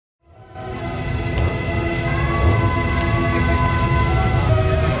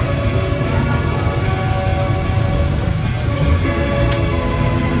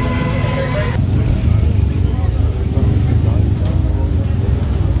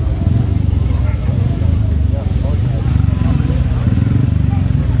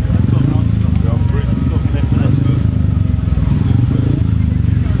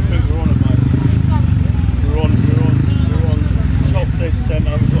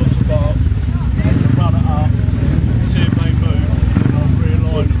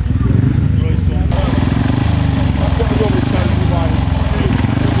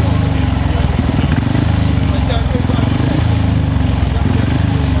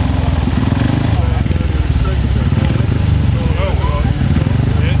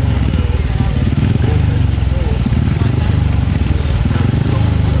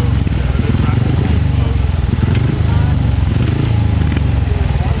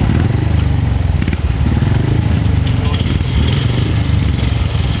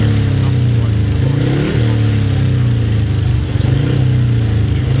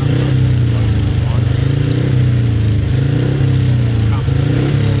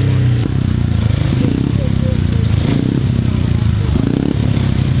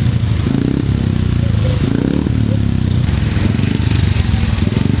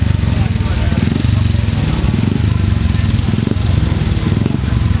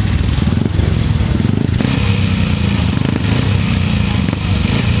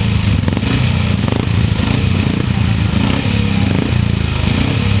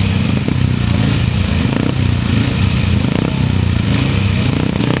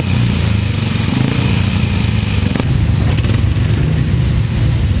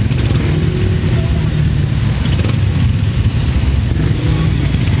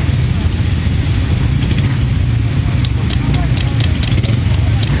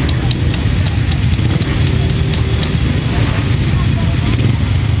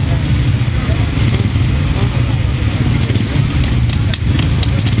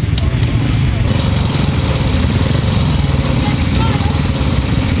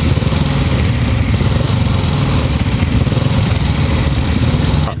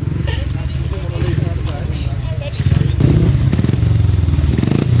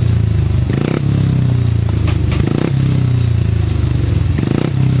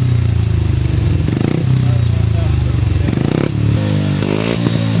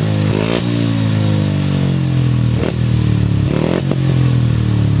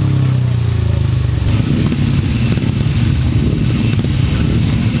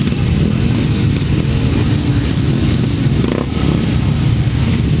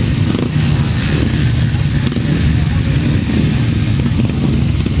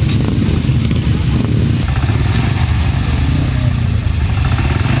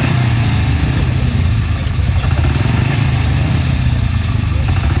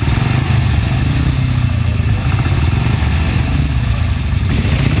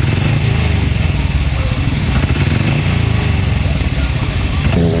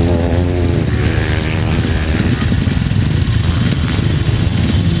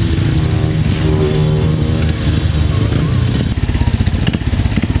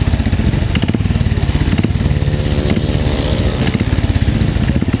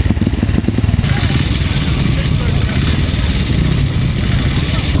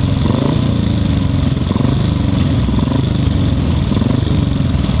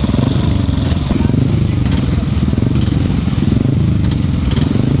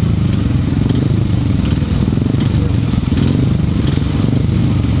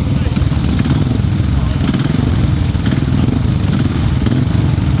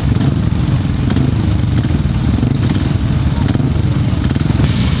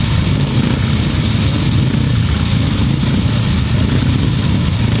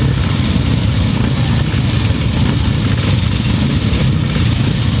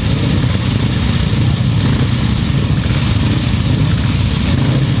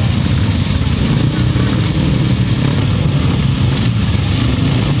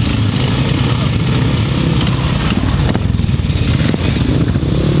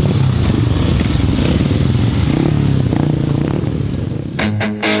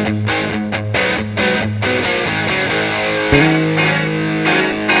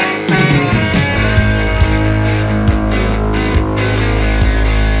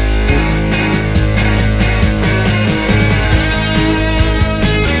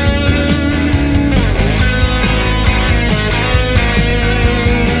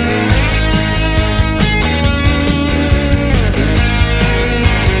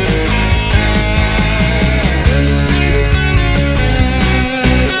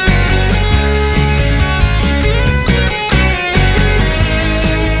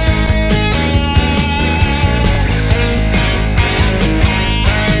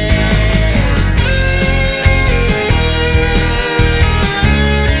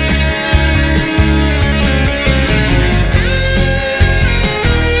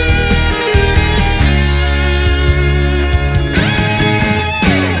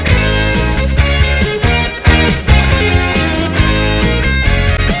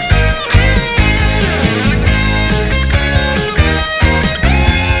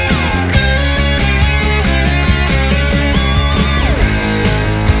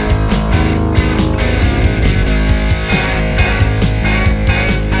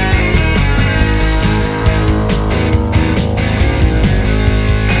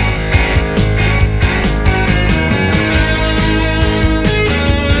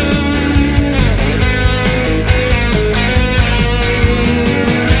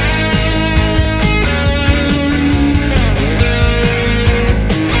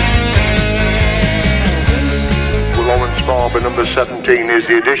17 is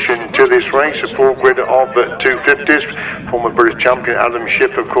the addition to this race, a full grid of 250s. Former British champion Adam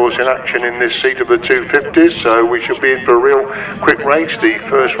Shipp, of course, in action in this seat of the 250s, so we should be in for a real quick race. The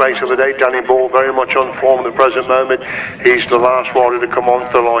first race of the day, Danny Boyle very much on form at the present moment. He's the last rider to come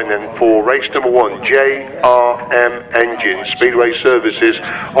onto the line then for race number 1. JRM Engine Speedway Services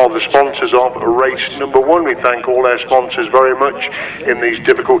are the sponsors of race number 1. We thank all our sponsors very much in these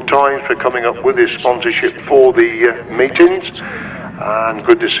difficult times for coming up with this sponsorship for the meetings, and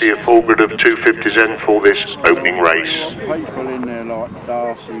good to see a full grid of 250s in for this opening race. People in there like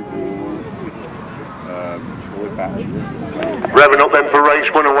Darcy, revving up then for race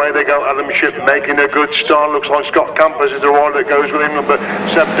 1, away they go. Adam Shipp making a good start. Looks like Scott Campos is the rider that goes with him. Number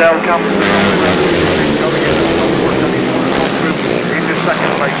 7 Dale Campos into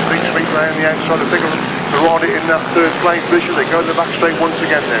second place, 6 feet round the outside of Bigelow. The rider in that third place position. They go to the back straight once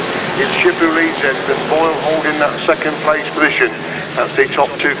again then. It's Shipp who leads it, and Boyle holding that second place position. That's the top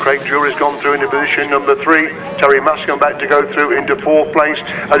 2. Craig Drury's gone through into position number 3. Teri Massingham back to go through into 4th place.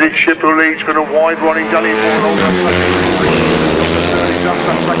 And it's Shipp who leads for a wide running Danny Boyle on that second place. That's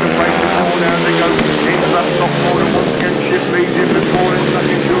that second place before now they go into that top corner once again. Shipp leads in before in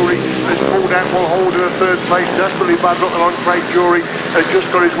second. Drury has pulled out, will hold in the 3rd place. Desperately bad looking on Craig Drury. Has just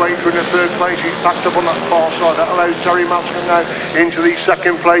got his way through in the 3rd place. He's packed up on that far side. That allows Teri Massingham now into the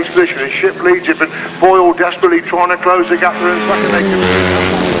 2nd place position. As Shipp leads it, but Boyle desperately trying to close the gap there in second. They can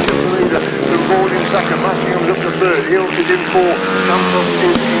leader. The Boyle in second. Massingham's up to 3rd. Hills is in 4. Campos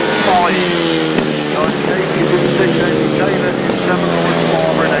is in 5. Jake is in 6. Taylor in 7.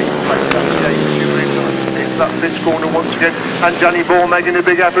 Farmer in 8th place. That's Jake into that 5th corner once again. And Danny Boyle making a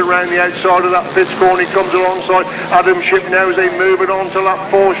big effort round the outside of that 5th corner. He comes alongside Adam Shipp now as they move it on to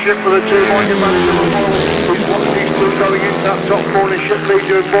lap 4. Shipp for the 2 line manager of Boyle. Going into that top corner, Shipp leads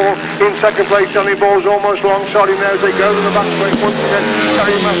with Boyle in 2nd place. Danny Boyle's almost alongside him now as they go to the back straight once again.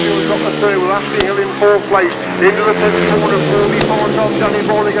 Teri Massingham's got the 3rd with Ashley Hill in 4th place. Into the 5th corner, 44 on Danny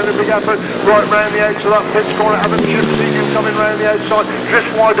Boyle again, a big effort right round the outside of that 5th corner. Adam Shipp sees him coming round the outside, just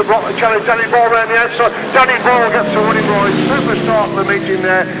wide to block the challenge. Danny Boyle round the outside. Danny Boyle gets a running ride. Super start of the meeting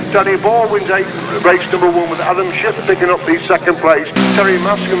there. Danny Boyle wins race number 1 with Adam Shipp picking up the 2nd place. Teri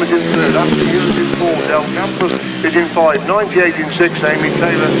Massingham is in 3rd. Ashley Hill is in 4th. Del Campos is in 5. 98 in 6. Amy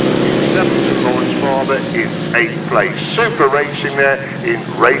Taylor in 7th. Lawrence Barber in 8th place. Super racing there in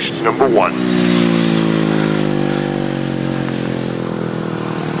race number 1.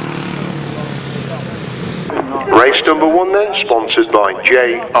 Race number 1 then, sponsored by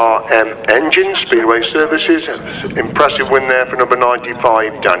JRM Engine Speedway Services. Impressive win there for number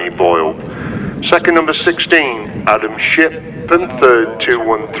 95, Danny Boyle. 2nd, number 16, Adam Shipp. And 3rd,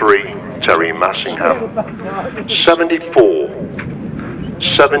 213, Teri Massingham. 74,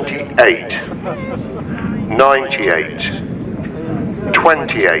 78, 98,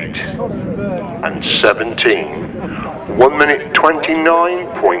 28, and 17. 1 minute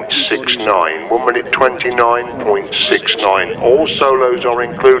 29.69. 1 minute 29.69. All solos are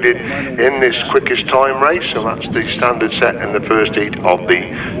included in this quickest time race, so that's the standard set in the first heat of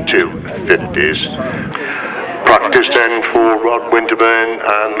the 250s. Practice then for Rod Winterburn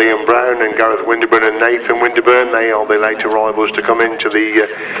and Liam Brown and Gareth Winterburn and Nathan Winterburn. They are the late arrivals to come into the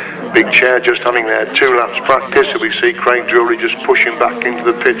big chair, just having their 2 laps practice. So we see Craig Drury just pushing back into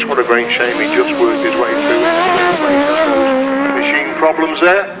the pits. What a great shame, he just worked his way through machine problems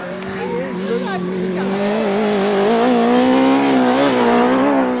there.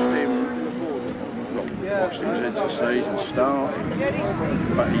 Season start,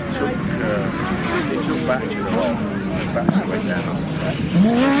 but he took back to the wrong. Back went down on the track.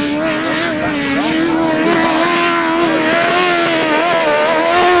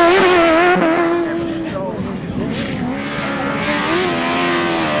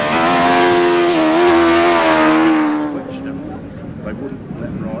 They wouldn't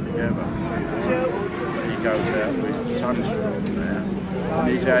let them ride together. But he goes out with Sunstroke now, and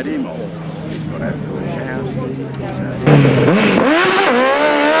he's had him off. He's got out to the house.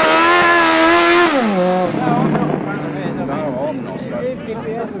 No, I'm not.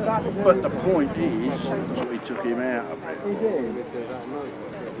 But the point is, we took him out of it. He did.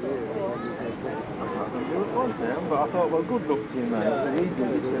 But I thought, well, good luck to you, mate. But he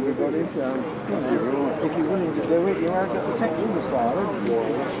did it to everybody, so you're right. If you're willing to do it, you have to protect all the style, haven't you?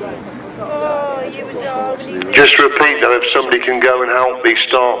 Just repeat that if somebody can go and help the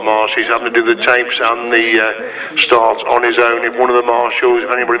start marshal, he's having to do the tapes and the starts on his own. If one of the marshals,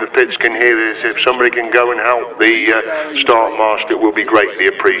 if anybody in the pits can hear this, if somebody can go and help the start marshal, it will be greatly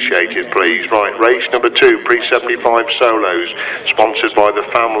appreciated, please. Right, race number 2, pre-75 solos, sponsored by the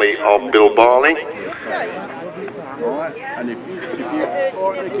family of Bill Barley. Right, and if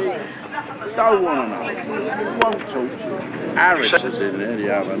Don't want to know. Won't talk to you. Harris is in there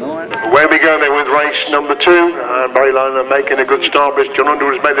the other night. Where we go then with race number 2, and Barry Liner making a good start. But Jon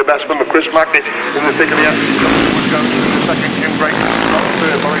Underwood has made the best one with Chris Mackett in the thick of the action. Underwood goes to the second, Kim Break not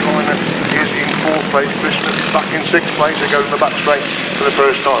third. Barry Liner is in 4th place. Chris Smith is back in 6th place. They go in the back straight for the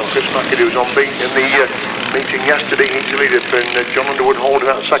first time. Chris Mackett, who was on beat in the meeting yesterday, he's the leader, and Jon Underwood holding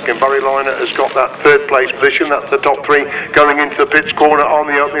that second. Barry Liner has got that 3rd place position. That's the top 3 going into the pits corner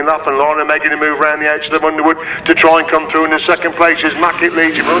on the opening lap, and Liner making a move around the edge of Underwood to try and come through in the 2nd place. Is Mackett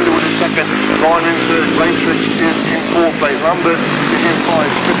leads him. Underwood in 2nd, Liner in 3rd, Grasstrack is in 4th place, Lambert is in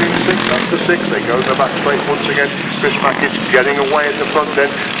 5, Smith in 6th, that's the 6th. They go in the back straight once again. Chris Mackett's getting away at the front end.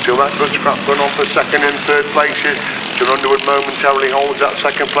 Still that good scrap going on for 2nd and 3rd places. Jon Underwood momentarily holds that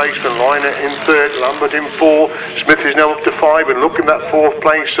 2nd place, and Liner in 3rd, Lambert in 4, Smith is now up to 5, and looking at that 4th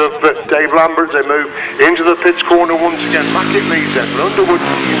place of Dave Lambert. They move into the pits corner once again. Mackett leads them, but Underwood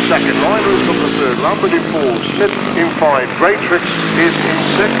in 2nd, Liner is up to 3rd, Lambert in 4, Smith in 5, Gutteridge is in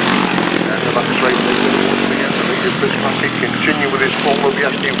 6th, and the back straight once again. Chris Mackett continue with his form of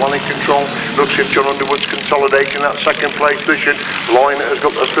yesterday, well in control. Looks at Jon Underwood's consolidating that 2nd place position. Liner has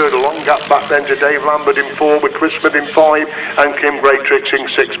got the 3rd, a long gap back then to Dave Lambert in 4, with Chris Smith in 5 and Kim Gutteridge in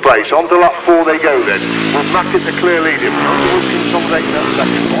 6th place. On to lap 4 they go then, with Mackett the clear leader. Underwood consolidating that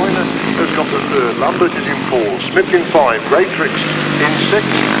 2nd. Liner has got the 3rd, Lambert is in 4, Smith in 5, Gutteridge in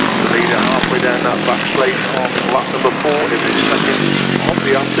 6th. The leader halfway down that back straight on lap number 4 in this 2nd of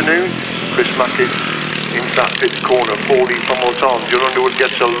the afternoon. Chris Mackett into that pits corner for the final time. Jon Underwood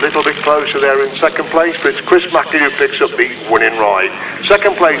gets a little bit closer there in 2nd place, but it's Chris Mackett who picks up the winning ride.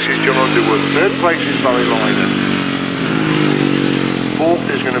 2nd place is Jon Underwood, 3rd place is Barry Liner,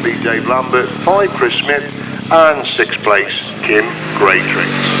 4th is going to be Dave Lambert, 5 Chris Smith, and 6th place Kim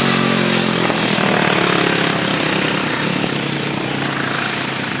Gutteridge.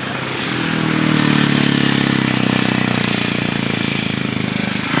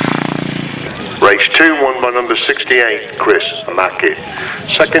 Race 2 won by number 68, Chris Mackett.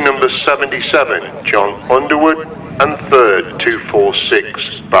 2nd, number 77, Jon Underwood. And 3rd,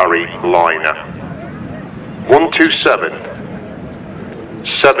 246, Barry Liner. 127,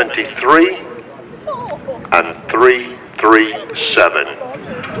 73, and 337.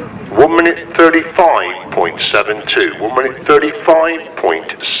 1 minute 35.72. 1 minute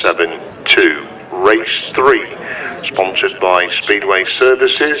 35.72. Race 3, sponsored by Speedway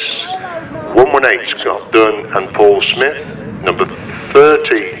Services. 118, Scott Dunn and Paul Smith. Number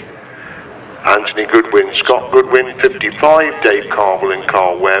 30, Anthony Goodwin, Scott Goodwin. 55, Dave Carvill and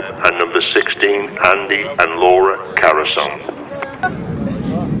Carl Webb. And number 16, Andy and Laura Kerrison.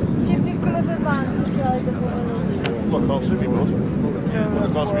 Typical of a man beside the wall. Well, I can't see me, boss. I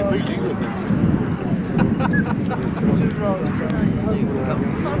can't see my feet either.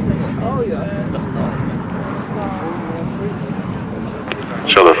 Oh, yeah.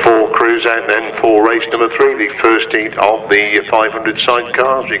 So the 4 crews out then for race number 3, the first heat of the 500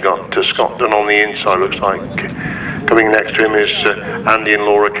 sidecars. We got Scott Dunn on the inside, looks like. Coming next to him is Andy and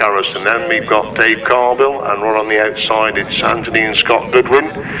Laura Kerrison. Then we've got Dave Carvill, and right on the outside it's Anthony and Scott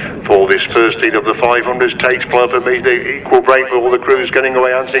Goodwin. For this first heat of the 500s, takes play for me, the equal break with all the crews getting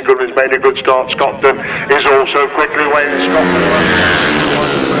away. Anthony Goodwin's made a good start. Scott Dunn is also quickly away in Scotland.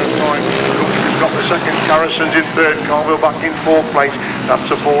 Got the 2nd, Kerrison's in 3rd, Carvill back in 4th place. That's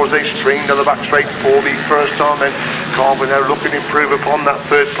the 4 as they stream to the back straight for the first time. Then Carvill now looking to improve upon that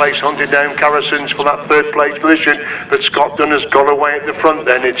 3rd place, hunting down Kerrison's for that 3rd place position. But Scott Dunn has got away at the front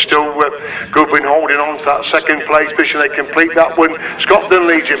then. It's still Goodwin holding on to that 2nd place position. They complete that one. Scott Dunn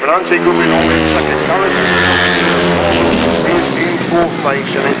leads it, but Anthony Goodwin holding 2nd. Kerrison is in 4th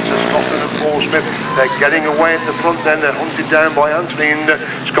place, and it's Scott Dunn and Paul Smith. They're getting away at the front then. They're hunted down by Anthony and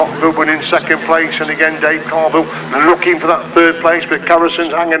Scott Goodwin in 2nd place, and again Dave Carvill looking for that 3rd place, but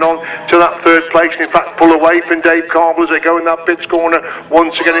Kerrison's hanging on to that 3rd place, and in fact pull away from Dave Carvill as they go in that pits corner.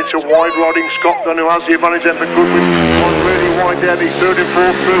 Once again it's a wide riding Scott Dunn who has the advantage there for Goodwin. One really wide there, the 3rd and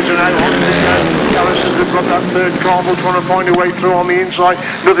 4th crews are now on it. Kerrison's have got that 3rd, Carvill trying to find a way through on the inside.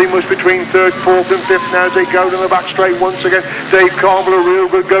 Nothing much between 3rd, 4th and 5th now as they go to the back straight once again. Dave Carvill a real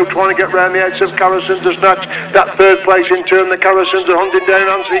good go trying to get round the edge of Kerrison to snatch that 3rd place in turn. The Kerrisons are hunting down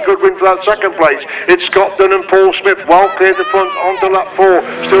Anthony Goodwin for that 2nd place. It's Scott Dunn and Paul Smith well clear the front onto lap 4.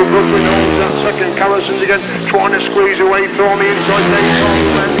 Still Goodwin holds that 2nd. Kerrisons again trying to squeeze away through on the inside. Dave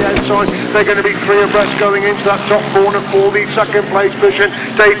Carvill around the outside. They're going to be 3 abreast going into that top corner for the 2nd place position.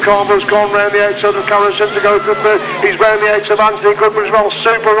 Dave Carvill's gone round the outside of Kerrison to go for 3rd. He's round the outside of Anthony Goodwin as well.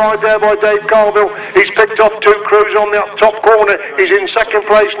 Super ride there by Dave Carvill. He's picked off 2 crews on the up top corner. is in second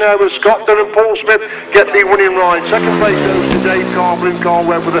place now with Scott Dunn and Paul Smith get the winning ride. Second place goes to Dave Carvill and Carl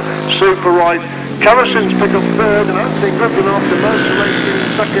Webb with a super ride. Kerrison's pick up third and Anthony Griffin after most racing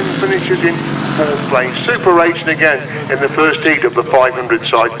second finishes in fourth place. Super racing again in the first heat of the 500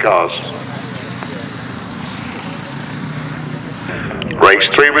 sidecars. Race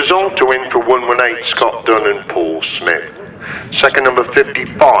 3 result to win for 118 Scott Dunn and Paul Smith. Second number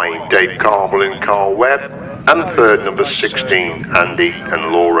 55 Dave Carvill and Carl Webb, and third number 16 Andy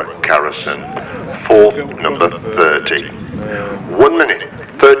and Laura Kerrison. Fourth number 30. 1 minute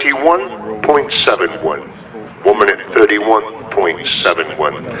 31.71. 1 minute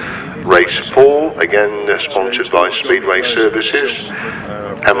 31.71. Race 4 again sponsored by Speedway Services.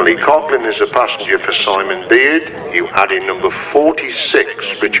 Emily Coglan is a passenger for Simon Beard. You add in number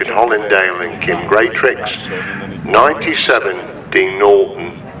 46 Richard Hollingdale and Kim Greatrix. 97 Dean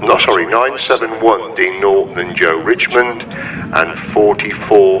Norton, 971 Dean Norton and Joe Richmond, and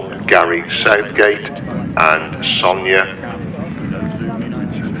 44 Gary Southgate and Sonia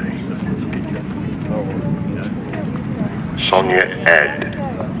Ed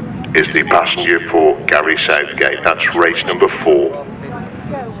is the passenger for Gary Southgate. That's race number 4.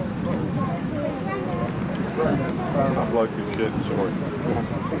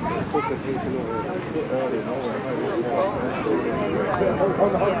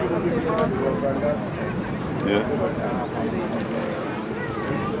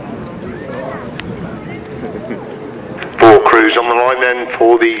 Four crews on the line then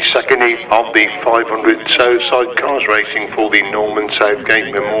for the second heat of the 500 sidecars racing for the Norman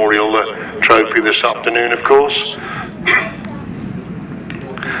Southgate Memorial Trophy this afternoon, of course.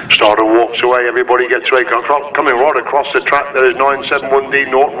 Starter walks away, everybody gets away. Coming right across the track, there is 971 D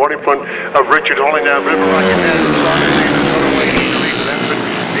Norton right in front of Richard Hollingdale.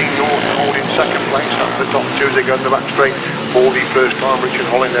 D Norton holding second place. That's the top two as they go in the back straight for the first time. Richard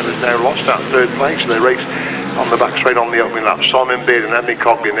Hollingdale has now lost that third place. They race on the back straight on the opening lap. Simon Beard and Emily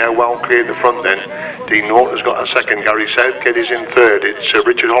Coglan now well clear at the front then. Dean Norton has got a second. Gary Southgate is in third. It's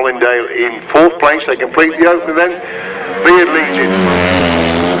Richard Hollingdale in fourth place. They complete the opener then. Beard leads it.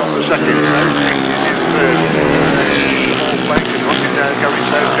 The second. Southgate is in third. Fourth place and hunting down Gary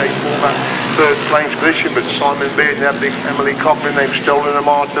Southgate for that third place position. But Simon Beard and Emily Coglan, they've stolen a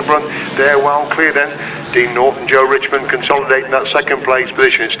mark to the front. They're well clear then. Dean Norton, Joe Richmond consolidating that second place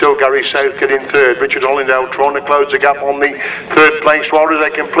position. It's still Gary Southgate in third. Richard Hollingdale trying to close the gap on the third place riders.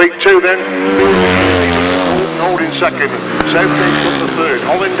 They complete two then. Holding second. Southgate's up the third.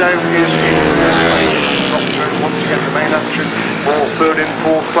 Hollingdale is in once again the main action for third and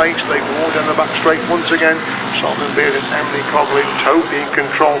fourth place. They've worn down the back straight once again. Simon Beard and Emily Coglan totally in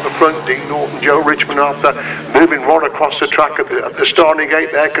control at the front. Dean Norton, Joe Richmond after moving right across the track at the starting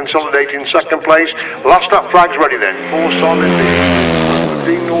gate there, consolidating second place. Last up flags ready then for Simon Beard.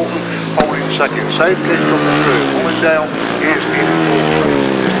 Dean Norton holding second. Southgate from the third. Hollingdale is in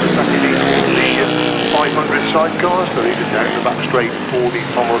fourth. The second heat for the 500 sidecars. The leader down the back straight for the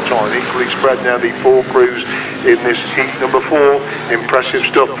final time. Equally spread now the four crews in this heat number 4. Impressive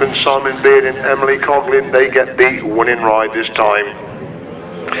stuff from Simon Beard and Emily Coglan. They get the winning ride this time.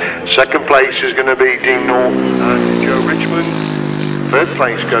 Second place is going to be Dean Norton and Joe Richmond. Third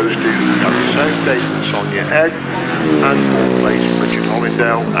place goes to Gary Southgate and Sonia Ed. And fourth place Richard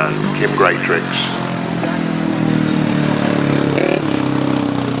Hollingdale and Kim Greatrix.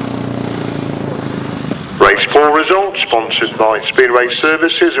 Race 4 results sponsored by Speedway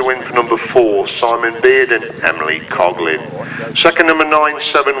Services. A win for number 4 Simon Beard and Emily Coglan. Second number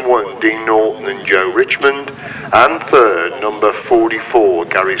 971 Dean Norton and Joe Richmond, and third number 44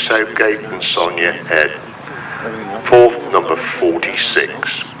 Gary Southgate and Sonia Ed. Fourth number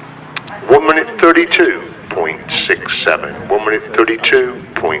 46. 1 minute 32.67. 1 minute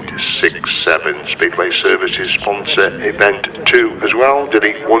 32.67. Speedway Services sponsor event 2 as well.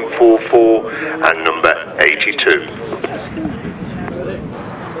 Delete 144 and number 82.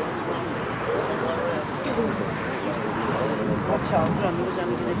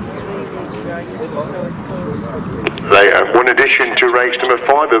 They have one addition to race number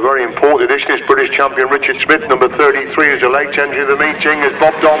 5, a very important addition is British champion Richard Smith, number 33, is a late entry of the meeting as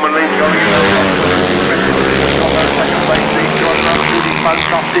Bob Dolman leads going.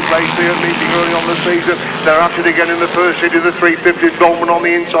 Fantastic race there, meeting early on the season. They're at it again in the first heat of the 350. Dolman on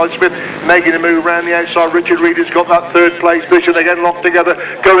the inside, Smith making a move around the outside. Richard Reeder's got that third place position. They get locked together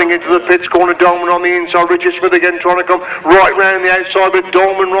going into the pits corner. Dolman on the inside. Richard Smith again trying to come right round the outside, but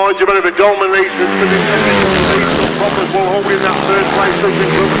Dolman rides a bit of it. Dolman leads. Problems will hold in that third place.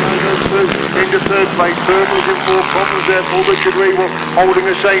 Into third place. Purple's in four problems there for Richard Reewell, holding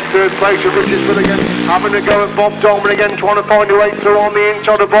the same third place. And Richard Smith again having a go at Bob Dolman again, trying to find a way through on the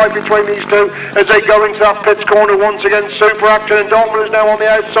inside of right between these two as they go into that pits corner once again. Super action, and Dolman is now on the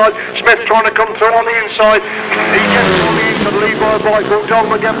outside. Smith trying to come through on the inside. He gets on the inside, lead by a bike. Will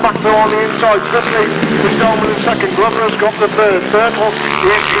Dolman get back through on the inside? Smith leads with Dolman in second. Glover has got the third. Purple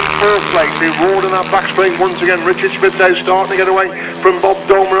is in fourth place. He roared in that back straight once again. Richard Smith now starting to get away from Bob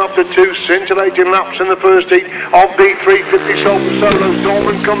Dolman after two scintillating laps in the first heat of the 350 solos.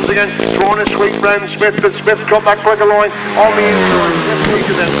 Dolman comes again, trying to sweep round Smith, but Smith got that quicker line on the inside. Smith leads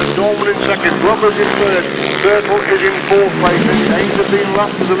to them, and Dolman in second. Glover's in third. Turtle is in fourth place. And aims have been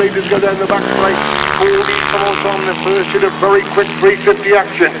lapped as the leaders go down the back straight. 40 miles on the first hit of very quick 350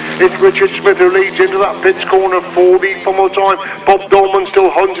 action. It's Richard Smith who leads into that pits corner. 40 for more time. Bob Dolman still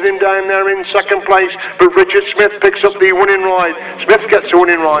hunting him down there in second place, but Richard Smith picks up the winning ride. Smith gets a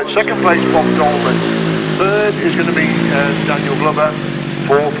winning ride. Second place, Bob Dolman. Third is going to be Daniel Glover.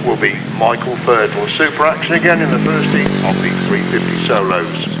 Fourth will be Michael Thirtle. Super action again in the first heat of the 350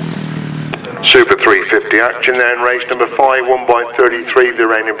 solos. Super 350 action there in race number 5, won by 33, the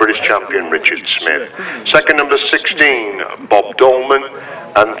reigning British champion Richard Smith. Second number 16, Bob Dolman,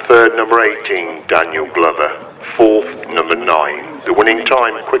 and third number 18, Daniel Glover. Fourth, number 9. The winning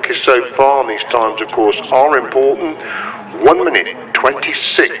time, quickest so far, and these times of course are important. 1 minute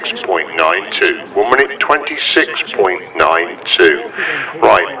 26.92. 1 minute 26.92.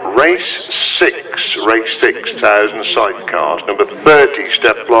 Right, race 6, 1,000 sidecars. Number 30,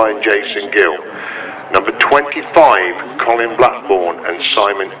 Step Blind, Jason Gill. Number 25, Colin Blackbourn and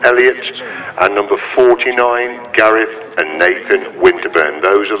Simon Elliott. And number 49, Gareth and Nathan Winterburn.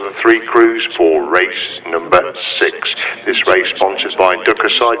 Those are the three crews for race number 6. This race sponsored by Ducker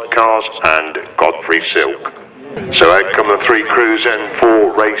Sidecars and Godfrey Silk. So out come the three crews then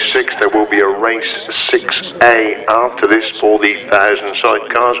for race 6. There will be a race 6A after this for the 1,000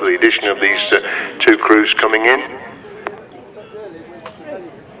 sidecars, with the addition of these two crews coming in.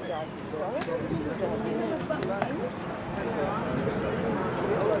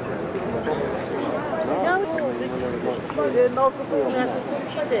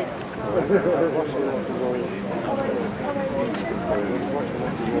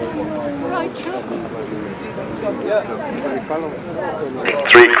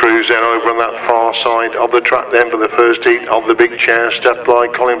 Three crews then over on that far side of the track then for the first heat of the big chair. Step by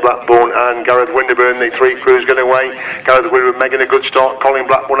Colin Blackbourn and Gareth Winterburn. The three crews getting away. Gareth Winterburn making a good start. Colin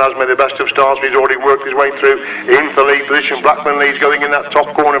Blackbourn has made the best of starts. He's already worked his way through into the lead position. Blackburn leads going in that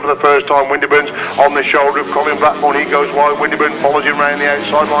top corner for the first time. Winterburn's on the shoulder of Colin Blackbourn. He goes wide. Winterburn follows him round the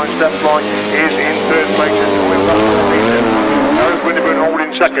outside line. Step by is in third place. Colin Blackbourn leads him. Gareth Winterburn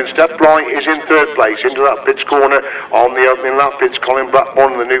holding second. Step Blind is in third place into that pits corner on the opening lap. It's Colin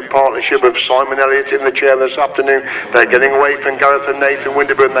Blackbourn, the new partnership of Simon Elliott in the chair this afternoon. They're getting away from Gareth and Nathan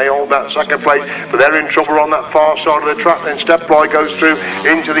Winterburn. They hold that second place, but they're in trouble on that far side of the track. Then Step Blind goes through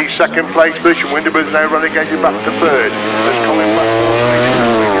into the second place position. Winterburn's now relegated back to third as Colin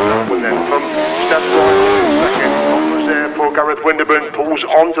Blackbourn then from Step Blind second. For Gareth Winterburn pulls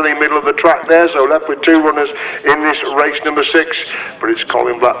onto the middle of the track there, so left with two runners in this race number 6, but it's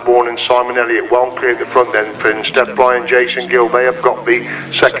Colin Blackbourn and Simon Elliott well clear at the front end. For Step by and Jason Gill, they have got the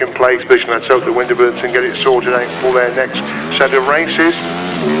second place position. Let's hope the Winterburn's can get it sorted out for their next set of races.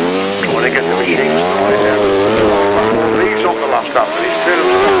 Trying to get the machine started there. Leaves off the last lap, and he's clear of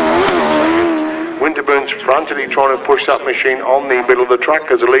Winterburn's frantically trying to push that machine on the middle of the track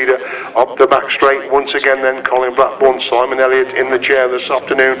as a leader up the back straight. Once again then Colin Blackbourn, Simon Elliott in the chair this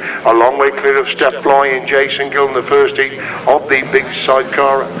afternoon, a long way clear of Step Fly and Jason Gill in the first heat of the big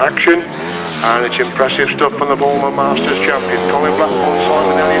sidecar action. And it's impressive stuff from the Dolman Masters champion. Colin Blackbourn,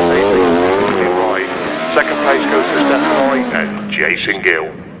 Simon Elliott, they lead right. Second place goes to Step Fly and Jason Gill.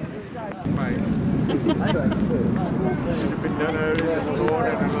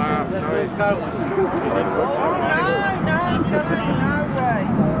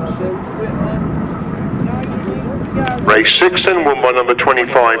 Race 6 then won by number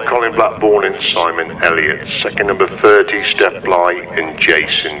 25 Colin Blackbourn and Simon Elliott. Second number 30 Step Bly and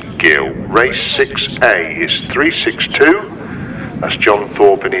Jason Gill. Race 6A is 362. That's John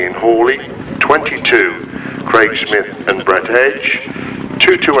Thorpe and Ian Hawley. 22 Craig Smith and Brett Edge.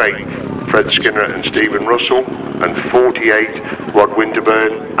 228 Fred Skinner and Stephen Russell, and 48 Rod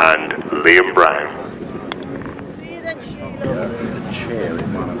Winterburn and Liam Brown. Chair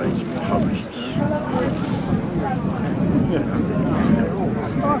in one of these posts.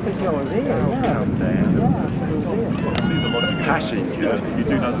 passenger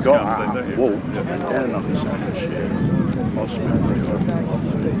got out, walked down on the second ship, hospital,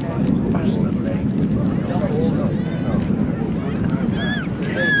 busting the leg.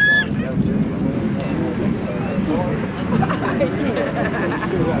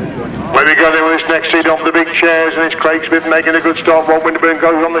 Where we go then with this next seat off the big chairs, and it's Craig Smith making a good start. Rob Winterburn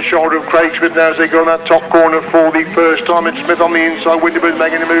goes on the shoulder of Craig Smith now as they go on that top corner for the first time. It's Smith on the inside, Winterburn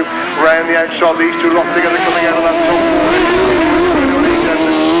making a move around the outside. These two locked together coming out of that top corner.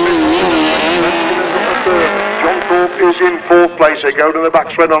 Jon is in fourth place. They go to the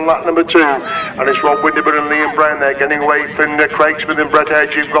back straight on lap number 2, and it's Rob Winterburn and Liam Brown there getting away from Craig Smith and Brett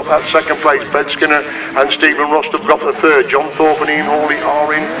Edge. You've got that second place. Fred Skinner and Stephen Rust have got the third. John Thorpe and Ian Hawley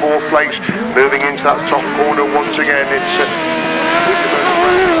are in fourth place. Moving into that top corner once again, it's Winterburn and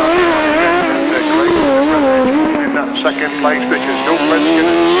Brown and Craig Smith in that second place, which is still Fred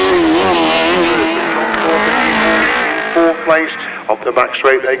Skinner. John Thorpe and Ian Hawley in fourth place. Up the back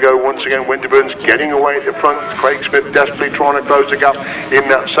straight they go once again. Winterburn's getting away at the front. Craig Smith desperately trying to close the gap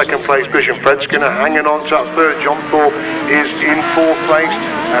in that second place position. Fred Skinner hanging on to that third. John Thorpe is in fourth place.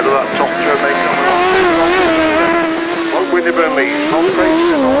 Out of that top turn they come along. Winterburn leads. Craig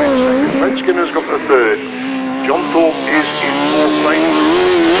Smith on in second. Fred Skinner's got the third. John Thorpe is in fourth place.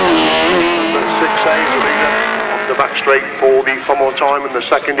 Number 6A is the leader. The back straight for the final time in the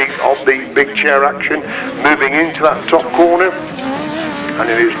second heat of the big chair action. Moving into that top corner, and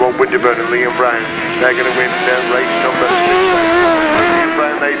it is Rob Winterburn and Liam Brown. They're going to win race number 6. Liam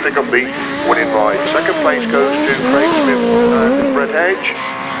Brown, they pick up the winning ride. Second place goes to Craig Smith and Brett Edge.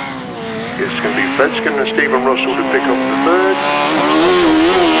 It's going to be Fred Skinner and Stephen Russell to pick up the third.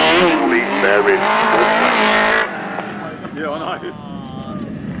 They're in fourth place. Yeah, I know.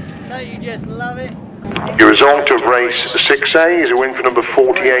 Don't you just love it? Your result of race 6A is a win for number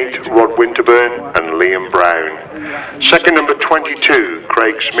 48, Rod Winterburn and Liam Brown. Second, number 22,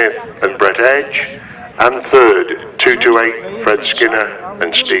 Craig Smith and Brett Edge. And third, 228, Fred Skinner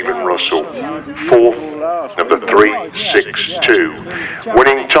and Stephen Russell. Fourth, number 362.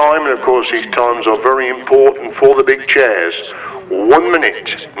 Winning time, and of course these times are very important for the big chairs. 1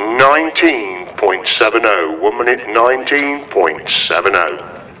 minute 19.70. 1 minute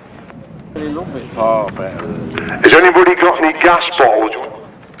 19.70. Far better. Has anybody got any gas bottles?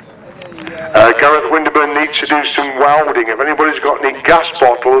 Gareth Winterburn needs to do some welding. If anybody's got any gas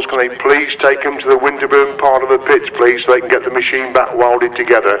bottles, can they please take them to the Winterburn part of the pitch, please, so they can get the machine back welded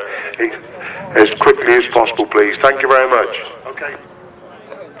together as quickly as possible, please. Thank you very much. Okay.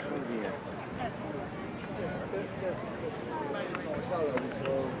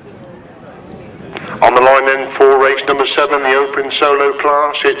 On the line then for race number 7, the open solo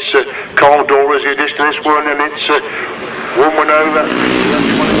class, it's Carl Dora's the addition to this one, and it's 1-1-0. That's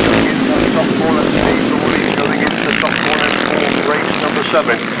the top corner. Going into the top corner for race number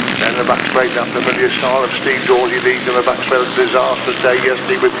 7. And the back straight, that familiar style of Steve Dorsey leads in the back straight. Disastrous day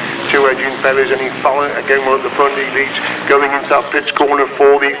yesterday with 2 edging fellas, and he followed again one at the front. He leads going into that pitch corner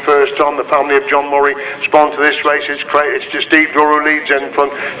for the first time. The family of John Murray sponsor this race. It's just Steve Dorsey leads in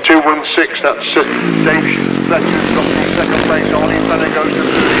front. 2-1-6. That's Dave Fletcher's got the second place. Arnold Fenner goes to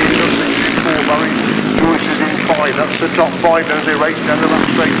the 4 Murray. Joyce is in 5. That's the top 5 as they race down the back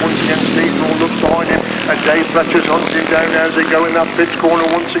straight. Once again, Steve Dorsey looks behind him, and Dave Fletcher's hunting down as they go in that pitch corner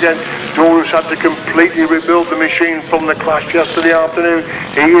once again. Doris had to completely rebuild the machine from the clash yesterday afternoon.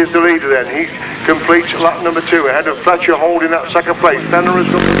 He is the leader then. He completes lap number 2 ahead of Fletcher holding that second place. Fenner has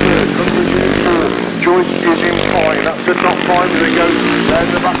got the third. Joyce is in 5. That's the top 5 as they go down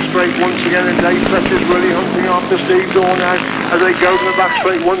the back straight once again, and Dave Fletcher's really hunting after Steve Dorr now as they go to the back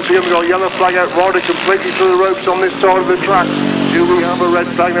straight once again. We've got a yellow flag out rider completely through the ropes on this side of the track. Do we have a red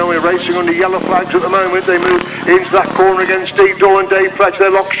flag? No, we're racing under yellow flags at the moment. They move into that corner again. Steve Dorr and Dave Fletcher,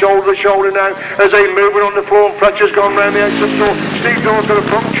 they're locked shoulder to shoulder now as they move on the floor, and Fletcher's gone round the exit door. Steve Dorr's got a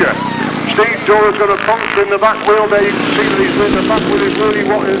puncture. Steve Dorr's got a puncture in the back wheel there. You can see that he's in the back wheel. He's really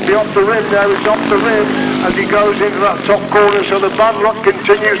wanting to be off the rim now. It's off the rim as he goes into that top corner. So the bad luck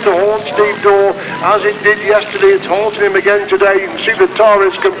continues to haunt Steve Dorr as it did yesterday. It's haunting him again today. You can see the tyre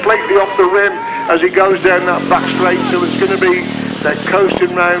is completely off the rim as he goes down that back straight. So it's going to be they're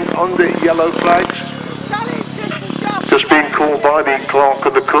coasting round under yellow flags. Just being called by the clerk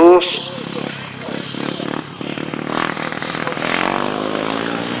of the course.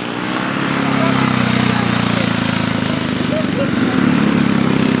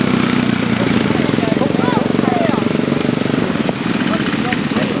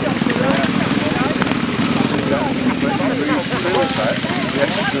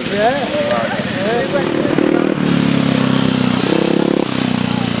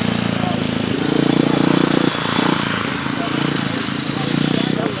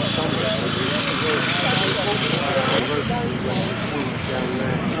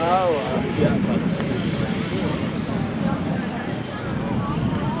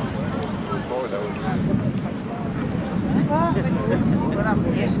 What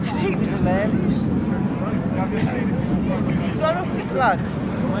happened yesterday was hilarious. You got up his lad.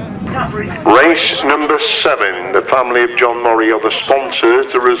 Race number 7, the family of John Murray are the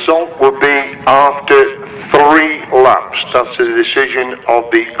sponsors. The result will be after 3 laps. That's the decision of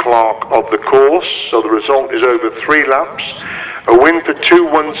the clerk of the course. So the result is over 3 laps. A win for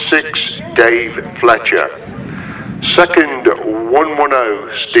 216, Dave Fletcher. Second,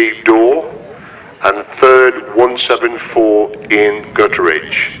 110, Steve Dorr. And third, 174, Ian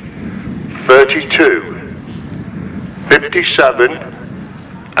Gutteridge. 32, 57,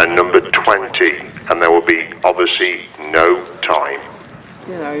 and number 20. And there will be obviously no time.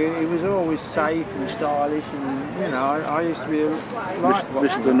 You know, he was always safe and stylish, and you know, I used to be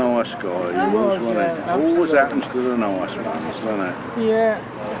Mr. Nice Guy, he was, wasn't he? Always happens to the nice ones, doesn't it? Yeah.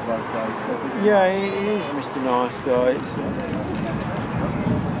 Yeah, he is Mr. Nice Guy. It's,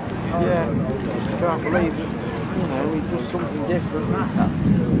 yeah, I can't believe that, you know, he does something different like that.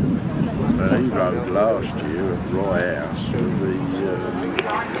 But he rode last year at Rye House with the...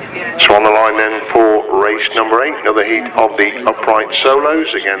 So on the line then for race number 8, another heat of the upright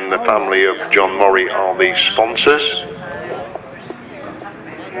solos. Again, the family of John Murray are the sponsors.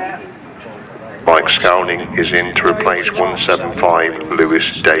 Mike Skelding is in to replace 175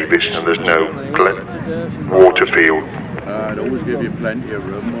 Lewis Davis, and there's no Waterfield. I'd always give you plenty of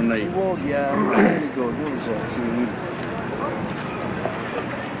room, wouldn't he? He would, yeah, really good, wasn't it?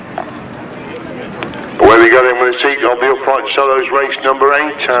 Away we go then with the seat of the upright solos, race number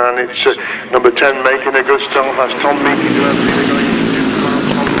 8, and it's number 10 making a good start. That's Tom Meakins, who has been going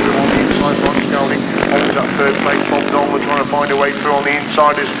on the inside. Mike Skelding holds that third place. Bob Dolman trying to find a way through on the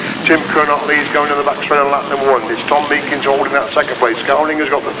inside as Tim Curnock leads going to the back straight on lap number 1. It's Tom Meakins holding that second place. Skelding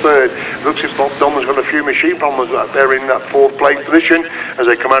has got the third. Looks as if Bob Dolman's got a few machine problems back there in that 4th place position as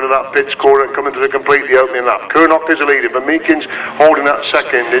they come out of that pits corner and coming to complete the opening lap. Curnock is a leader, but Meakins holding that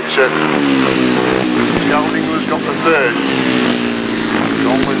second. It's Skelding has got the third.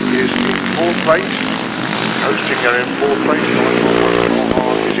 Dolman is in 4th place. Hosting are in 4th place.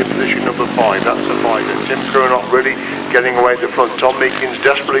 Is in position number 5. That's the 5. And Tim Curnock really getting away at the front. Tom Meakins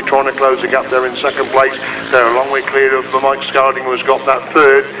desperately trying to close the gap there in 2nd place. They're a long way clear of Mike Skelding, who has got that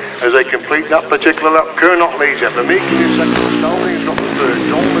 3rd as they complete that particular lap. Curnock leads it. But Meakins is 2nd. Skelding has got the 3rd.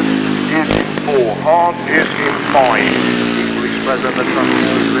 Dolman is in 4. Hart is in 5. Equally spread on the track.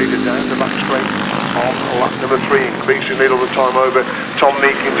 Leader down the back straight. On lap number 3, increasing lead all the time over Tom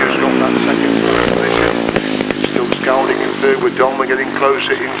Meakins, who's got that 2nd position. Still Skelding in 3rd, with Dolman getting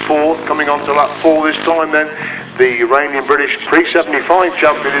closer in 4th. Coming on to lap 4 this time then, the reigning British pre-75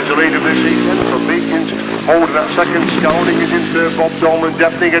 champion is the leader of this season from Meakins, holding that 2nd. Skelding is in 3rd. Bob Dolman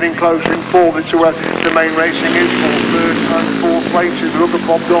definitely getting closer in 4th. It's where the main racing is for 3rd and 4th places. Look at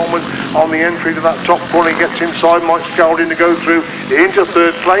Bob Dolman on the entry to that top corner. He gets inside Mike Skelding to go through into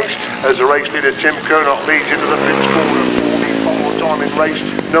 3rd place as the race leader Tim Curnock leads into the pits corner. One more time in race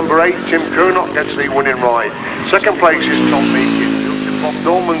number 8. Tim Curnock gets the winning ride. 2nd place is Tom Meakins. Bob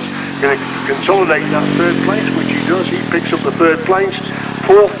Dolman's going to consolidate that 3rd place, which he does. He picks up the 3rd place.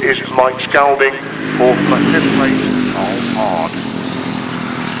 4th is Mike Skelding. 4th and 5th place all hard.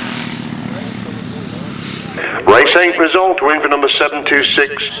 Race 8 result, win for number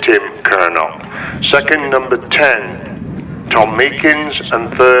 726, Tim Curnock. 2nd, number 10, Tom Meakins,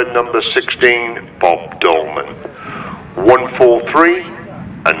 and 3rd, number 16, Bob Dolman. 143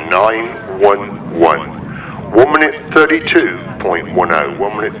 and 911. 1 minute 32.10.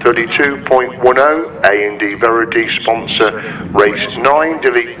 1 minute 32.10. A&D Verity sponsor race 9.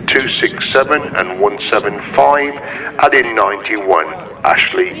 Delete 267 and 175. Add in 91.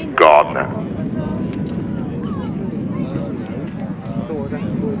 Ashley Gardner.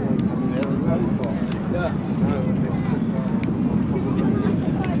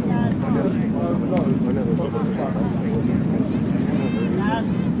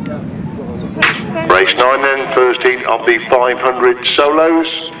 Race 9 then, first heat of the 500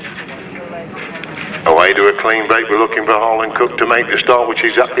 solos. Away to a clean break, we're looking for Harland Cook to make the start, which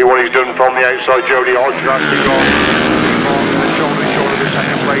is exactly what he's done from the outside. Jody Hodgson shoulder the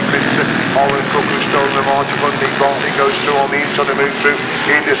 2nd place. Harland Cook has stolen the march front. Bartlett goes through on the inside and moves through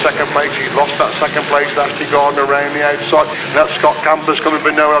into 2nd place. He's lost that 2nd place. That's Gardner around the outside. And that's Scott Campos coming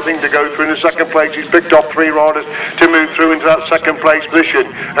for no nothing to go through in the 2nd place. He's picked off 3 riders to move through into that 2nd place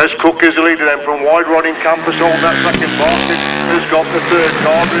position. As Cook is the leader then from wide riding Campos holding that 2nd. Bartlett has got the 3rd.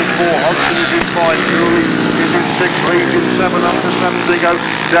 Gardner is 4. Hodgson is in 5. Drury is in 6. Reed in 7. After 7 they go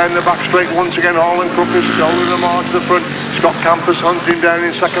down the back straight once again. Harland Cook has stolen the march to the front. Scott Campos hunting down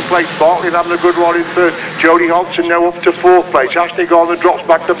in 2nd place. Bartlett having a good ride in 3rd. Jody Hodgson now up to 4th place. Ashley Gardner dropped drops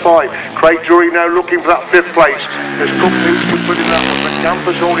back to 5. Craig Drury now looking for that 5th place. There's Cook needs to put in that one, but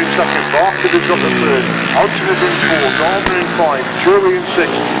Campos holding 2nd. Bartlett has got the 3rd. Hodgson is in 4. Dolman in 5. Drury in 6.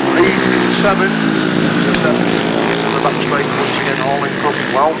 Lead in 7. The 7th into the back straight once again. Harland Cook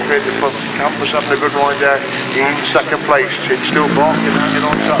well cleared the front. Campos having a good ride there in 2nd place. It's still Bartlett hanging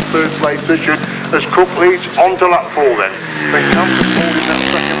on to that 3rd place position as Cook leads onto lap 4 then. But Campos holding that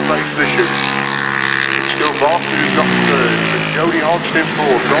 2nd place position. It's still Bartlett who's got 3rd. But Jody Hodgson in 4.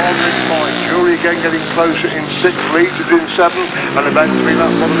 Dolman in 5. Drury again getting closer in 6. Leeds is in 7. And eventually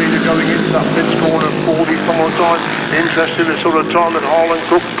that one leader going into that 5th corner 40 from time. Interested in the sort of time that Harland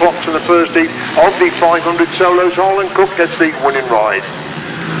Cook clocks in the first heat of the 500 solos. Harland Cook gets the winning ride.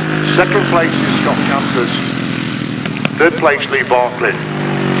 2nd place is Scott Campos. 3rd place Lee Bartlett.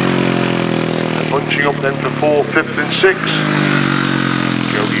 Bunching up then for 4th, 5th and 6th.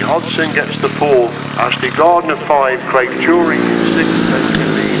 Jody Hodgson gets the 4th. Ashley Gardner 5. Craig Drury in 6th. And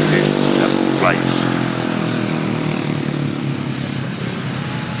Lee in 7th place.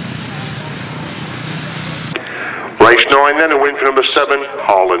 Race 9 then, a win for number 7,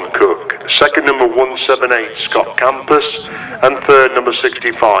 Harland Cook. 2nd, number 178, Scott Campos. And 3rd, number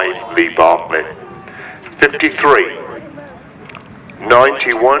 65, Lee Bartlett. 53,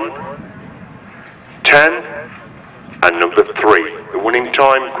 91, 10, and number 3. The winning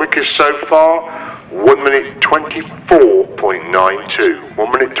time quickest so far, 1 minute 24.92.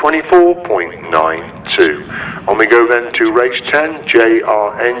 1 minute 24.92. On we go then to race 10.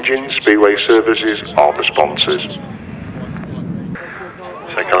 JR Engines Speedway Services are the sponsors.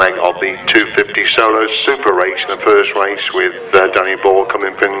 Second leg of the 250 Solos Super Race in the first race with Danny Boyle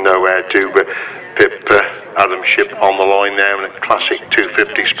coming from nowhere to pip Adam Shipp on the line now in a classic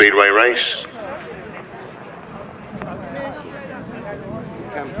 250 Speedway race.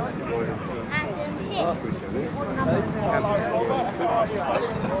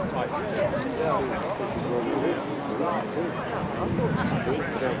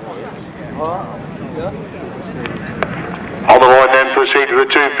 On the line then for the seat of the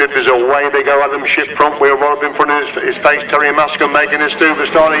 250s, away they go. Adam Shipp front wheel right up in front of his face. Teri Massingham making his do for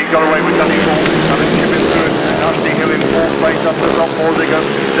start. He got away with Danny Boyle. Adam Shipp in third. Ashley Hill in 4th place up the top. More they go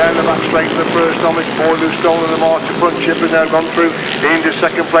down the back straight for the first time. It's Boyle who's stolen the march. The front Shipp has now gone through into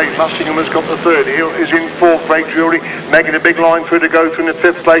 2nd place. Massingham has got the 3rd. Hill is in 4th. Craig Drury making a big line through to go through in the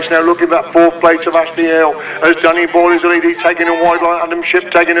 5th place. Now looking at that 4th place of Ashley Hill as Danny Boyle is the lead. He's taking a wide line. Adam Shipp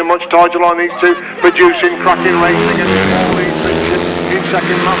taking a much tighter line. These two producing cracking racing against small lead. In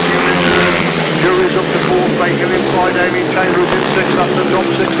 2nd, Massingham in 3rd. Drury's up to 4th place. Hill in 5. Amy Taylor's in 6th. That's the top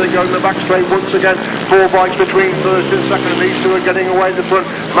 6. They go in the back straight once again. 4 bikes between 1st and 2nd. These two are getting away at the front.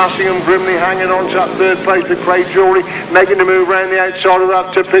 Massingham grimly hanging on to that 3rd place with Craig Drury making the move around the outside of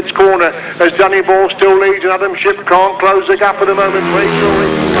that to Pitt's corner as Danny Boyle still leads and Adam Shipp can't close the gap at the moment. Craig Drury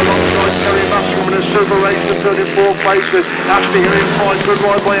alongside Teri Massingham in a super race in 3rd and 4th places. Ashley Hill in 5. Good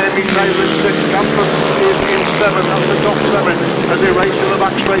ride by Amy Taylor in 6th. Campos is in 7th. That's the top 7 as they race to the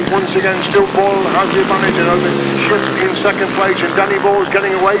back straight once again. Still Boyle has the advantage over Shipp in 2nd place and Danny Boyle's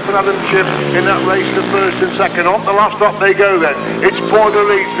getting away from Adam Shipp in that race to 1st and 2nd. On the last lap they go then. It's Boyle who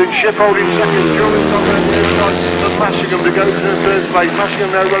leads, then Shipp holding 2nd. Drury's on the inside of Massingham to go to the 3rd place.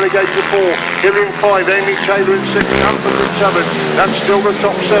 Massingham now relegated to 4. Hill in 5. Amy Taylor in 6th. Campos in 7th. That's still the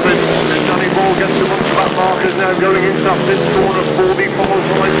top 7. As Danny Boyle gets the much back markers now going into that 5th corner. 40 follows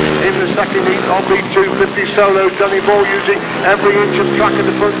right in the 2nd heat of the 250 solos. Danny Boyle using every inch of track at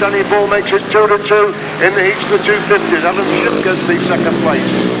the front. Danny Boyle makes it 2-2 in the heats of the 250s. Adam Shipp gets the 2nd place.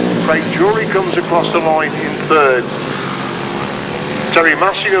 Craig Drury comes across the line in 3rd. Teri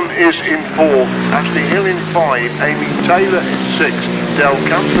Massingham is in 4th, Ashley Hill in 5, Amy Taylor in 6th, Del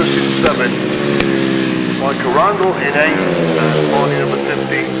Campos in 7th, Michael Randall in 8th, and finally number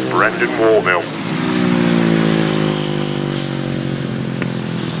 50, Brendan Warmill.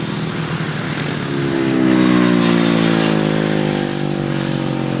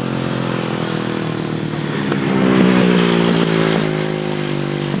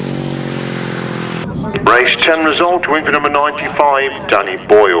 Race 10 result, win for number 95, Danny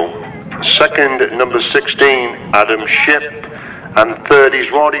Boyle. 2nd, number 16, Adam Shipp. And 3rd,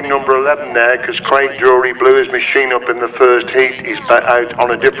 he's riding number 11 there because Craig Drury blew his machine up in the first heat. He's out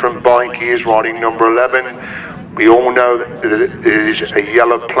on a different bike. He is riding number 11. We all know that it is a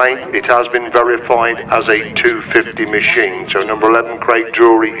yellow plate. It has been verified as a 250 machine. So number 11, Craig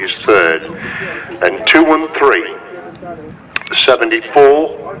Drury, is 3rd. And 213,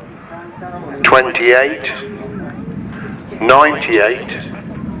 74, 28, 98,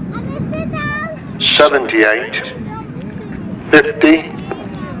 78, 50,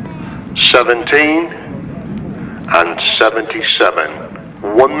 17 and 77.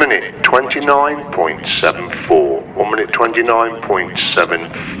 1 minute 29.74. 1 minute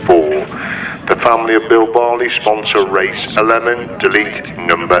 29.74. The family of Bill Barley sponsor race 11, delete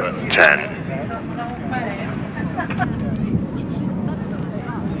number 10.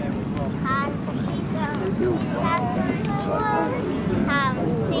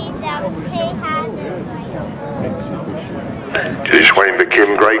 Just waiting for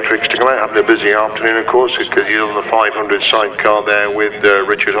Kim Greatrix to come out, having a busy afternoon of course, because he's on the 500 sidecar there with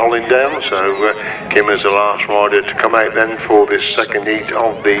Richard Hollingdale, so Kim is the last rider to come out then for this second heat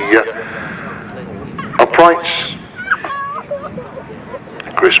of the uprights.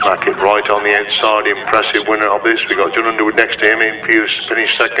 Chris Mackett right on the outside, impressive winner of this. We got Jon Underwood next to him, in Pierce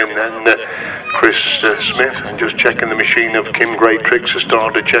finished second, and Chris Smith, and just checking the machine of Kim Greatrix has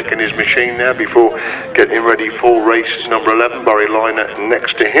started checking his machine now before getting ready for race number 11. Barry Liner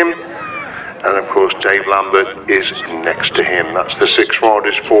next to him, and of course Dave Lambert is next to him. That's the 6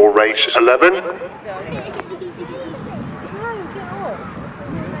 riders for race 11.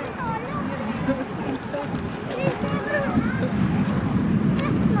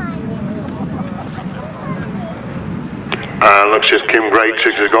 Looks as Kim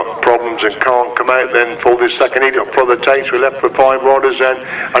Greatrix has got problems and can't come out then for this second heat up for the Tates. We're left for 5 riders then,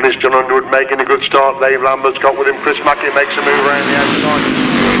 and it's Jon Underwood making a good start. Dave Lambert's got with him. Chris Mackett makes a move around the outside.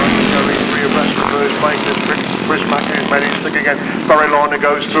 Chris Mackett is made it stick again. Barry Liner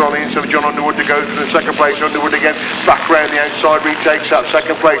goes through on the inside of Jon Underwood to go through the second place. Underwood again back round the outside, retakes that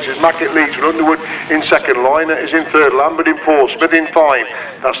second place as Mackett leads with Underwood in second. Liner is in third, Lambert in fourth, Smith in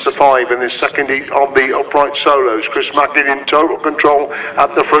 5. That's the 5 in this second heat of the upright solos. Chris Mackett in total control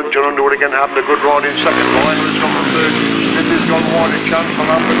at the front. Jon Underwood again having a good ride in second. Liner has got the third. This has gone wide, a chance for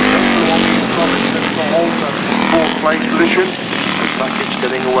Lambert to get the one for Holter. Fourth place position. Mackett's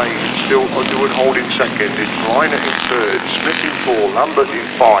getting away. Still Underwood holding second. It's Liner in third, Smith in 4, Lambert in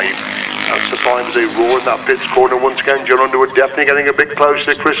 5. That's the 5 as they roar in that pits corner once again. Jon Underwood definitely getting a bit closer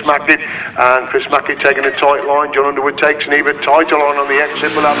to Chris Mackett, and Chris Mackett taking a tight line. Jon Underwood takes an even tighter line on the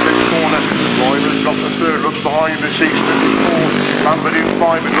exit for that pits corner. Liner's got the third, looks behind the seat, Smith in 4, Lambert in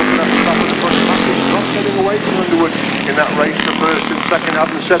 5, and looking at the top of the front. Mackett's not getting away from Underwood in that race for first and second.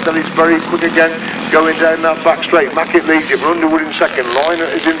 Having said that, he's very quick again going down that back straight. Mackett leads it, but Underwood in second.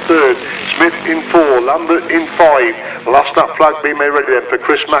 Liner is in third, Smith in 4, Lambert in 5. Last lap flag being made ready then for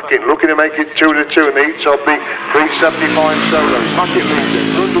Chris Mackett, looking to make it 2-2 in the heats of the 375 solos. Mackett leads it,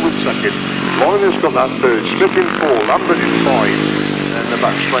 Underwood second. Liner's got that third, Smith in 4, Lambert in 5. And the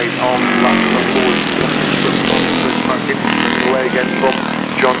back straight on lap number 4. Chris Mackett away again from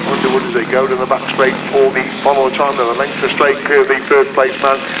Jon Underwood as they go to the back straight for the final time. They're the length of straight clear the third place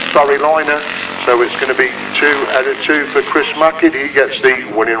man, Barry Liner. So it's going to be 2 out of 2 for Chris Mackett. He gets the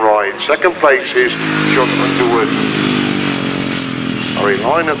winning ride. Second place is Jon Underwood. Barry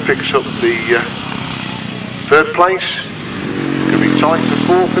Liner picks up the third place. It's going to be tight for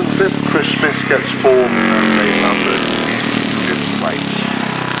 4th and 5th. Chris Smith gets 4th and Dave Lambert in 5th place.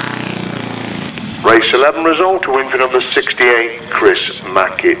 Race 11 result, win for number 68, Chris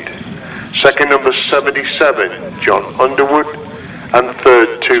Mackett. Second number 77, Jon Underwood. And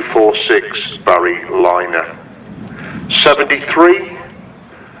third 246, Barry Liner. 73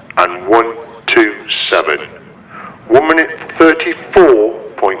 and 127. 1 minute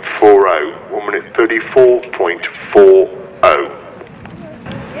 34.40. 1 minute 34.40.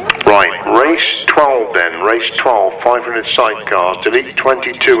 Right, race 12 then, race 12, 500 sidecars, delete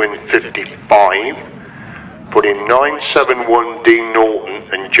 22 and 55, put in 971 Dean Norton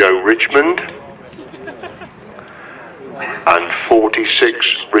and Joe Richmond, and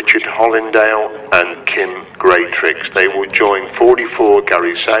 46 Richard Hollingdale and Kim Greatrix. They will join 44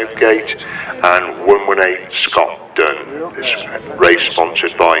 Gary Southgate and 118 Scott Dunn. This race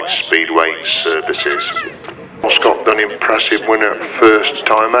sponsored by Speedway Services. Scott Dunn, impressive winner first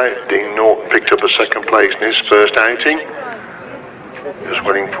time out. Dean Norton picked up the second place in his first outing. Just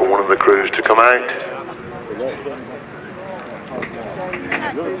waiting for one of the crews to come out.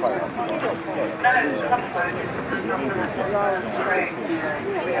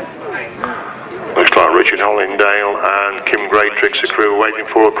 Looks like Richard Hollingdale and Kim Greatrix, the crew waiting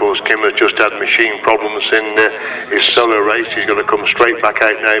for. Of course, Kim has just had machine problems in his solo race. He's going to come straight back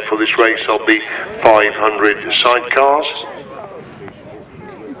out now for this race of the 500 sidecars.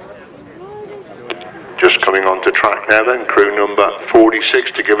 Just coming onto track now then, crew number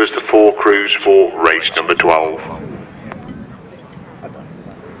 46 to give us the 4 crews for race number 12.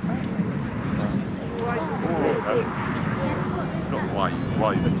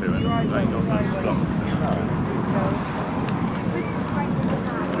 Why the two and they got that stuff.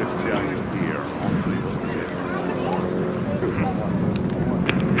 Just down here, obviously.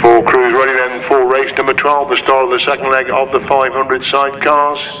 race number 12, the start of the second leg of the 500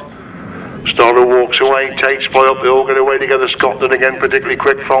 sidecars. Starter walks away, takes play up, they all get away together. Scotland again particularly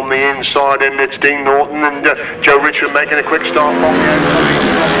quick from the inside, and it's Dean Norton and Joe Richmond making a quick start from the outside.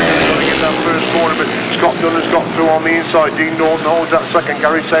 In that first corner, but Scott Dunn has got through on the inside. Dean Norton holds that second.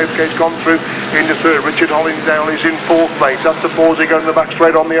 Gary Southgate's gone through in the third. Richard Hollingdale is in fourth place. That's the pause. They go in the back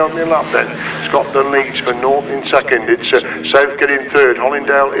straight on the opening lap then. Scott Dunn leads for Norton in second. It's Southgate in third.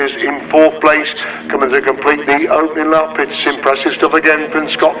 Hollingdale is in fourth place, coming to complete the opening lap. It's impressive stuff again from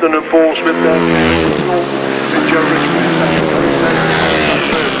Scott Dunn and Paul Smith there. And Joe Richmond in second.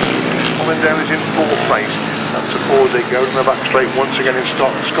 Hollingdale is in fourth place. That's the pause. They go in the back straight once again in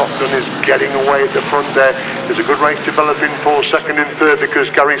start. Scott Dunn is getting away at the front there. There's a good race developing for second and third, because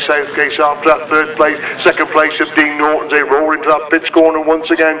Gary Southgate's after that third place. Second place of Dean Norton. They roll into that pits corner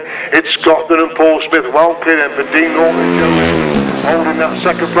once again. It's Scott Dunn and Paul Smith. Well clear then for Dean Norton and Joe holding that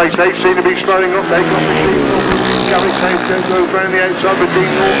second place. They seem to be slowing up. They got the sheep. Gary Southgate goes round the outside, but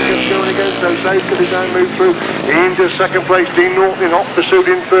Dean Norton gets going again. So Southgate is now moved through into second place. Dean Norton in hot pursuit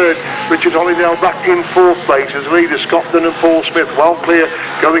in third. Richard Hollingdale back in fourth place as leaders Scott Dunn and Paul Smith. Well clear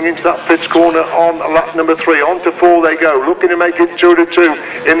going into that pits corner on lap number 3. On to 4 they go, looking to make it 2 to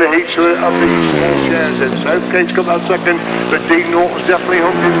 2 in the heats of the small shares. Then Southgate's got that second, but Dean Norton's definitely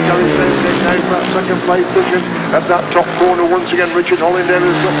hunting. Gary Southgate now for that second place position at that top corner once again. Richard Hollingdale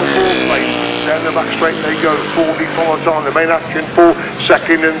has got the fourth place. Down the back straight they go, 40 follows on. The main action for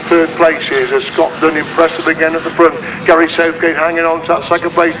second and third place here is Scott Dunn impressive again at the front. Gary Southgate hanging on to that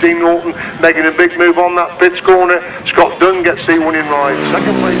second place. Dean Norton making a big move on that pits corner. Scott Dunn gets the winning ride.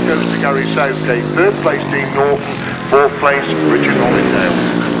 Second place goes to Gary Southgate. Third place Dean Norton. Fourth place Richard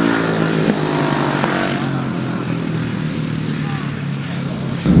Hollingdale.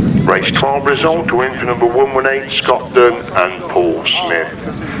 Race 12 result, to win for number 118 Scott Dunn and Paul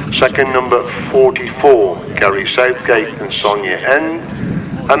Smith. Second number 44 Gary Southgate and Sonia N.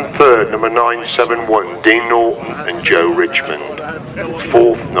 And third number 971 Dean Norton and Joe Richmond.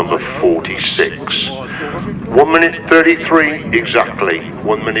 Fourth number 46. 1 minute 33 exactly.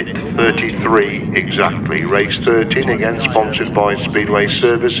 1 minute 33 exactly. Race 13 again sponsored by Speedway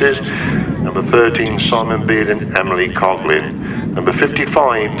Services. Number 13 Simon Beard and Emily Coglan. Number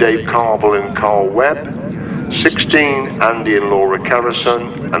 55 Dave Carvill and Carl Webb. 16 Andy and Laura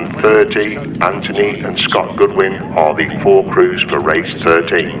Kerrison, and 30 Anthony and Scott Goodwin are the 4 crews for race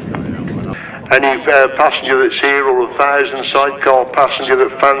 13. Any passenger that's here, or 1,000 sidecar passenger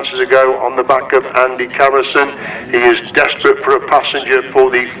that fancies to go on the back of Andy Kerrison, he is desperate for a passenger for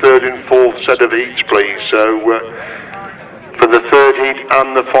the 3rd and 4th set of heats, please. So for the 3rd heat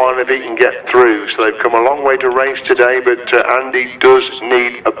and the final if he can get through. So they've come a long way to race today, but Andy does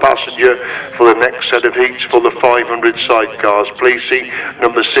need a passenger for the next set of heats for the 500 sidecars. Please see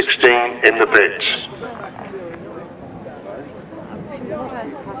number 16 in the pits.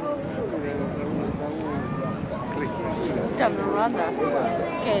 Done a runner.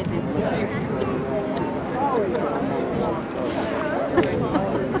 Scared him, did you?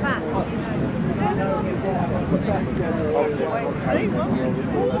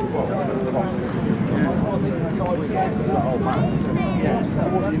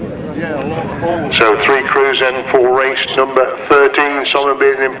 So 3 crews then for race number 13. Simon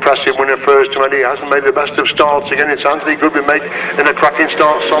being an impressive winner first time. He hasn't made the best of starts again. It's Anthony Goodwin making a cracking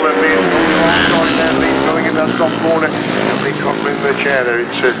start. Simon being going in that top corner. Emily Coglan in the chair there.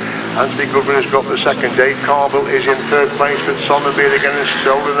 It's Anthony Goodwin has got the second. Dave Carvill is in 3rd place, but Simon Beard again has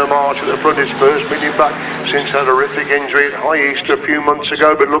stolen the march at the front. His first meeting back since that horrific injury at High East a few months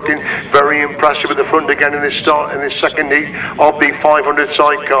ago, but looking very impressive at the front again in this start, in this second heat of the 500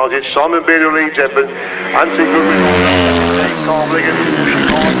 sidecars. It's Simon Beard who leads it, but Anthony Goodwin Dave Carvill again pushing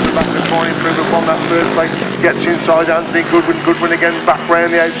hard to the back to try and improve upon that 3rd place. Gets inside Anthony Goodwin. Goodwin again back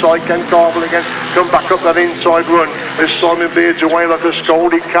round the outside. Can Carvill again come back up that inside run as Simon Beard's away like a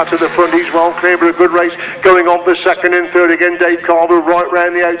scolded cat at the front. He's well clear, but a good race going on for 2nd and 3rd. Again Dave Carvill right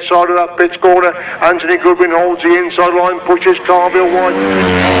round the outside of that pits corner. Anthony Goodwin holds the inside line, pushes Carvill wide.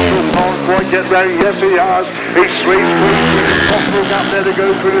 Carvill can't quite get round. Yes he has. He's 3 squeezes. Possible gap there to go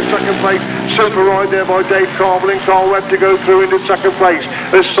through the 2nd place. Super ride there by Dave Carvill and Carl Webb to go through into 2nd place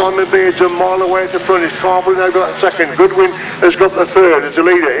as Simon Beard's a mile away at the front. It's Carvill now got that 2nd. Goodwin has got the 3rd as the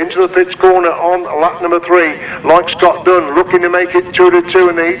leader into the pits corner on lap number 3. Like Scott Dunn, looking to make it 2 to 2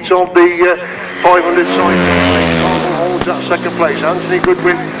 in the heats of the 500 side. Carvill holds that 2nd place. Anthony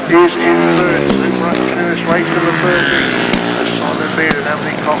Goodwin is in 3rd. Super action in this race number 30. As Simon Beard and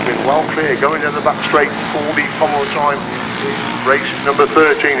Emily Coglan well clear going to the back straight for the follow time. race number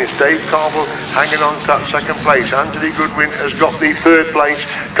 13. It's Dave Carvill hanging on to that second place. Anthony Goodwin has got the third place,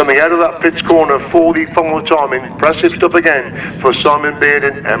 coming out of that pits corner for the final time. Impressive stuff again for Simon Beard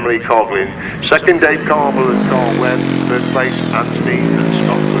and Emily Coglan. Second, Dave Carvill and Carl Webb. Third place, Anthony and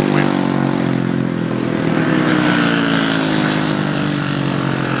Scott Goodwin.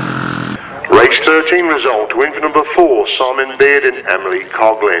 Race 13 result. Win for number 4, Simon Beard and Emily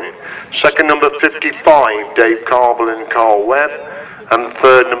Coglan. Second, number 55, Dave Carvill and Carl Webb. And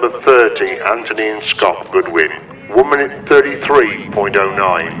third, number 30, Anthony and Scott Goodwin. 1 minute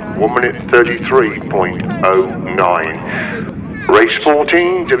 33.09. 1 minute 33.09. Race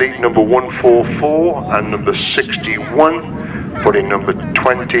 14, delete number 144 and number 61. Put in number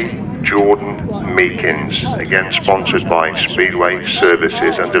 20, Jordan Meakins, again sponsored by Speedway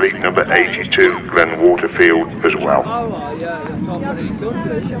Services, and delete number 82, Glen Waterfield as well.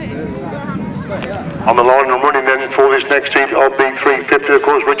 On the line and running then for this next heat of the 350, of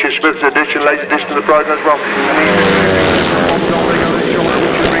course, Richard Smith's addition, late addition to the program as well.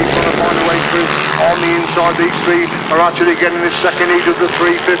 On the inside, these three are actually getting this second heat of the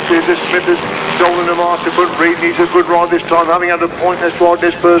 350. This Smith has stolen the marker, but Reid needs a good ride this time, having had a pointless ride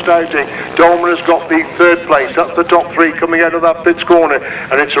this first outing. Dolman has got the third place. That's the top three coming out of that pits corner,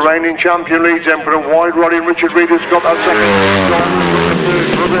 and it's a reigning champion leads Emperor. Wide riding Richard Reid has got that second. Dolman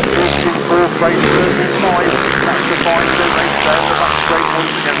the third, in fourth place, 35. That's the final race down the back straight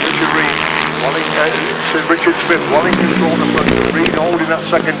once again. Richard Reid. Richard Smith, Wellington on the front, Reid holding that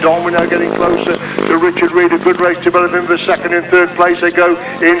second. Dolman now getting closer to Richard Reid. A good race developing for second and third place. They go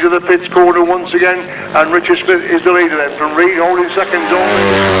into the pits corner once again, and Richard Smith is the leader then. From Reid holding second, Dolman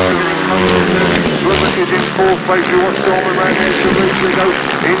is in fourth place. We watch Dolman round here to Reid. They go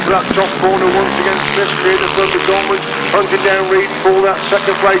into that top corner once again. Smith clear the front of Dolman, hunting down Reid for that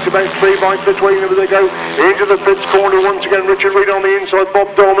second place. About 3 bites between them as they go into the pits corner once again. Richard Reid on the inside.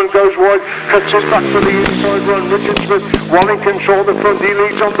 Bob Dolman goes wide, cuts us back to the inside run. Richard Smith well in control the front. He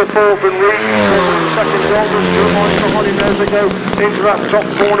leads on to fourth, and Reid second. Dolman 2 miles behind him as they go into that top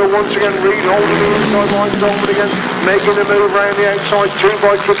corner once again. Reid holding the inside line. Dolman again making the move around the outside. 2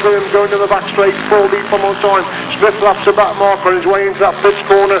 bites between them, going to the back straight for the final time. Smith laps a back marker on his way into that pits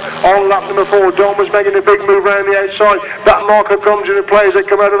corner on lap number 4. Dolman's making a big move around the outside. That marker comes into play as they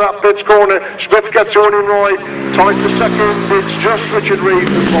come out of that pits corner. Smith gets on in right. Tied for second. It's just Richard Reid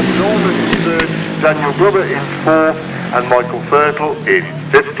and Bob Dolman in third. Daniel Glover in fourth, and Michael Fertile in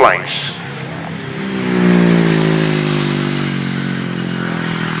fifth place.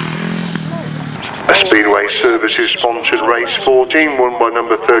 A Speedway Services sponsored race 14, won by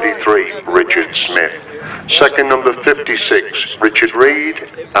number 33, Richard Smith. Second, number 56, Richard Reid,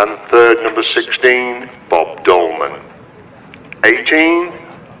 and third, number 16, Bob Dolman. 18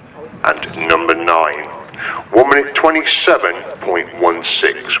 and number 9. 1 minute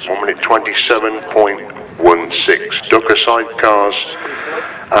 27.16. 1 minute 27.16. Ducker Sidecars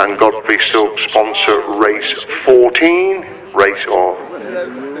and Godfrey Silk sponsor race 14. Race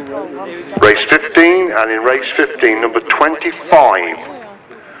 15, and in race 15, number 25,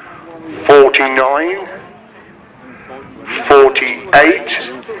 49,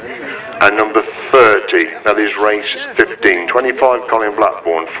 48, and number 30. That is race 15. 25, Colin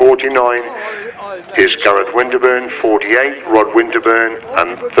Blackbourn. 49 is Gareth Winterburn. 48, Rod Winterburn.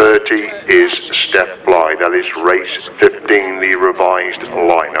 And 30 is Steph Bly. That is race 15, the revised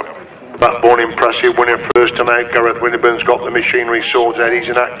lineup. Blackbourn impressive, winner first time out. Gareth Winterburn's got the machinery sorted out. He's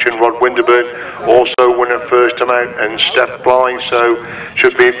in action. Rod Winterburn also winner first time out, and Steph Bly. So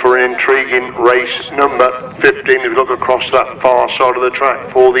should be for an intriguing race number 15. If you look across that far side of the track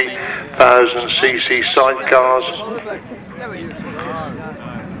for the 1000cc sidecars.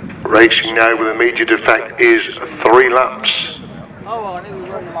 Racing now with immediate effect is 3 laps.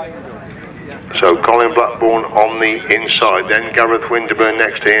 So Colin Blackbourn on the inside, then Gareth Winterburn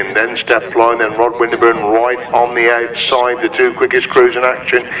next to him, then Steph Bly, then Rod Winterburn right on the outside. The 2 quickest crews in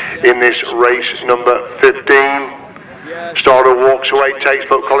action in this race number 15. Starter walks away, takes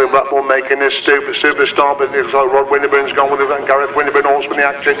foot. Colin Blackbourn making a super start, but it looks like Rod Winterburn's gone with it, and Gareth Winterburn also in the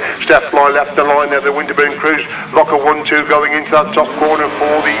action. Steph Bly left the line there. The Winterburn crews lock a 1-2 going into that top corner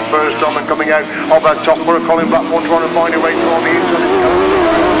for the first time, and coming out of that top corner, Colin Blackbourn trying to find a way on the inside.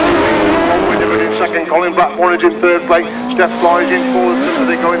 Winterburn in second, Colin Blackbourn is in third place. Steph Bly is in fourth, so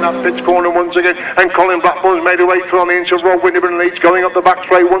they go in that pits corner once again, and Colin Blackbourn's made a way through on the inside. Rod Winterburn leads going up the back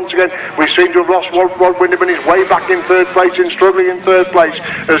straight once again. We seem to have lost Rod Winterburn. Is way back in third place and struggling in third place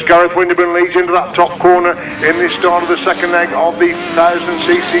as Gareth Winterburn leads into that top corner in this start of the second leg of the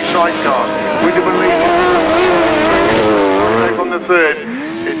 1000cc sidecar. Winterburn leads on the third.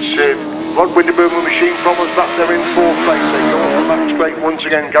 It's Rod Winterburn with machine problems back there in 4th place. They go on the back straight once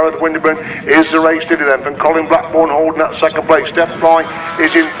again. Gareth Winterburn is the race leader then from Colin Blackbourn holding that 2nd place. Step Fly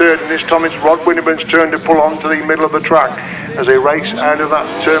is in 3rd, and this time it's Rod Winterburn's turn to pull on to the middle of the track as they race out of that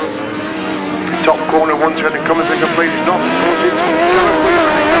top corner once again and come into complete. It's not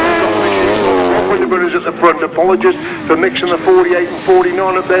Rod Winterburn is at the front. Apologies for mixing the 48 and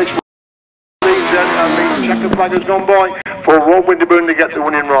 49 up there. And the checkered flag has gone by for Rod Winterburn to get the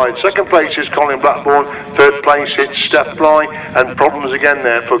winning ride. 2nd place is Colin Blackbourn, 3rd place it's Steph Fly, and problems again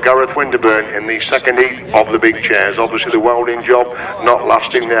there for Gareth Winterburn in the 2nd heat of the big chairs. Obviously the welding job not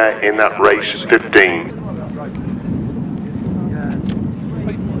lasting there in that race 15.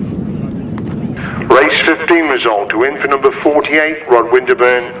 Race 15 result: to win for number 48 Rod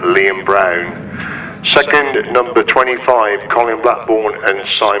Winterburn, Liam Brown. 2nd, number 25, Colin Blackbourn and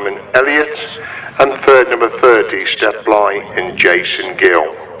Simon Elliott. And 3rd, number 30, Steph Bly and Jason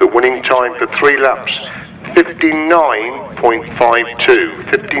Gill. The winning time for 3 laps, 59.52.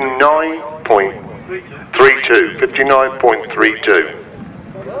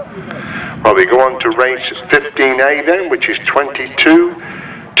 59.32. Well, we go on to race 15A then, which is 22,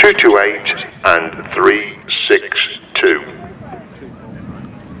 228 and 362.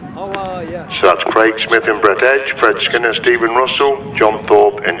 So that's Craig Smith and Brett Edge, Fred Skinner, Stephen Russell, John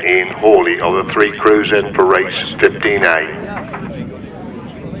Thorpe and Ian Hawley are the 3 crews in for race 15A.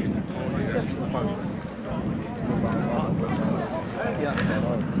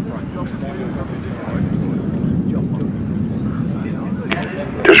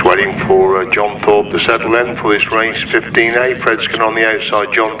 Just waiting for John Thorpe to settle in for this race 15A. Fred Skinner on the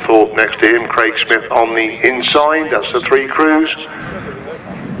outside, John Thorpe next to him, Craig Smith on the inside. That's the 3 crews.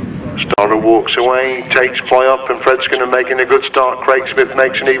 Starter walks away, takes Fly up, and Fred Skinner making a good start. Craig Smith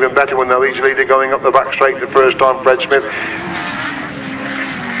makes an even better one though. He's leader going up the back straight the first time. Fred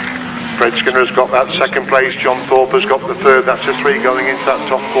Skinner has got that 2nd place. John Thorpe has got the 3rd. That's a 3 going into that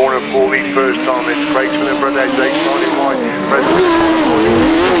top corner for the first time. It's Craig Smith and Brett Edge. They started wide. Fred Skinner,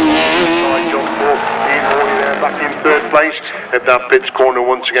 John Thorpe, Ian Hawley there back in 3rd place at that pits corner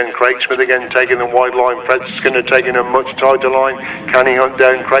once again. Craig Smith again taking the wide line. Fred Skinner taking a much tighter line. Can he hunt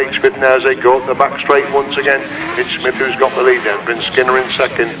down Craig Smith now as they go up the back straight once again? It's Smith who's got the lead then. Been Skinner in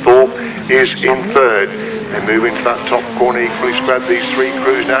 2nd. Thorpe is in 3rd. They move into that top corner, equally spread these 3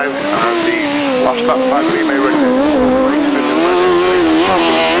 crews now, and the last lap battery may recognize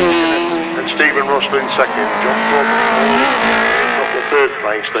and Stephen Russell in 2nd. John Thorpe got the 3rd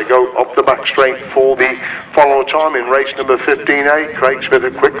place. They go up the back straight for the follow time in race number 15A. Craig Smith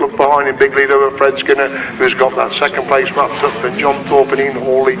a quick look behind in big lead over Fred Skinner, who's got that 2nd place wrapped up, and John Thorpe and Ian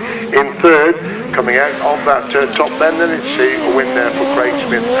Hawley in 3rd. Coming out of that top bend, then it's a win there for Craig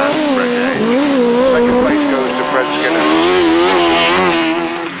Smith and Brett Edge. 2nd place goes to Fred Skinner,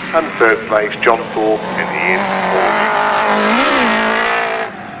 and 3rd place John Thorpe and Ian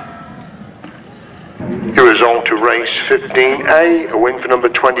Hawley. The result to race 15A, a win for number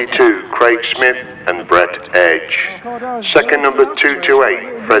 22 Craig Smith and Brett Edge. 2nd, number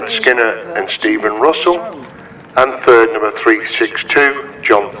 228 Fred Skinner and Stephen Russell, and 3rd, number 362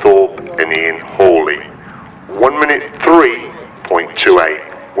 John Thorpe and Ian Hawley. 1 minute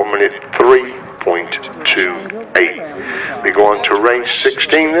 3.28. 1 minute 3.28. We go on to race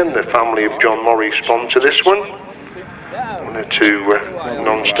 16 then. The family of John Murray sponsor this one. 1 or 2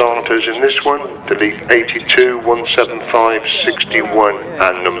 non-starters in this one. The lead 82, 175, 61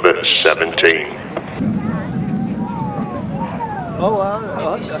 and number 17. Oh, well, I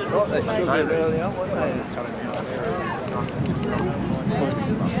thought they should have early on, weren't they?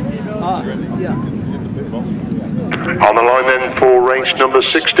 On the line then for race number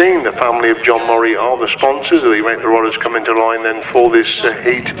 16, the family of John Murray are the sponsors. The Make the Rodders come into line then for this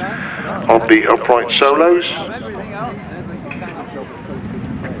heat of the upright solos.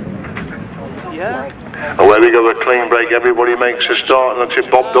 Away we go, a clean break, everybody makes a start, and that's it.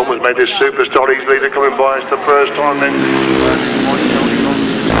 Bob Dunn has made his superstar, he's leader coming by us the first time then.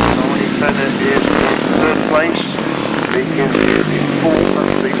 Fenner is in 3rd place. Meakins is in 4th,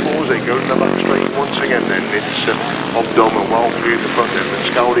 that's 3-4s, they go to the back straight once again then. It's Bob Dolman well through the front end, and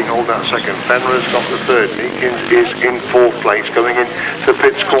Skelding hold that 2nd. Fenner has got the 3rd. Meakins is in 4th place, going in to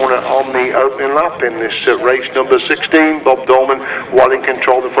Pitts corner on the opening lap in this race number 16. Bob Dolman well in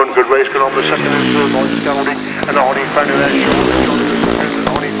control, the front good race going on the 2nd and 3rd line. Skelding and Arnie Fenner there,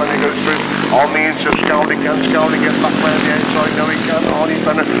 Arnie Fenner goes through on the inside of Skelding. Can Skelding get back round the outside? No, he can. Arnie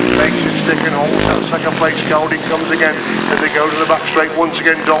Fenner makes it stick and holds that 2nd place. Skelding comes again as they go to the back straight once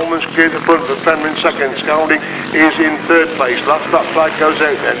again. Dolman's cleared the front, but Fenner in 2nd. Skelding is in 3rd place. Last that flag goes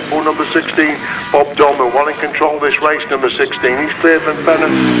out then for number 16, Bob Dolman. Well in control this race, number 16. He's cleared from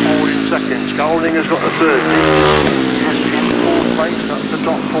Fenner, all in second. Skelding has got the third. In fourth place, that's the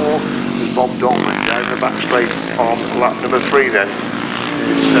top four. There's Bob Dolman down the back straight on lap number 3 then.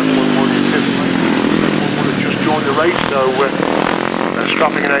 It's 711 in fifth place. 711 has just joined the race, so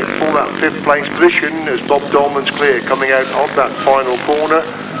strapping it out for that fifth place position as Bob Dolman's clear coming out of that final corner.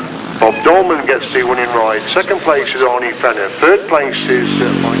 Bob Dolman gets the winning ride. Second place is Arnold Fenner. Third place is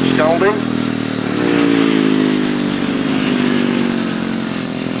Mike Skelding.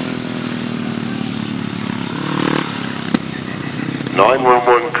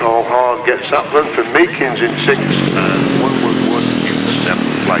 911 Carl gets that one for Meakins in 6th and 111 in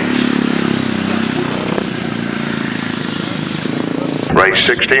 7th place. Race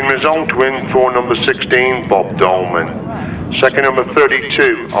 16 result, win for number 16 Bob Dolman, second number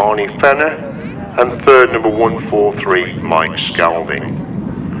 32 Arnie Fenner, and third number 143 Mike Skelding.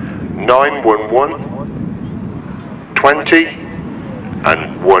 911, 20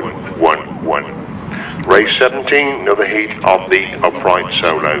 and 111. Race 17, another heat of the upright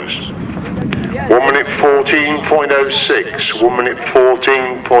solos. 1 minute 14.06, 1 minute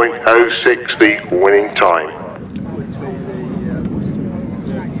 14.06 the winning time.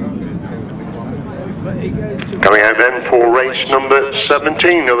 Coming out then for race number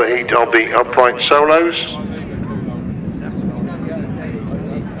 17, another heat of the upright solos.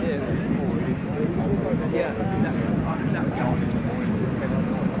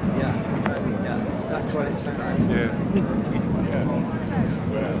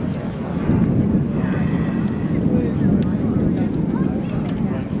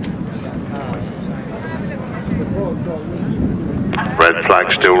 Red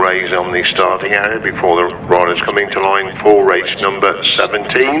flag still raised on the starting area before the riders come into line for race number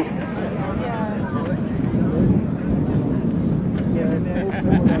 17.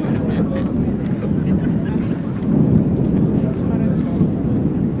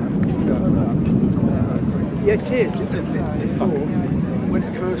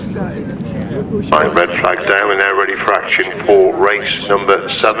 Right, red flag down, we're now ready for action for race number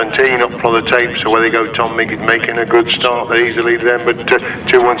 17. Up for the tape, so where they go, Tom Meakins making a good start. They easily then, but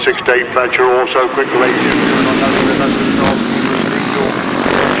 216 Dave Fletcher also quick ladies.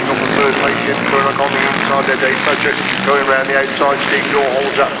 Third place in Curnock on the inside there, Dave Fletcher going around the outside. Steve Door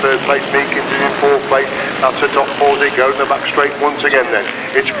holds that third place, Meakins is in fourth place. That's the top four as they go in the back straight once again then.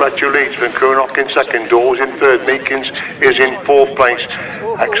 It's Fletcher leads from Curnock in second, Dawes in third, Meakins is in fourth place.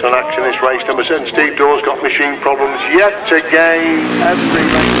 Excellent action this race, number 7. Steve Dawes got machine problems yet again. Every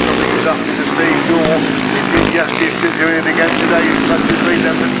race coming is after the Steve Dawes. He's doing it again today. He's Fletcher's lead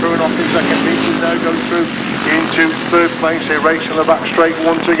then from Curnock in second. Meakins now goes through into third place. They race on the back straight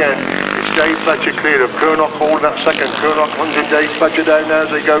once again. It's Dave Fletcher clear of Curnock holding that second. Curnock hunting Dave Fletcher down now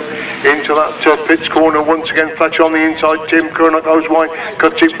as they go into that pits corner once again. Fletcher on the inside. Tim Curnock goes wide,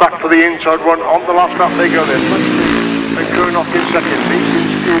 cuts it back for the inside run. On the last lap they go there. And Curnock in second.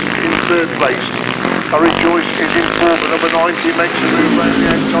 Meakins is in third place. Harry Joyce is in fourth, number 90 makes a move around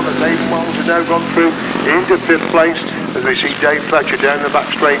the outside. The Dave Miles has now gone through into fifth place as we see Dave Fletcher down the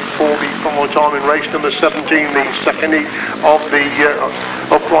back straight for the final time in race number 17, the second heat of the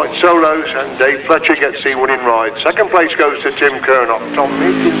upright solos, and Dave Fletcher gets the winning ride. Second place goes to Tim Curnock. Tom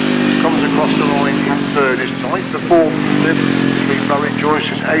Meakins comes across the line in third. It's tight the fourth fifth between Barry Joyce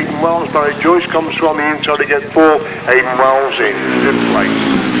and Aidan Wells. Barry Joyce comes from the inside to get fourth. Aidan Wells in fifth place.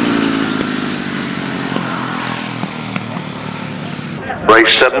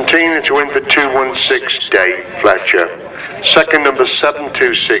 Race 17, it's a win for 216 Dave Fletcher. Second number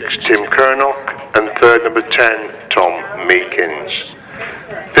 726 Tim Curnock, and third number 10 Tom Meakins.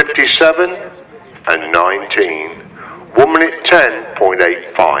 57 and 19. 1 minute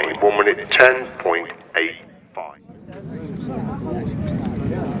 10.85. 1 minute 10.85.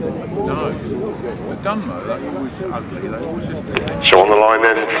 No, the Dunn that was ugly. That was just the same. So on the line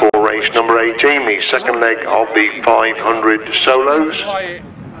then for race number 18, the second leg of the 500 solos.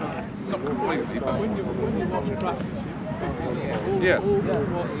 Not completely, but when you watch practice, yeah,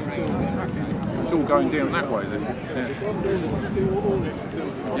 it's all going down that way then.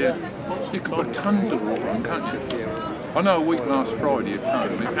 Yeah, you can put tons of water on, can't you? I know a week last Friday at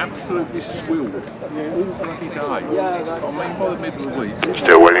home, it absolutely swilled all bloody day. I mean, by the middle of the week.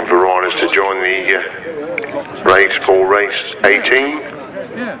 Still waiting for riders to join the race for race 18.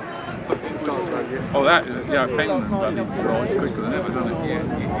 Yeah. Oh, that, yeah, Fenland bloody rides quicker than ever, doesn't it? Yeah.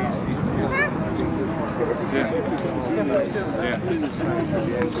 Yeah.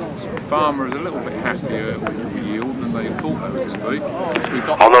 Farmer is a little bit happier with yield than they thought they were going to be.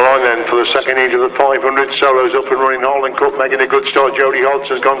 On the line then for the second heat of the 500 solos up and running. Harland Cook making a good start. Jody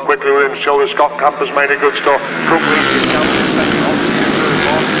Hodgson has gone quickly with him. So has Scott Campos made a good start. Cook leads his second.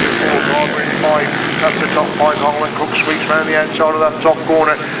 That's the top 5. Harland Cook sweeps round the outside of that top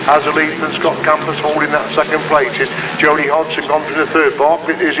corner. Has a lead from Scott Campos holding that second place. It's Jody Hodgson gone to the third.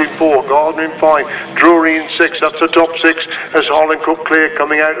 Bartlett is in 4. Gardner in 5. Drury in 6. That's the top 6 as Harland Cook clear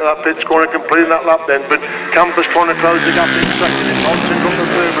coming out of that pits corner, completing that lap then. But Campos trying to close the gap in second. Hodgson got the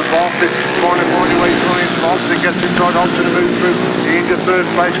third, but Bartlett trying to find a way through him. Hodgson gets inside Hodgson to move through. Into third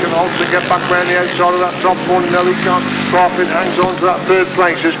place. Can Hodgson get back round the outside of that top corner? No, he can't. Bartlett hangs on to that third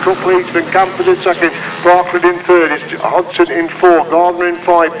place as Cook leads, but Campos in second. Bartlett in third. It's Hodgson in 4. Gardner in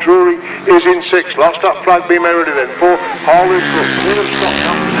 5. Drury is in 6. Lost that flag being merited then. 4. Harland Cook. Scott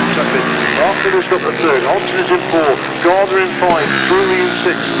Campos in second. Bartlett has got the third. Hodgson is in 4. Gardner in 5. Drury in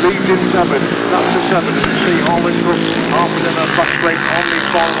 6. Leeds in 7. That's the 7. And you see Harland Cook half of them are back straight on the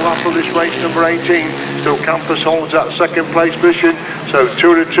final lap of this race, number 18. Still Campos holds that second place position. So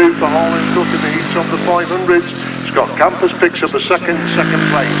 2 to 2 for Harland Cook in the heats of the 500s. Scott Campos picks up a second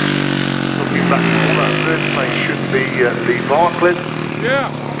place. Looking back for that third place should be Lee Bartlett.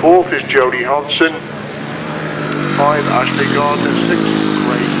 Yeah. 4th is Jody Hodgson. 5 Ashley Gardner. 6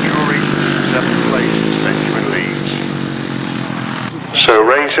 Craig Drury. 7th place Benjamin Leeds. So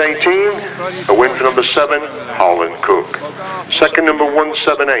race 18, a win for number 7 Harland Cook. Second number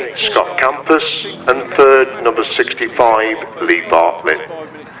 178 Scott Campos, and third number 65 Lee Bartlett.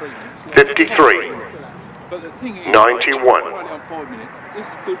 53, 91,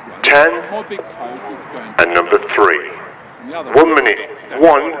 10 and number 3. 1 minute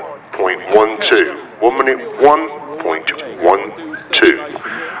 1.12. 1 minute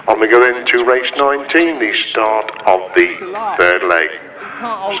 1.12. On we go into race 19, the start of the third leg,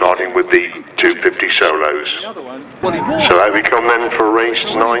 starting with the 250 solos. So out we come then for race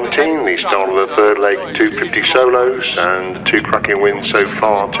 19, the start of the third leg, 250 solos, and 2 cracking wins so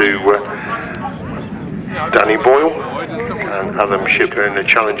far to Danny Boyle and Adam Shipp in a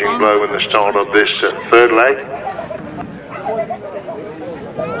challenging blow in the start of this third leg.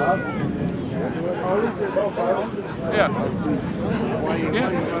 Yeah.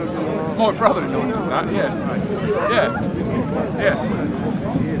 My brother-in-law does that,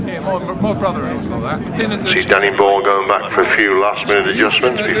 Yeah, my brother-in-law's like that. See Danny Boyle going back for a few last-minute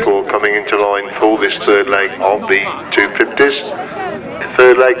adjustments before coming into line for this third leg of the 250s.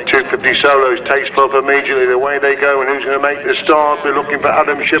 Third leg 250 solos takes off immediately. The way they go and who's going to make the start. We're looking for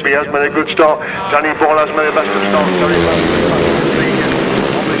Adam Shipp. He has made a good start. Danny Boyle has made the best of starts. On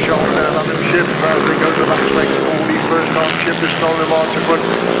the shoulder there, Adam Shipp. As they go to that straight forward, the first time Shipp has stolen the march in front.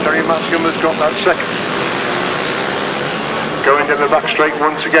 Teri Massingham has got that second. Going down the back straight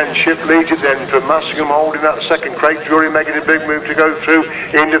once again, Shipp leads it then for Massingham holding that second. Craig Drury making a big move to go through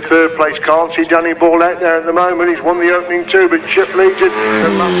into third place. Can't see Danny Boyle out there at the moment. He's won the opening 2, but Shipp leads it.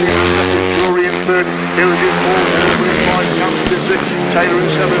 And Massingham second, Drury in third. Hill is in 4, Drury in 5, Campos in 6, Taylor in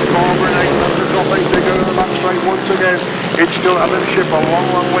 7, Barber in 8. That's the top 8. They go to the back straight once again. It's still Adam Shipp a long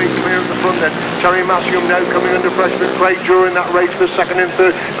way clear at the front then. Teri Massingham now coming under pressure with Craig Drury in that race for second and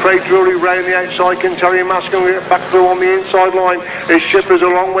third. Craig Drury round the outside. Can Teri Massingham get back through on the inside line? His Shipp is a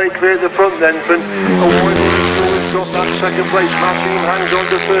long way clear at the front then. But a wide has got that second place. Massingham hangs on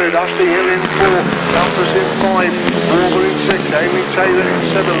to third. Ashley Hill in 4. Campos in 5. Warble in 6. Amy Taylor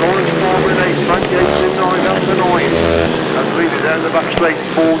in 7. Lawrence Barber in 8. Frank Yates in 9. That's the 9. That's leading down the back straight.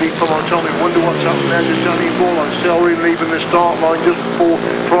 40 from on top. Wonder what's happened there to Danny Boyle. I'm still leaving the start line just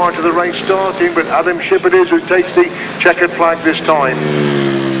prior to the race starting. But Adam Shipp it is who takes the checkered flag this time.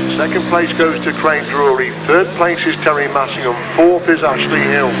 Second place goes to Craig Drury. Third place is Teri Massingham. 4th is Ashley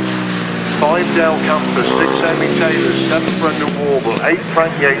Hill. 5 Dale Campos. 6 Amy Taylor. 7 Brendan Warble. 8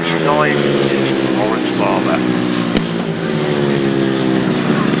 Frank Yates. 9 Lawrence Barber.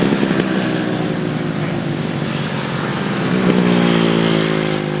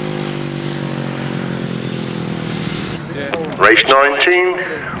 Race 19,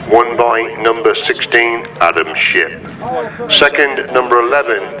 won by number 16, Adam Shipp. Second, number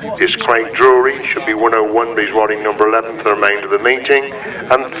 11 is Craig Drury, should be 101, but he's riding number 11 for the remainder of the meeting.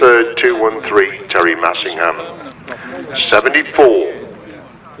 And third, 213, Teri Massingham. 74,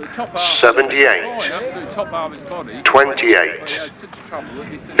 78, 28,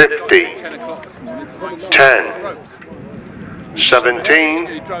 50, 10, 17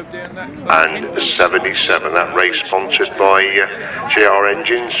 and 77. That race sponsored by JR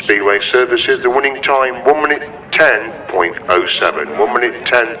Engines Speedway Services. The winning time 1 minute 10.07. 1 minute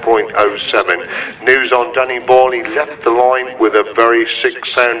 10.07. News on Danny Boyle. He left the line with a very sick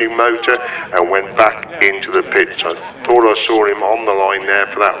sounding motor and went back into the pits. I thought I saw him on the line there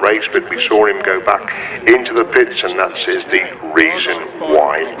for that race, but we saw him go back into the pits, and that is the reason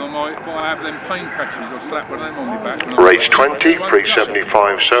why. Race 20,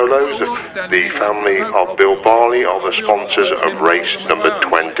 pre-75 solos. The family of Bill Barley are the sponsors of race number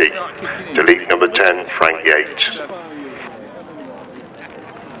 20. Delete number 10, Frank Yates.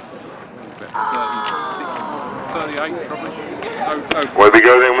 Where we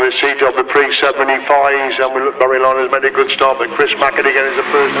go then with the seat of the pre-75s, and we look, Barry Line has made a good start, but Chris Mackett again is the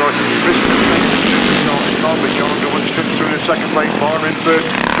first one. John Underwood strips through in the second place, Barner in third.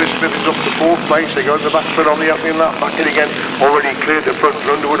 Chris Smith is up to fourth place. They go to the back foot on the opening lap. Mackett again already cleared the front.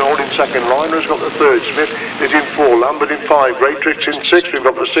 Underwood holding second. Liner's got the third. Smith is in four. Lambert in five. Greatrix in six. We've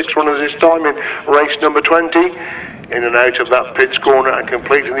got the six runners this time in race number 20. In and out of that pits corner and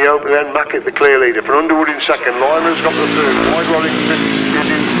completing the open then Mackett the clear leader. For Underwood in second. Liner's got the third. Wide rolling fifth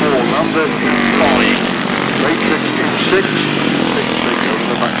is in four. Lambert in five. Greatrix in six. They go to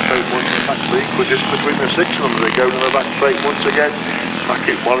the back straight once. Actually, equidistant between the six of them. They go to the back straight once again.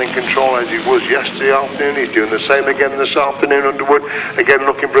 Mackett well in control as he was yesterday afternoon. He's doing the same again this afternoon. Underwood again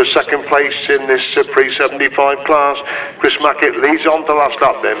looking for a second place in this pre-75 class. Chris Mackett leads on to last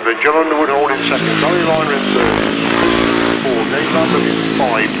lap then, but Jon Underwood holding second. Barry Liner in third. Four. Dave Lambert in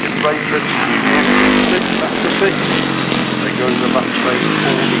five. In Greatrix in six. That's the six. They go to the back straight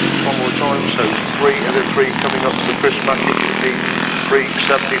one more time. So 3 out of 3 coming up to Chris Mackett in the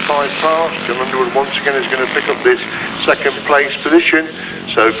pre-75 class. Jon Underwood once again is going to pick up this second place position.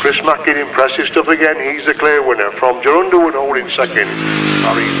 So Chris Mackett, impressive stuff again. He's the clear winner. From Jon Underwood holding second.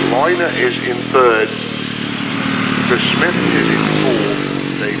 Barry Liner is in third. Chris Smith is in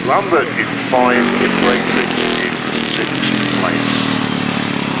fourth. Dave Lambert in 5. In Greatrix in 6th place.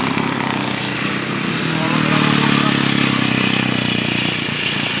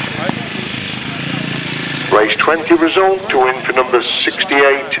 Race 20 result. To win for number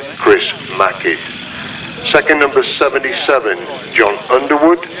 68, Chris Mackett. Second, number 77, Jon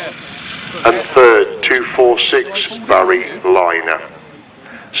Underwood. And third, 246, Barry Liner.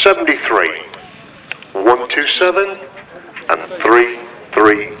 73, 127 and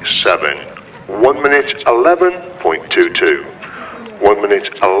 337. 1 minute 11.22. 1 minute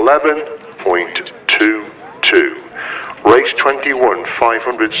 11.22. Race 21,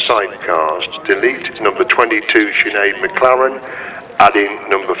 500 sidecars. Delete number 22, Sinead McLaren. Add in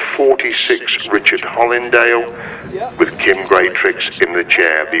number 46, Richard Hollingdale, with Kim Greatrix in the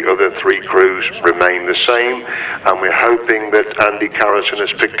chair. The other 3 crews remain the same, and we're hoping that Andy Kerrison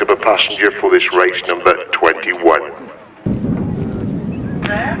has picked up a passenger for this race number 21.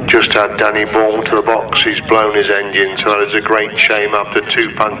 Just had Danny Boyle to the box. He's blown his engine, so that is a great shame. After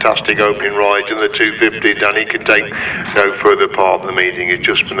 2 fantastic opening rides in the 250, Danny could take no further part of the meeting. He's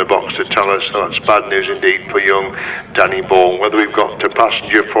just in the box to tell us, so that's bad news indeed for young Danny Boyle. Whether we've got a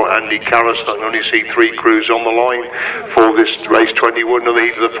passenger for Andy Kerrison, I can only see 3 crews on the line for this race 21 of the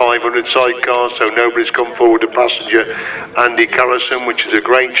heat of the 500 sidecars, so nobody's come forward to passenger Andy Kerrison, which is a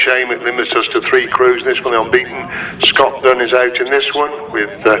great shame. It limits us to 3 crews. This one unbeaten. Scott Dunn is out in this one with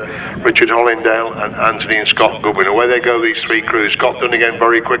Richard Hollingdale and Anthony and Scott Goodwin. Away they go, these 3 crews. Scott Dunn again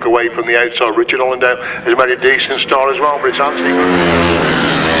very quick away from the outside. Richard Hollingdale has made a decent start as well, but it's Anthony Goodwin in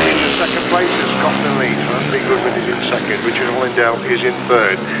second place as Scott Dunn leads. Anthony Goodwin is in second. Richard Hollingdale is in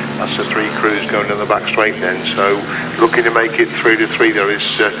third. That's the 3 crews going down the back straight then. So looking to make it 3 to 3. There is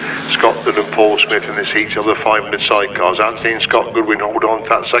Scott Dunn and Paul Smith in this heat of the 500 sidecars. Anthony and Scott Goodwin hold on to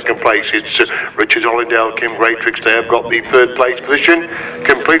that second place. It's Richard Hollingdale, Kim Greatrix. They have got the 3rd place position.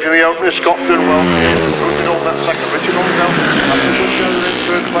 Completing the opener, Scott Dunn well. Looking on that second. Richard Hollingdale after good show in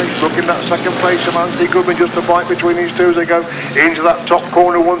 3rd place. Looking that second place of Anthony Goodwin, just a fight between these 2 as they go into that top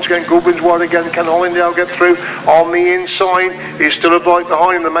corner once again. Goodwin's wide again. Can Hollingdale get through on the inside? He's still a bite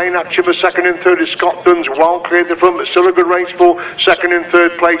behind. The main action for 2nd and 3rd is Scott Dunn's well cleared the front, but still a good race for 2nd and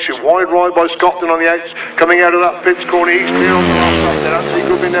 3rd place. A wide ride by Scott Dunn on the outs, coming out of that pits corner. He's clear on the last lap there. Anthony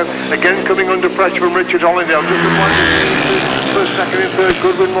Goodwin now again coming under pressure from Richard Hollingdale. Just a first, 2nd and 3rd.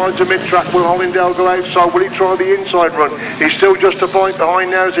 Goodwin rides a mid-track. Will Hollingdale go outside? Will he try the inside run? He's still just a point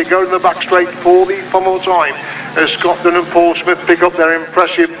behind now as they go to the back straight for the final time. As Scott Dunn and Paul Smith pick up their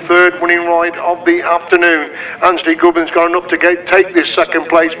impressive 3rd winning ride of the afternoon. Anthony Goodwin's gone up to take this 2nd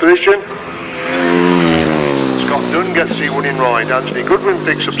place position. Scott Dunn gets the winning ride. Anthony Goodwin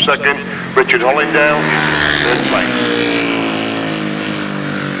picks up 2nd. Richard Hollingdale in 3rd place.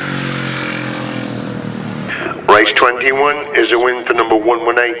 Race 21 is a win for number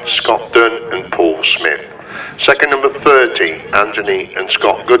 118, Scott Dunn and Paul Smith. Second, number 30, Anthony and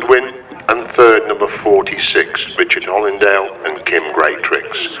Scott Goodwin. And third, number 46, Richard Hollingdale and Kim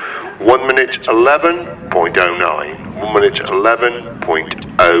Greatrix. 1 minute 11.09. 1 minute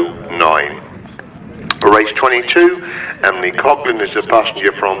 11.09. For race 22, Emily Coglan is the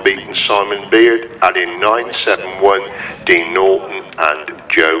passenger from Beaton Simon Beard, adding 971, Dean Norton and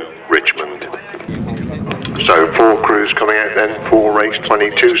Joe Richmond. So 4 crews coming out then for race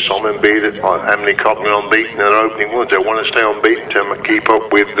 22. Simon Beard, Emily Coglan on Beaton, and their opening ones. They want to stay on Beaton to keep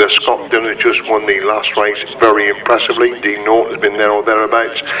up with Scott Dunn, who just won the last race very impressively. Dean Norton has been there or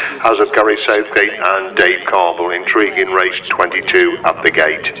thereabouts, as have Gary Southgate and Dave Carvill. Intriguing race 22 at the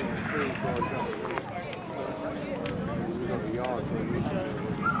gate.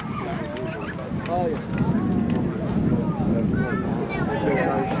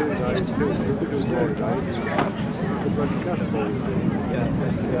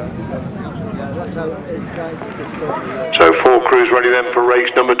 So 4 crews ready then for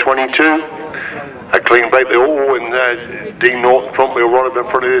race number 22. A clean break, they all in Dean Norton front wheel right up in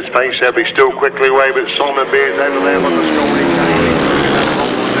front of his face there, but he's still quickly away, but Simon Beard's over there on the Skelding.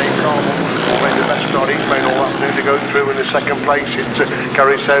 Made the best start he's made all afternoon to go through in the second place. It's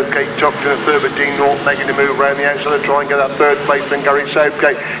Gary Southgate tucked in a third, but Dean Norton making the move around the outside to try and get that third place. Then Gary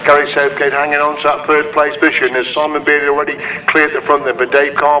Southgate hanging on to that third place position as Simon Beard already cleared the front there, but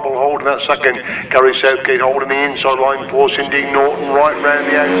Dave Carvill holding that second. Gary Southgate holding the inside line, forcing Dean Norton right round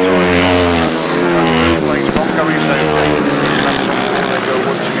the outside. Place from Gary Southgate. They go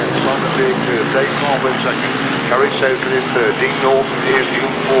once again. Simon Beard third, Dave Carvill in second. Gary Southgate in third, Dean Norton is in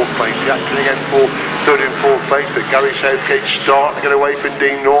fourth place. Jackson again for third and fourth place, but Gary Southgate starting to get away from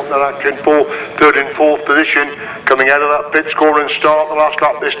Dean Norton. That action for third and fourth position. Coming out of that pit score and start the last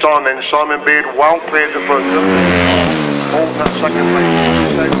lap this time then. Simon Beard well cleared the front. Holding that second place.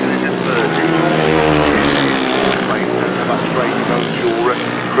 Southgate is in third. That's great. Goes your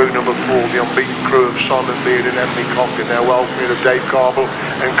crew number 4, the unbeaten crew of Simon Beard and Emily Coglan. They're well cleared of Dave Carvill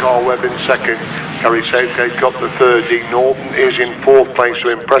and Carl Webb in second. Gary Southgate got the third. Dean Norton is in fourth place, so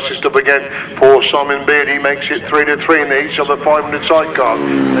impressive stuff again for Simon Beard. He makes it 3-3 in the each of the 500 sidecar.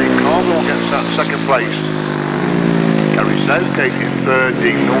 Dave Carvill gets that second place. Gary Southgate in third.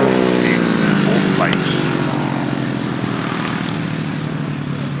 Dean Norton in fourth place.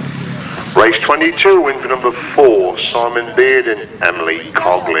 Race 22, win for number 4, Simon Beard and Emily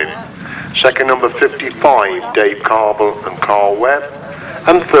Coglan. Second, number 55, Dave Carvill and Carl Webb.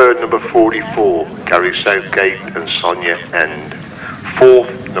 And third, number 44, Gary Southgate and Sonia End.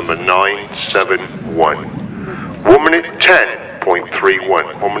 Fourth, number 971. 1 minute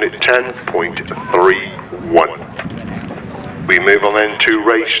 10.31. 1 minute 10.31. We move on then to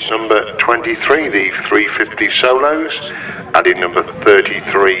race number 23, the 350 solos. Adding number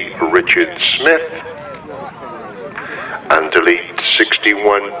 33, Richard Smith. And delete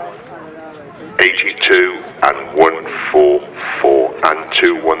 61, 82 and 144 and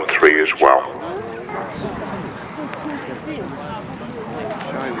 213 as well.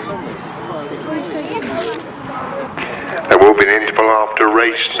 There will be an interval after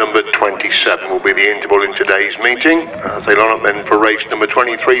race number 27 will be the interval in today's meeting. As they line up then for race number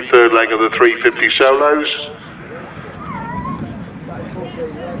 23, third leg of the 350 solos.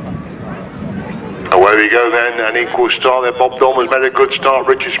 Away we go then, an equal start there. Bob Dolman's made a good start.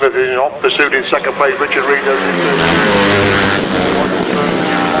 Richard Smith is in hot pursuit in second place. Richard Reed goes in third.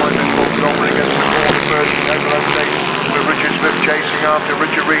 With Richard Smith chasing after.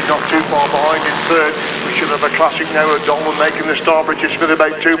 Richard Reed not too far behind in third. We should have a classic now of Dolman making the start. Richard Smith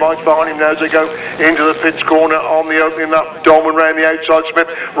about 2 miles behind him now as they go into the pits corner on the opening lap. Dolman round the outside,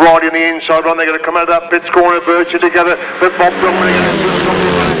 Smith right in the inside run. They're going to come out of that pits corner virtually together. But Bob Dolman again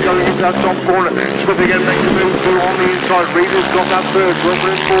going into that top corner. Smith again makes the move through on the inside. Reed has got that third.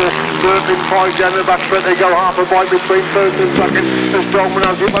 Dolman in 4. Third in 5 down the back straight. They go half a bite between third and second. As Dolman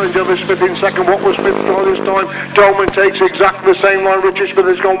has it managed over Smith in second. What was Smith try this time? Dolman takes exactly the same line. Richard Smith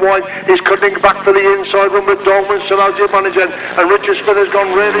has gone wide. He's cutting back for the inside run, but Dolman still has it managed. And Richard Smith has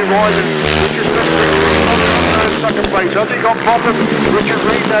gone really wide. And Richard Smith second place. Has he got problems? Richard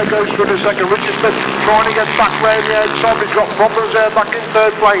Reed now goes for the second. Richard Smith trying to get back round the outside. He's got problems there back in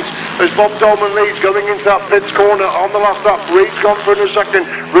third place. As Bob Dolman leads going into that pits corner on the last lap. Reed's gone for the second.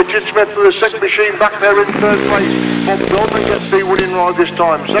 Richard Smith for the sick machine back there in third place. Bob Dolman gets the winning ride this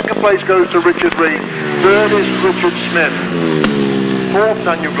time. Second place goes to Richard Reed. Third is Richard Smith. Fourth,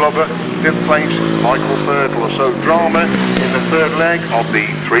 Daniel Glover. Fifth place, Michael Fertile. So drama in the third leg of the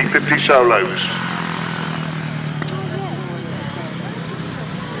 350 solos.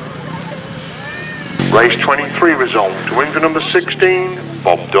 Race 23 result. To win for number 16,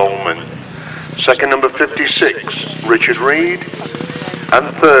 Bob Dolman. Second, number 56, Richard Reed. And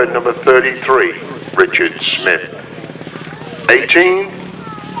third, number 33, Richard Smith. 18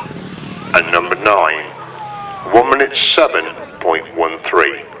 and number 9. 1 minute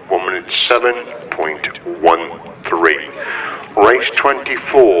 7.13. 1 minute 7.13. Race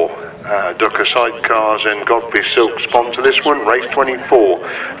 24. Ducker Sidecars and Godfrey Silk sponsor this one. Race 24.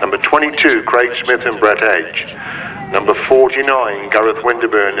 Number 22, Craig Smith and Brett Edge. Number 49, Gareth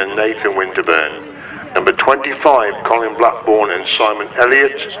Winterburn and Nathan Winterburn. Number 25, Colin Blackbourn and Simon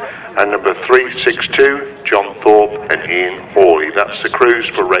Elliott. And number 362, John Thorpe and Ian Hawley. That's the crews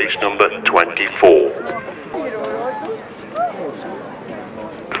for race number 24.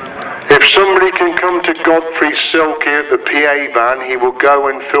 If somebody can come to Godfrey Silk here at the PA van, he will go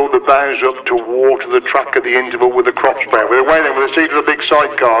and fill the bows up to water the track at the interval with the crop sprayer. We're waiting with the seat of the big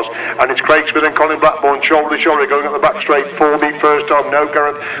sidecars, and it's Craig Smith and Colin Blackbourn shoulder to shoulder going up the back straight for the first time. No,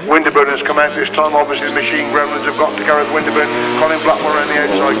 Gareth Winterburn has come out this time. Obviously the machine gremlins have got to Gareth Winterburn. Colin Blackbourn around the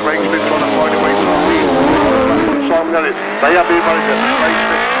outside. Craig Smith trying to find a way to Simon Elliott. They have the advantage. Craig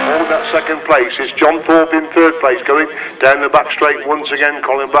Smith hold that second place. It's John Thorpe in third place going down the back straight once again.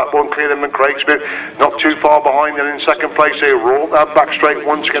 Colin Blackbourn clear them and Craig Smith not too far behind. Then in second place they roll that back straight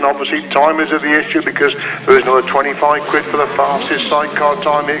once again. Obviously time is of the issue because there is another 25 quid for the fastest sidecar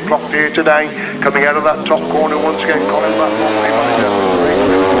time here clocked here today. Coming out of that top corner once again, Colin Blackbourn.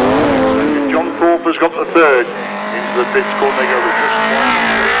 John Thorpe has got the third. Into the pits court they go with just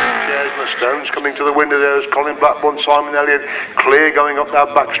chairs and the stones coming to the window there as Colin Blackbourn, Simon Elliott clear going up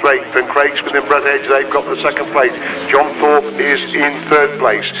that back straight. Then Craig Smith and Brett Edge, they've got the second place. John Thorpe is in third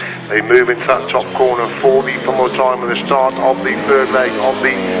place. They move into that top corner for the final time of the start of the third leg of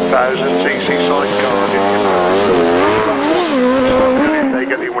the 1000cc sidecar. They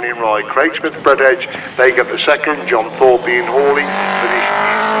get the winning ride. Craig Smith, Brett Edge, they get the second. John Thorpe and Hawley finish in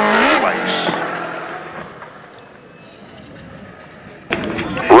third place.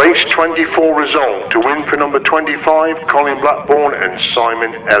 Race 24 result. To win for number 25, Colin Blackbourn and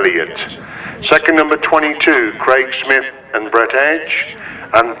Simon Elliott. Second, number 22, Craig Smith and Brett Edge.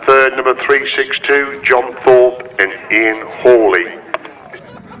 And third, number 362, John Thorpe and Ian Hawley.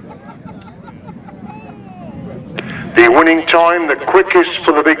 The winning time, the quickest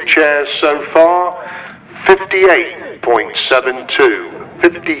for the big chairs so far, 58.72.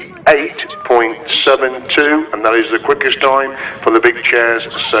 58.72, and that is the quickest time for the big chairs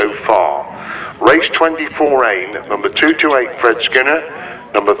so far. Race 24A, number 228 Fred Skinner,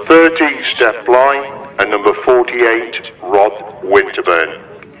 number 30 Steph Bly, and number 48 Rod Winterburn.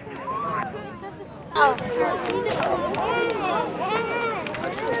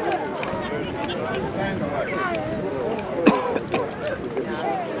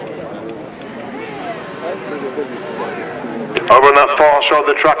 Over on that far side of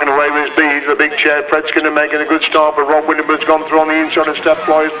the track and away with his bead, the big chair, Fred Skinner making a good start, but Rod Winterburn's gone through on the inside and Steph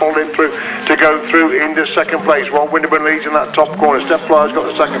Bly is following through to go through into second place. Rod Winterburn leads in that top corner. Steph Bly's got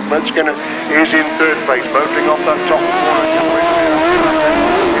the second. Fred Skinner is in third place, motoring off that top corner.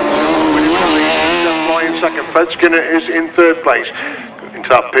 Steph Bly in second. Fred Skinner is in third place. Into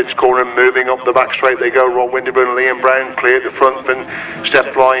that pits corner, moving up the back straight they go. Rod Winterburn and Liam Brown clear at the front, and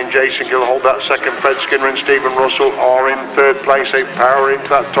Steph Bly and Jason Gill hold that second. Fred Skinner and Stephen Russell are in third place. They power into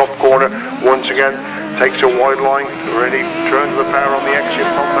that top corner once again. Takes a wide line, ready, turns the power on the exit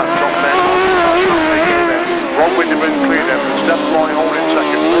from that top end. Rod Winterburn clear them, and Steph Bly holding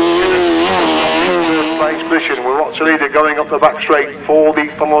second. Third place position with lots of leader going up the back straight for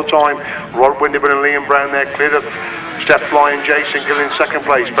the final time. Rod Winterburn and Liam Brown there cleared of Steph Bly and Jason Gill in second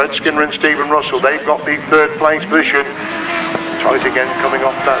place. Fred Skinner and Stephen Russell, they've got the third place position. Tight again coming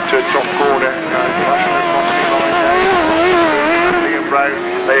off that top corner. Liam Brown,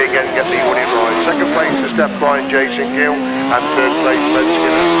 they again get the winning ride. Second place to Steph Bly and Jason Gill, and third place Fred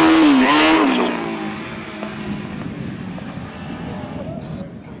Skinner and Stephen Russell.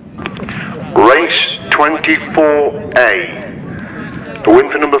 Race 24A. The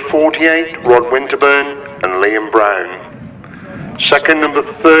win for number 48, Rod Winterburn and Liam Brown. Second, number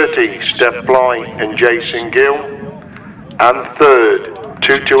 30, Steph Bly and Jason Gill. And third,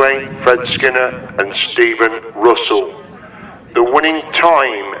 228, Fred Skinner and Stephen Russell. The winning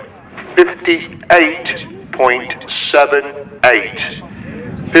time, 58.78.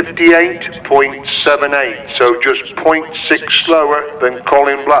 58.78, so just 0.6 slower than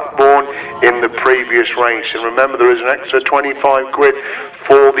Colin Blackbourn in the previous race. And remember, there is an extra 25 quid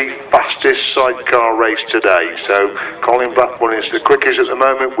for the fastest sidecar race today. So Colin Blackbourn is the quickest at the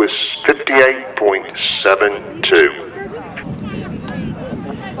moment with 58.72.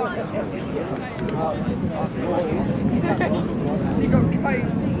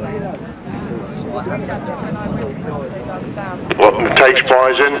 Well, the takes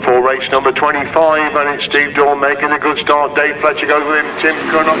prize in for race number 25, and it's Steve Dawn making a good start. Dave Fletcher goes with him. Tim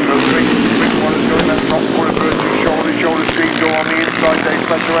Curnock goes with him. One is going that top corner, shoulder to shoulder. Steve Dawn on the inside, Dave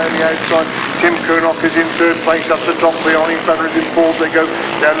Fletcher around the outside. Tim Curnock is in third place. That's the top three. Arnold Fenner is in fourth. They go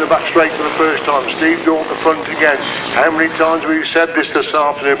down the back straight for the first time. Steve Dawn at the front again. How many times we've said this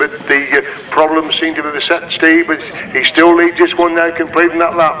afternoon, but the problems seem to be beset Steve, but he still leads this one now, completing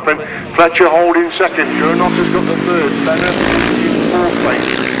that lap. And Fletcher holding second. Curnock has got the third. Fenner in fourth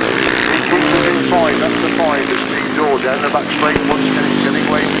place. Within five, that's the five. It's Steve Dawn down the back straight once again. He's getting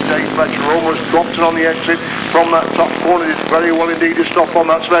away with Dave Fletcher. Almost dropped it on the exit from that top corner. It's very well indeed to stop on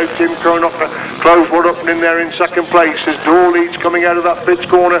that slow. Tim Curnock close one up and in there in second place. As Dawn leads coming out of that pits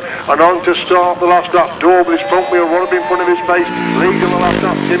corner and on to start the last lap. Dawn with his front wheel right up in front of his face. Leads on the last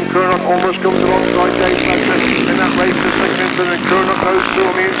lap. Tim Curnock almost comes alongside Dave Fletcher in that race for second. And then Curnock goes through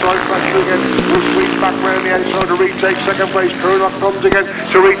on the inside. Fletcher again will sweep back round the outside to retake second place. Curnock comes again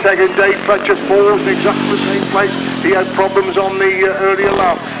to retake and Dave Fletcher falls in exactly the same place. He had problems on the earlier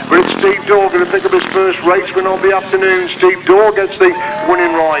lap. But it's Steve Dawn going to pick up his first race win of the afternoon. Steve Dawn gets the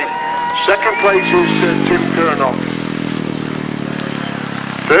winning ride. Second place is Tim Curnock.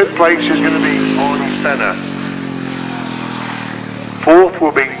 Third place is going to be Arnold Fenner. Fourth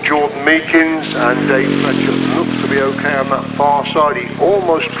will be Jordan Meakins, and Dave Fletcher looks to be okay on that far side. He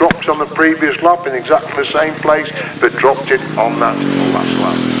almost dropped on the previous lap in exactly the same place, but dropped it on that last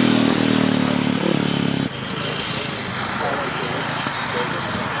lap.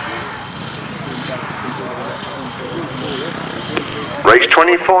 Race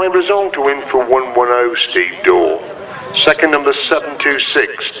 25 result to win for 110 Steve Dawn. Second number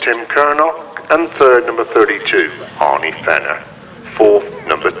 726 Tim Curnock, and third number 32 Arnie Fenner. Fourth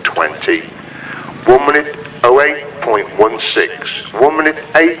number 20. 1 minute 08.16. 1 minute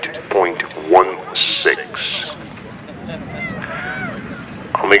 8.16.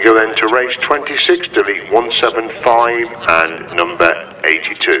 And we go then to race 26, delete 175 and number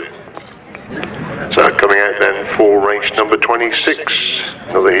 82. So coming out then for race number 26,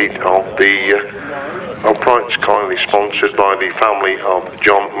 another heat of the uprights, kindly sponsored by the family of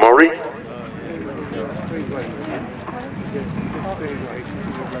John Murray.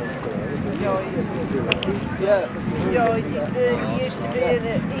 Yeah, he used to be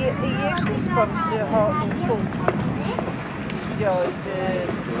he used to sponsor Harland Cook.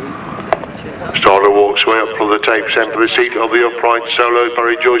 Starter walks way up for the tape end for the seat of the upright solo.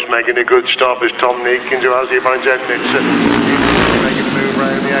 Barry Joyce making a good start as Tom Meakins, who has the advantage end. It's making a move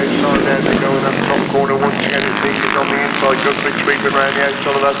round the outside there. They go in that top corner once again. It's Meakins on the inside. Gutteridge sweeping round the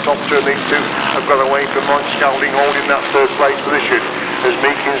outside of that top turn. These two have got away from Mike Skelding holding that third place position. As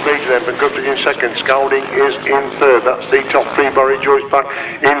Meakins leads them, but Gutteridge in second. Skelding is in third. That's the top three. Barry Joyce back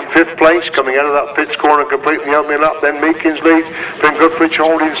in fifth place, coming out of that pits corner, completely opening lap. Then Meakins leads, then Gutteridge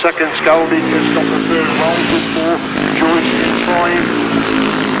holding second. Skelding has got the third. Rolls with four. Joyce in five.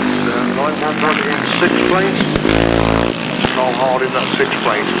 911 in sixth place. Carl hard in that sixth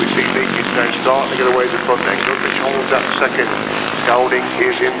place. We see Meakins now starting to get away the front end. Gutteridge holds that second. Skelding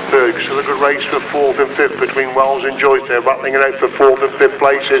is in third. So a good race for fourth and fifth between Wells and Joyce. They're battling it out for fourth and fifth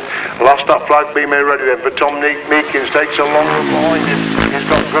places. Last up flag being made ready then for Tom Meakins. Takes a long run behind him. He's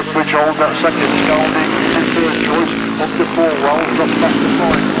got Gutteridge hold that second. Skelding is in third. Joyce up to four. Wells drops back to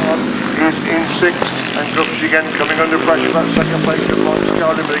five. Carl is in sixth. And Gutteridge again coming under pressure. That second place of Mike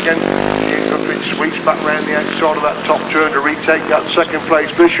Skelding. But again, Gutteridge sweeps back round the outside of that top turn to retake that second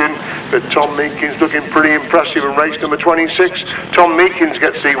place position. But Tom Meakins looking pretty impressive in race number 26. Tom Meakins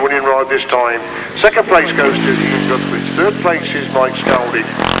gets the winning ride this time. Second place goes to Ian Gutteridge. Third place is Mike Skelding.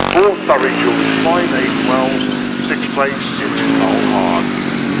 Fourth, Barry Joyce. 5-8 Wells. Sixth place is Carl Hard.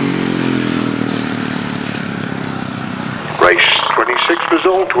 Race 26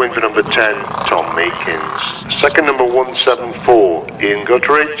 result, win for number 10, Tom Meakins. Second, number 174, Ian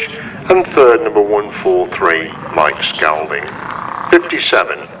Gutteridge. And third, number 143, Mike Skelding.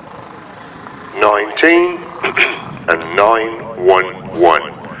 57, 19, and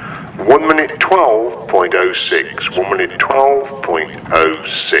 911. 1 minute 12.06. 1 minute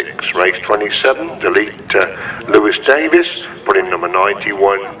 12.06. Race 27, delete Lewis Davis. Put in number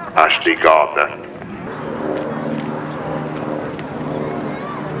 91, Ashley Gardner.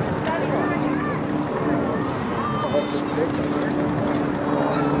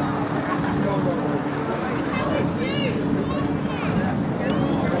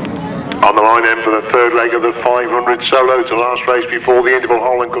 On the line end for the third leg of the 500 solo. It's the last race before the interval.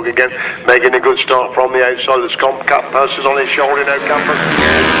 Harland Cook again making a good start from the outside. The Campos is on his shoulder now. Campos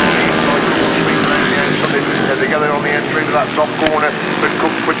together on the entry to that top corner, but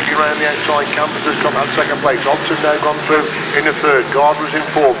Cook pushing racing around the outside. Campos has come out second place. Hodgson now gone through in the third. Gardner's in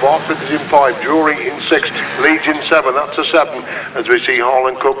 4. Bartlett is in 5. Drury in 6. Leeds in 7. That's a 7. As we see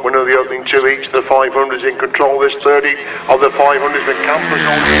Harland Cook, winner of the opening 2 each. The 500s in control this 30 of the 500s. But Campos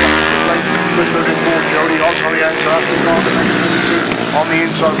holding back the 34. Jody Hodgson on the outside. On the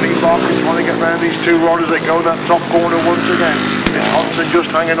inside, Lee Bartlett trying to get round these 2 riders. They go in that top corner once again. It's Hodgson just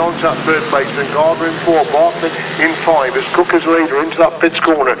hanging on to that 3rd place. Then Gardner in 4. Bartlett in 5. As Cook is leader into that pits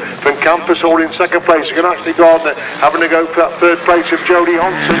corner. From Campos holding 2nd place. You can actually Gardner having to go for that 3rd place of Jody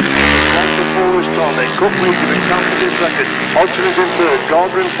Hodgson. Cook leads him in. Campos in 2nd. Hodgson is in 3rd.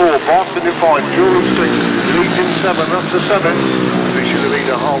 Gardner in 4. Bartlett in 5. Drury in 6. Leeds in 7. That's a 7. We should have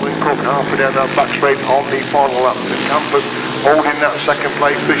leader Harland Cook halfway down that back straight on the final lap. And Campos holding that 2nd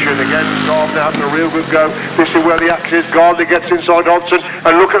place position again. Gardner having a real good go. This is where the action is. Gardner gets inside Hodgson,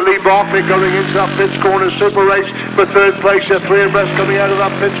 and look at Lee Bartlett going into that pits corner. Super race for 3rd place. 3 abreast coming out of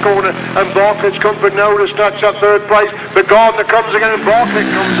that pits corner, and Bartlett's come for no to snatch that 3rd place. But Gardner comes again, and Bartlett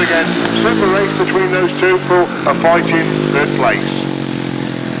comes again. Super race between those 2 for a fighting 3rd place.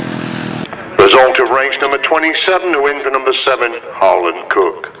 Result of race number 27, the win for number 7, Harland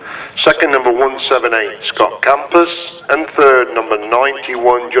Cook. 2nd, number 178, Scott Campos. And 3rd, number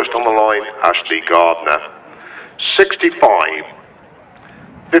 91, just on the line, Ashley Gardner. 65,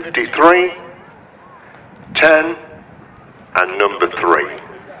 53, 10, and number 3.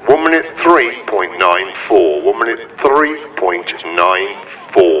 1 minute 3.94. 1 minute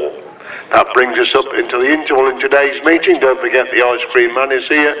 3.94. That brings us up into the interval in today's meeting. Don't forget the ice cream man is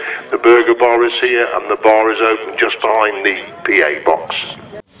here, the burger bar is here, and the bar is open just behind the PA box.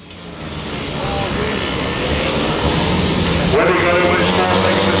 Where are we going to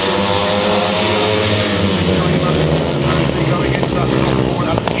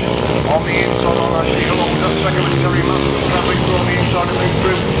on the inside on our shield, along with that 2nd with Teri Massingham, travelling through on the inside and move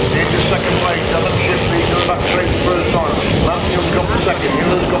through into 2nd place. Shipp leads the back straight for the first time. Massingham's got the 2nd,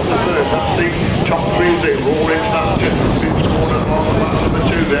 Hiller's got the 3rd. That's the top 3 of it. We're all into that fifth corner on the back number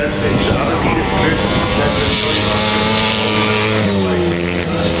 2 there. It's Shipp through. Then the 3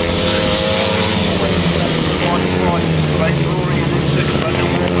 Drury is in 6th, Fletcher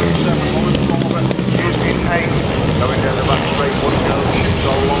Webb in 7th, Holland Cook is in 8th. Going down the back straight, one go, Shipp's a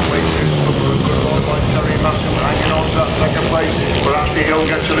long way through, good ride by Teri Massingham, hanging on to that 2nd place, but Ashley Hill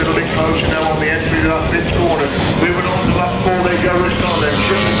gets a little bit closer now on the entry to that 5th corner. Moving on to lap 4, they go this time, then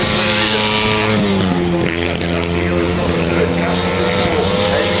Shipp is the clear leader. Ashley Hill is not the 3rd, Campos is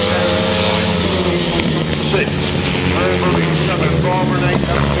 4, 6, Kerrison in 7, Barber in 8,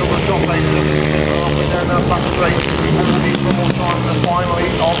 and still the top 8, halfway down that back straight, one more time, and finally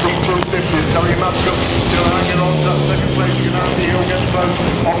on the 250s, Teri Massingham still hanging on to that 2nd place. You can Ashley Hill gets close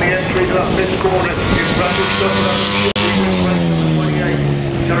on the entry to that 5th corner. It's Fletcher stuff and that's number 28.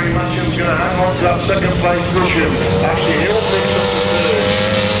 Teri Massingham's going to hang on to that 2nd place position. Ashley Hill picks up the 3rd.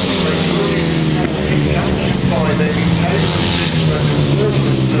 By maybe 10 and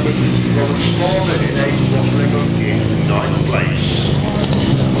 6, Robert Smaller in 8th, Ross in 9th place.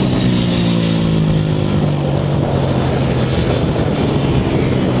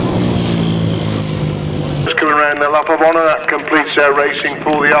 Coming around the lap of honour, that completes their racing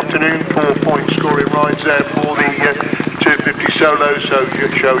for the afternoon. 4-point scoring rides there for the 250 solos, so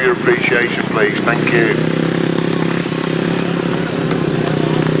show your appreciation please, thank you.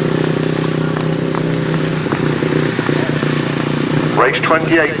 Race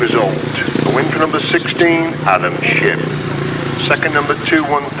 28 result. A win for number 16, Adam Shipp. 2nd, number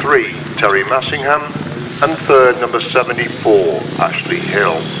 213, Teri Massingham. And 3rd, number 74, Ashley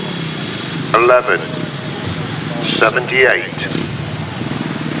Hill. 11, 78,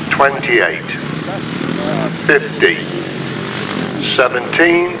 28, 50,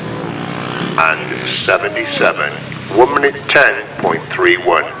 17, and 77. 1 minute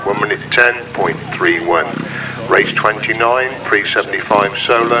 10.31. 1 minute 10.31. Race 29, pre-75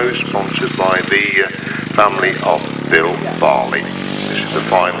 solos, sponsored by the family of Bill Barley. This is the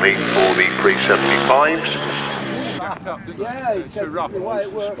final lead for the pre-75s. Yeah, he's too rough.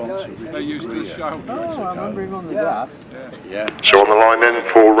 They used to the show. Oh, I remember him on the grass. Yeah. So on the line then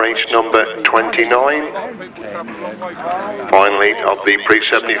for race number 29. Finally of the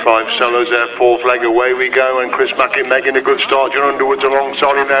pre-75 solos there, 4th leg, away we go, and Chris Mackett making a good start. Jon Underwood's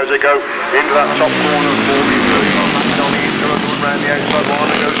alongside him now as they go into that top corner for the Mackett on the inside, around the outside line,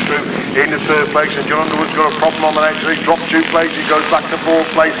 and goes through into third place, and Jon Underwood's got a problem on the next. He's dropped 2 places, he goes back to fourth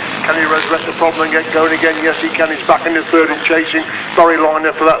place. Can he resurrect the problem and get going again? Yes, he can. He's back into third and chasing Barry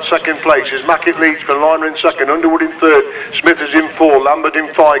Liner for that second place. As Mackett leads for Liner in second, Underwood in third, Smith is in 4, Lambert in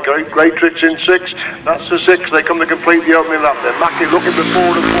 5, Great Tricks in 6. That's the 6. They come to complete the opening lap there. Mackett looking for 4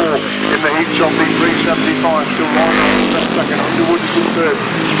 to 4 in the heats of the 375. Still Liner in second, Underwood is in third,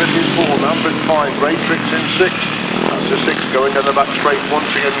 Smith in 4, Lambert 5, Great Tricks in 6. That's the 6 going down the back straight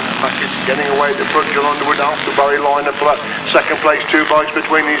once again. Mackett getting away at the front. Jon Underwood after Barry Liner for that second place. 2 bites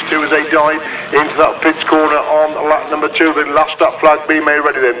between these two as they dive into that pits corner on lap number 2. The last lap flag being made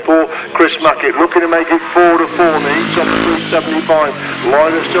ready then for Chris Mackett, looking to make it 4 to 4. The heats up to 375.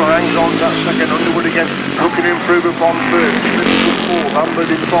 Liner still hangs on to that second. Underwood again looking to improve upon third. Smith in 4,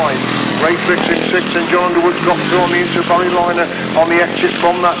 Lambert in 5. Great Tricks in 6, and Jon Underwood's got through on the into Barry Liner on the exit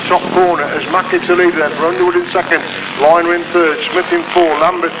from that top corner as Mackett's the leader then for Underwood in second, Liner in third, Smith in 4,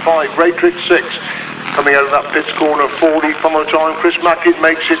 Lambert 5, Great Tricks 6. Coming out of that pits corner for the final time, Chris Mackett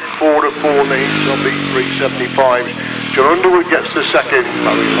makes it 4 to 4 leads on the 375. Jon Underwood gets the second,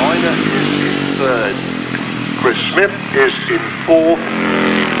 Barry Liner is in third, Chris Smith is in 4th,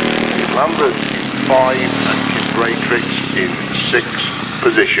 Lambert in 5, and Kim Great Tricks in 6th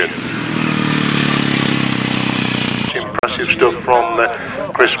position. Impressive stuff from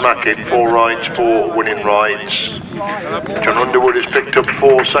Chris Mackett, 4 rides, 4 winning rides. Jon Underwood has picked up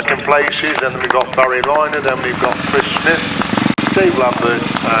 4 second places, then we've got Barry Liner, then we've got Chris Smith, Dave Lambert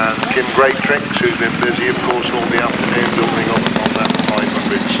and Kim Great Tricks, who's been busy of course all the afternoon building up on that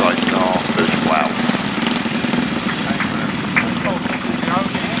 500 sidecar as well.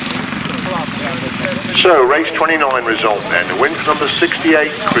 So race 29 result then, the win for number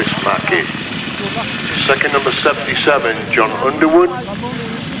 68 Chris Mackett, second number 77 Jon Underwood,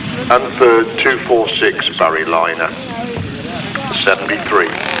 and third 246 Barry Liner. 73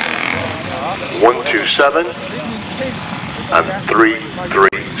 127 and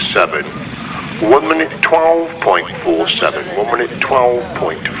 337. 1 minute 12.47. 1 minute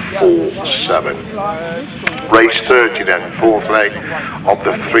 12.47. Race 30 then, 4th leg of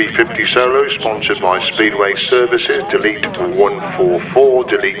the 350 solo, sponsored by Speedway Services. Delete 144,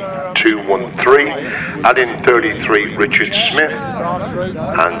 delete 213, add in 33 Richard Smith,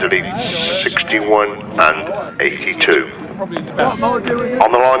 and delete 61 and 82. On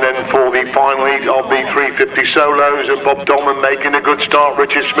the line then for the final lead of the 350 solos, and Bob Dolman making a good start.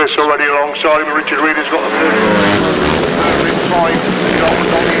 Richard Smith's already alongside him, and Richard Reed has got the third in 5.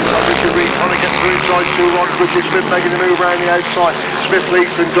 Richard Reed trying to get through inside 2 rods. Richard Smith making the move around the outside. Smith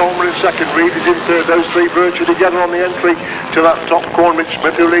leads and Dolman in second. Reed is in third. Those 3 virtually together on the entry to that top corner. It's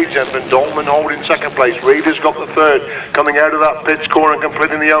Smith who leads them, and Dolman holding second place. Reed has got the third. Coming out of that pits corner and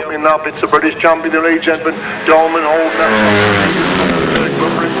completing the opening lap, it's the British champion who leads them, and Dolman holding that. Third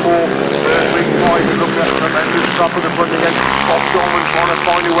Glover in 4, third week 5, we look at a tremendous stop in the front again. Bob Dolman trying to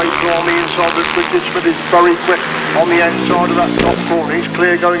find a way through on the inside, but Richard Smith is very quick on the outside of that top corner. He's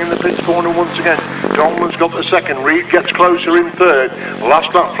clear going in the pits corner once again. Dolman's got the second, Reed gets closer in third.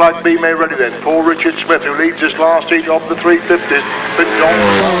 Last lap flag be made ready then for Richard Smith, who leads this last heat of the 350s, but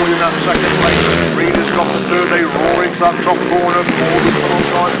Dolman holding that second place. Reed has got the third, they roar into that top corner for the full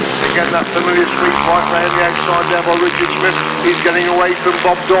time. Again that familiar sweep right round the outside there by Richard Smith. He's getting away from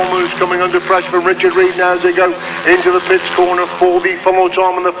Bob Dolman, who's coming under pressure from Richard Reed now as they go into the pits corner for the full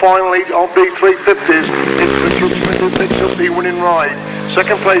time and the final heat of the 350s. It's Richard Smith who picks up the winning ride.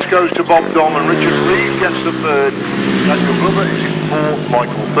 Second place goes to Bob Dolman. Richard Reed gets the third. Daniel Glover is in 4th.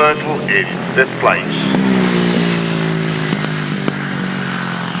 Michael Thurtle in 5th place.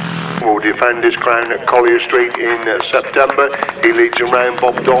 Will defend his crown at Collier Street in September. He leads around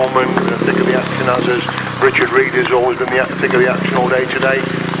Bob Dolman in the thick of the action, as has Richard Reed has always been the thick of the action all day today.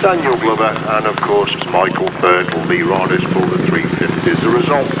 Daniel Glover and of course Michael Thurtle, the riders for the 350s. The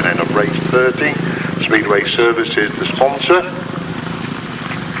result then of race 30. Speedway Services the sponsor.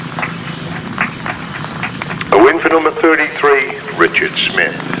 A win for number 33, Richard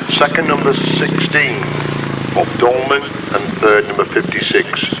Smith. Second, number 16, Bob Dolman. And third, number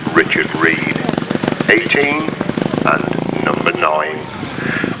 56, Richard Reed. 18 and number 9.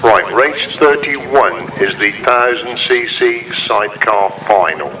 Right, race 31 is the 1000cc sidecar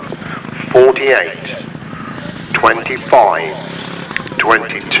final. 48, 25,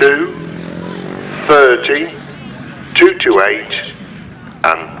 22, 30, 228,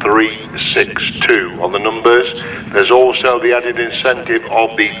 and 362 on the numbers. There's also the added incentive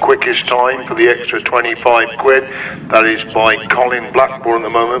of the quickest time for the extra 25 quid. That is by Colin Blackbourn at the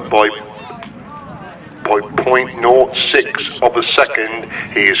moment, by by 0.06 of a second.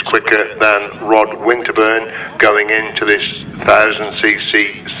 He is quicker than Rod Winterburn going into this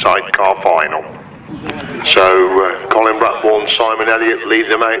 1000cc sidecar final. So Colin Blackbourn, Simon Elliott lead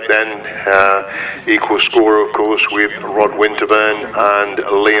them out then. Equal score of course with Rod Winterburn and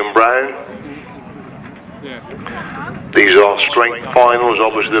Liam Brown. These are straight finals.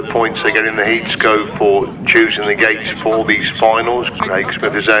 Obviously the points they get in the heats go for choosing the gates for these finals. Craig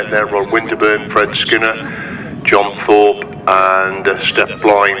Smith is out there, Rod Winterburn, Fred Skinner, John Thorpe and Steph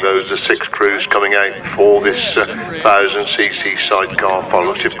Blind. Those are 6 crews coming out for this 1000cc sidecar final.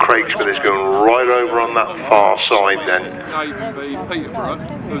 Looks if Craig Smith is going right over on that far side then.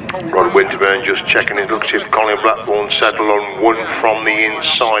 Rod Winterburn just checking it. Looks if Colin Blackbourn settled on 1 from the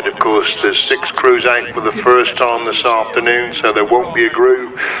inside. Of course there's 6 crews out for the first time this afternoon, so there won't be a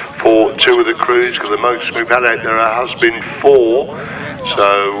groove for 2 of the crews, because the most we've had out there has been 4.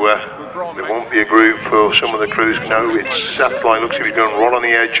 So there won't be a groove for some of the crews. No, it's Seth Blind. Looks like he's going right on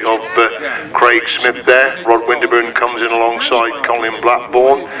the edge of Craig Smith there. Rod Winterburn comes in alongside Colin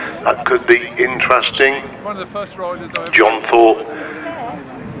Blackbourn. That could be interesting. John Thorpe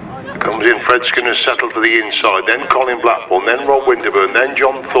comes in. Fred Skinner settled for the inside. Then Colin Blackbourn. Then Rod Winterburn. Then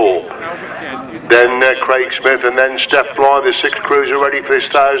John Thorpe. Then Craig Smith. And then Steph Bly. The 6 crews are ready for this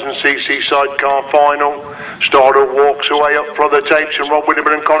 1000cc sidecar final. Starter walks away up for the tapes, and Rod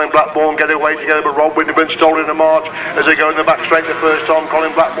Winterburn and Colin Blackbourn get away together, but Rod Winterburn stole in the march as they go in the back straight the first time.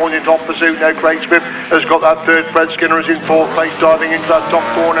 Colin Blackbourn in top pursuit now. Craig Smith has got that 3rd. Fred Skinner is in 4th place, diving into that top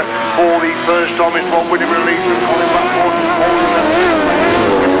corner for the first time. It's Rod Winterburn leads with Colin Blackbourn holding that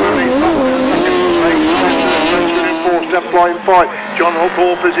 4, Steph Blind 5. John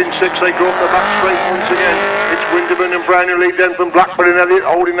Thorpe is in 6. They go up the back straight once again. It's Winterburn and Brown who lead then from Blackburn and Elliott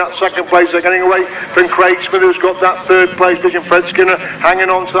holding that 2nd place. They're getting away from Craig Smith, who's got that 3rd place position. Fred Skinner hanging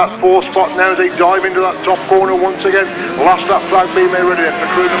on to that 4th spot now as they dive into that top corner once again. Last that flag being made ready for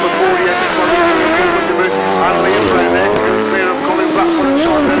crew number 48. Winterburn and Liam Brown there clear of Colin Blackburn and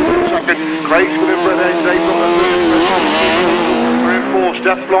Simon in 2nd. Craig Smith and Brett Edge from the 3rd. 4.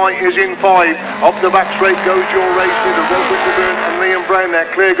 Steph Bly is in 5. Up the back straight goes your race with Rod Winterburn and Liam Brown. They're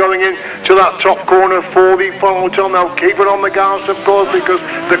clear going in to that top corner for the final time. They'll keep it on the gas of course, because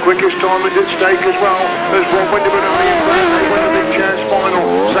the quickest time is at stake as well as Rod Winterburn and Liam Brown. They win the big chance final.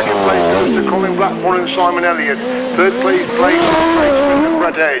 2nd place goes to Colin Blackbourn and Simon Elliott. 3rd place Craig Smith and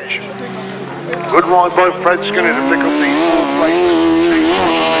Brett Edge. Good ride by Fred Skinner to pick up the 4th place.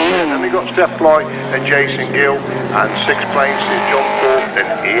 And then we got Steph Bly and Jason Gill, and 6th place is John Thorpe and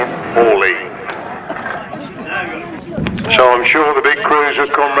Ian Hawley. So I'm sure the big crews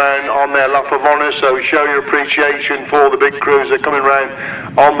have come round on their lap of honour, so show your appreciation for the big crews that are coming round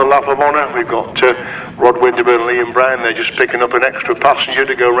on the lap of honour. We've got Rod Winterburn and Liam Brown. They're just picking up an extra passenger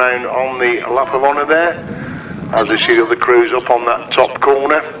to go round on the lap of honour there, as we see the other crews up on that top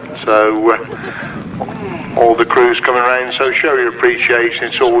corner. So all the crews coming around, so show your appreciation.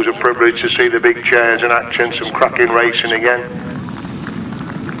 It's always a privilege to see the big chairs in action, some cracking racing again.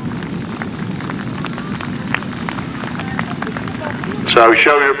 So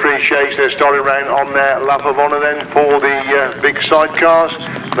show your appreciation. They're starting round on their lap of honour then for the big sidecars,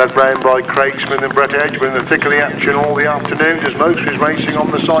 led round by Craig Smith and Brett Edge. We're in the thick of the action all the afternoon. There's most is racing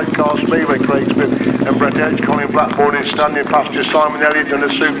on the sidecar speedway. Craig Smith and Brett Edge. Colin Blackbourn is standing past just Simon Elliott, done a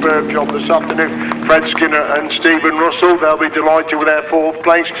superb job this afternoon. Fred Skinner and Stephen Russell, they'll be delighted with their 4th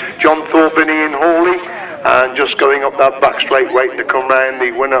place. John Thorpe and Ian Hawley. And just going up that back straight, waiting to come round,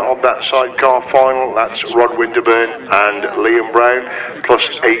 the winner of that sidecar final, that's Rod Winterburn and Liam Brown, plus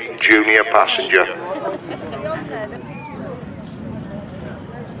 8 junior passenger.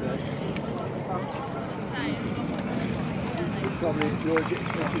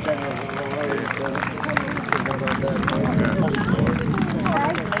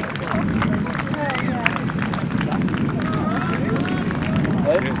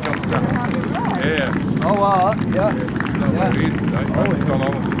 Yeah. Oh, wow, yeah. Yeah. It is today. It's on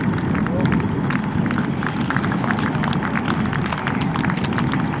holiday.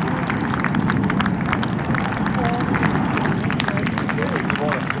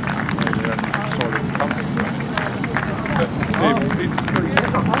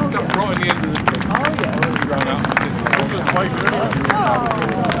 Stuck right at the end of the thing. Oh, yeah. Ran up.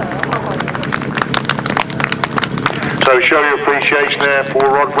 So show your appreciation there for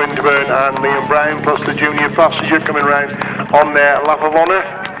Rod Winterburn and Liam Brown, plus the junior passenger coming round on their lap of honour.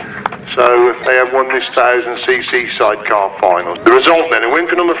 So they have won this 1000cc sidecar final. The result then, a win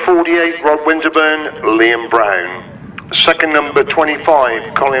for number 48, Rod Winterburn, Liam Brown. Second, number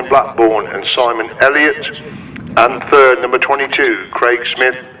 25, Colin Blackbourn and Simon Elliott. And third, number 22, Craig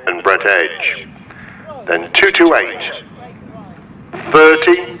Smith and Brett Edge. then 228,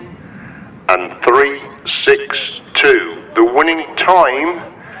 30 and 362. The winning time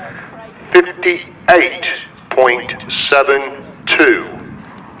 58.72.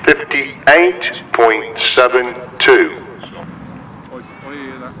 58.72. I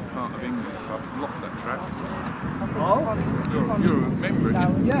hear that part of England club lost that track. Oh? You're a member,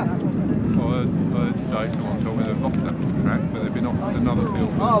 aren't you? Yeah. I heard today someone told me they've lost that track, but they've been offered another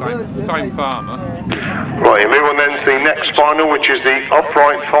field for the same farmer. Right, move on then to the next final, which is the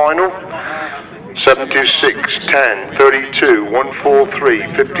upright final. 726, 10, 32, 143,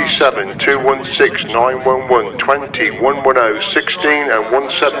 57, 216, 911, 20, 110, 16 and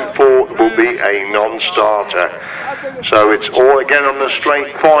 174 will be a non-starter. So it's all again on the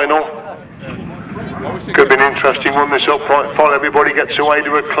straight final. Could be an interesting one, this upright final. Everybody gets away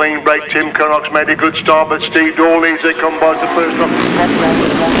to a clean break. Tim Curnock's made a good start, but Steve Daw leads. They combine the first off.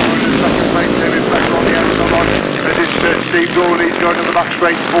 Steve Daw leads going to the back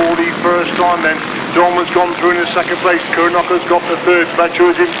straight for the first time then. Dolman's gone through in the second place. Curnock has got the third.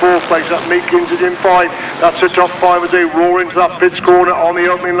 Fletcher is in fourth place. That Meakins is in 5. That's the top 5 as they roar into that pits corner on the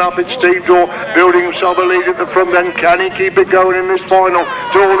opening lap. It's Steve Daw building himself a lead at the front end. Can he keep it going in this final?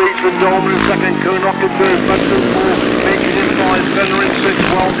 Daw leads with Dolman in second. Curnock in third. Fletcher in 4. Meakins in 5. Fenner in 6.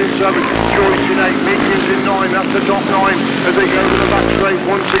 Wells in 7. Joyce in 8. Meakins in 9. That's the top 9 as they go to the back straight.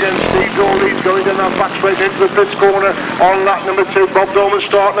 Once again, Steve Daw leads going down that back straight into the pits corner on lap number 2. Bob Dolman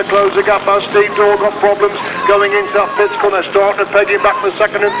starting to close the gap as Steve Daw got problems going into that pits corner, starting to peg him back to the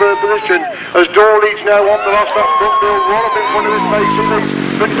second and third position as Daw leads now on the last lap front wheel, right up in front of his face and leads.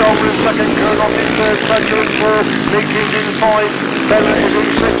 But Dolman in second, Curnock in third, Fletcher in 4, Meakins in 5, Fenner is in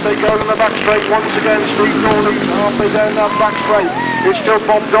 6. They go to the back straight once again. Steve Daw leads halfway down that back straight. It's still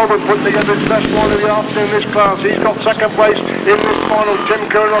Bob Dolman putting together his best one of the afternoon in this class. He's got second place in this final. Tim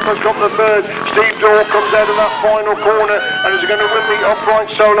Curnock has got the third. Steve Daw comes out of that final corner and is going to win the upright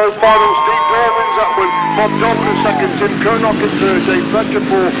solo final. Steve Daw wins that one. Bob Dolman in second, Tim Curnock in third, Dave Fletcher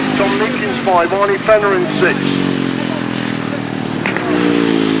 4, Tom Meakins 5, Arnie Fenner in 6.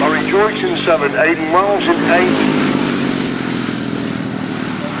 Murray Joyce in 7, Aidan Wells in 8.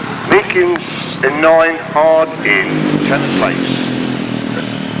 Meakins in 9, Hard in 10th place.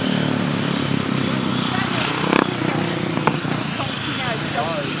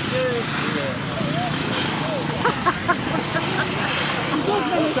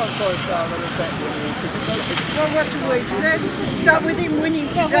 Well, what's the word said? So with him winning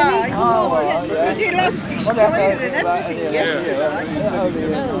today, because he lost his time and everything yesterday.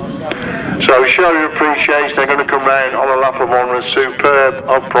 So show your appreciation. They're going to come round on a lap of honour. A superb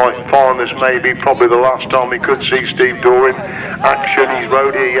upright final. This may be probably the last time we could see Steve Daw in action. He's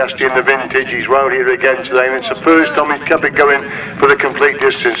rode here yesterday in the vintage. He's rode here again today, and it's the first time he's kept it going for the complete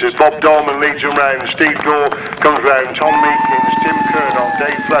distance. As Bob Dolman leads him round, Steve Daw comes round, Tom Meakins, Tim Curnock,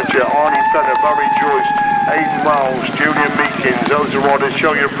 Dave Fletcher, Arnie Fenner, Barry Joyce, Aidan Wells, Julian Meakins. Those are riders.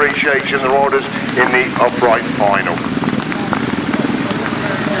 Show your appreciation, the riders in the upright final.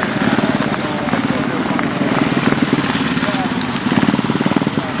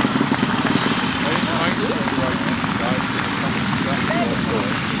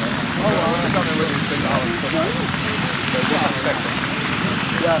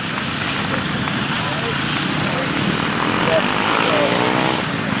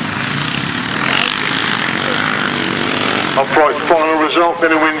 Upright final result,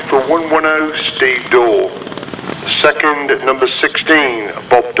 then a win for 110 Steve Daw. Second, number 16,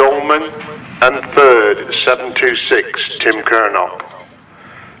 Bob Dolman. And third, 726, Tim Curnock.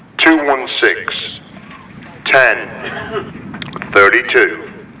 216, 10, 32,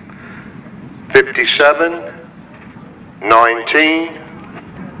 57, 19,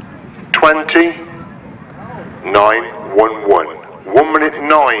 20, 911. 1 minute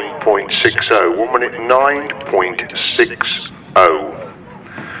 9.60. 1 minute 9.60.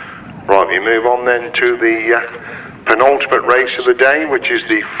 Right, we move on then to the penultimate race of the day, which is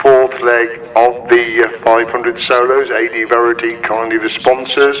the fourth leg of the 500 solos. AD Verity, kindly the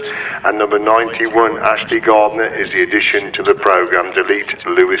sponsors, and number 91, Ashley Gardner, is the addition to the programme. Delete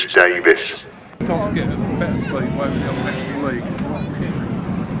Lewis Davis. Sometimes get a better speed way with the National League.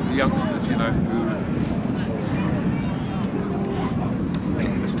 The youngsters, you know, who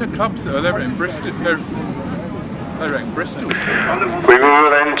the clubs that are there in Bristol. They're in Bristol. We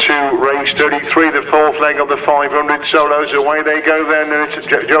move then to race 33, the fourth leg of the 500 solos. Away they go then, and it's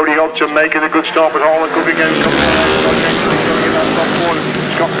Jody Hodgson making a good start, but Harland Cook again comes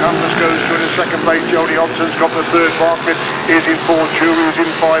Scott Campos goes through in the second place. Jody Hodgson's got the third. Bartlett is in 4. Drury is in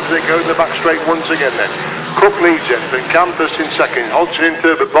 5. They go to the back straight once again then. Cook leads it, then Campos in second, Hodgson in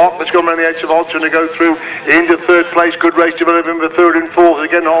third, but Bartlett's gone around the edge of Hodgson to go through into third place. Good race developing for third and fourth.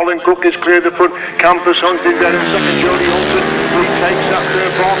 Again, Harland Cook is clear the front. Campos hunting down in second. Jody Hodgson retakes that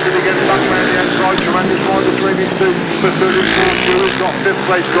third. Bartlett again back around the outside. Tremendous ride between these two for third and fourth. Drury's got fifth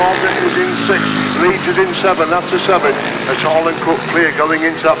place. Garvin is in sixth. Leeds is in seven. That's a seven. As Harland Cook clear going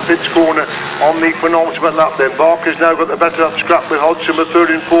into that pits corner on the penultimate lap. Then Barker's now got the better up scrap with Hodgson for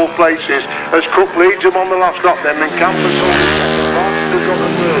third and fourth places. As Cook leads him on the last lap. Then Campos has got the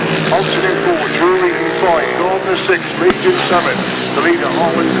third. Hodgson in four. Drury in five. Gardner six. Leeds in seven. The leader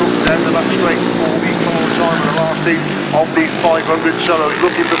Harland Cook down the back straight for the final time in the last heat of the 500 solos.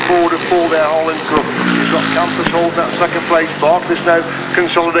 Looking for 4 to 4 there, Harland Cook. He's got Campos holding that second place. Bartlett now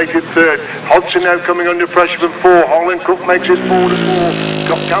consolidated third. Hodgson now coming under pressure from 4. Harland Cook makes it 4 to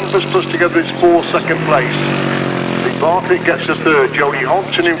 4. Got Campos plus together it's 4 second place. Bartlett gets the third. Jody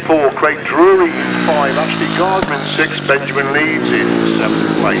Hodgson in 4. Craig Drury in 5. Ashley Gardner in 6. Benjamin Leeds in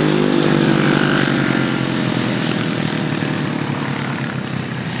 7th place.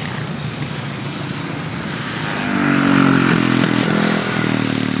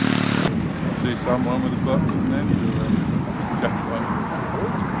 Someone with a bucks and then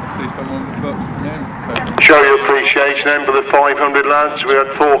see someone with bucks and then show your appreciation then for the 500 lads. We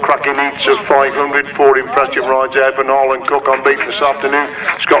had 4 cracking heats of 500, 4 impressive rides there for Harland Cook on beat this afternoon.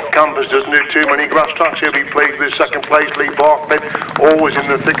 Scott Campos doesn't do too many grass tracks. He'll be pleased with second place. Lee Bartlett always in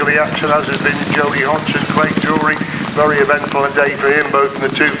the thick of the action, as has been Jody Hodgson. Craig Drury, very eventful a day for him, both in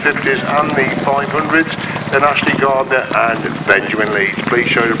the 250s and the 500s. Then Ashley Gardner and Benjamin Leeds. Please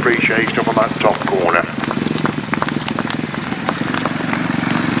show your appreciation up on that top corner.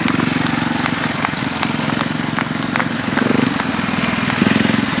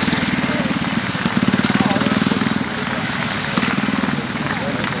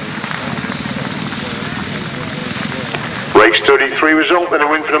 Race 33 result, then a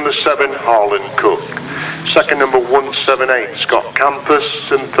win for number 7, Harland Cook. Second, number 178, Scott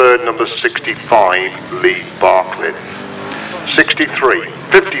Campos, and third, number 65, Lee Bartlett. 63,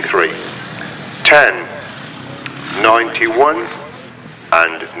 53, 10, 91,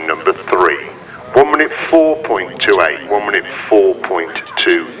 and number 3. 1 minute 4.28, 1 minute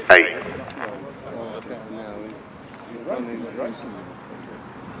 4.28.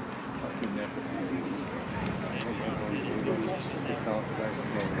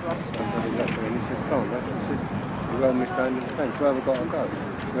 Whoever got a go.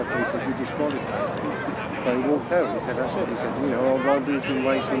 The referee says you disqualified. So he walked out. He said, that's it. He said, you know, I've been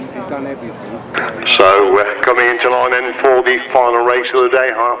racing, he's done everything. So coming into line then for the final race of the day,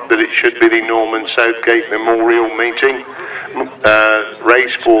 that it should be the Norman Southgate Memorial Meeting.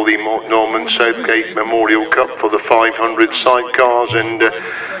 Race for the Norman Southgate Memorial Cup for the 500 sidecars, and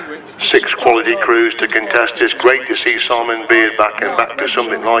 6 quality crews to contest. It's great to see Simon Beard back to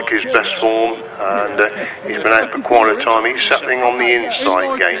something like his best form, and he's been out for quite a time. He's settling on the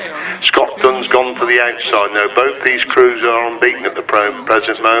inside gate. Scott Dunn's gone for the outside. Now both these crews are unbeaten at the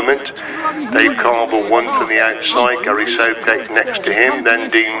present moment. Dave Carvill won from the outside, Gary Southgate next to him, then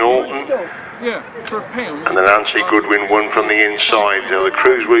Dean Norton. And then Nancy Goodwin won from the inside. So the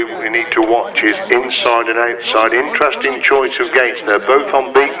crews we need to watch is inside and outside. Interesting choice of gates. They're both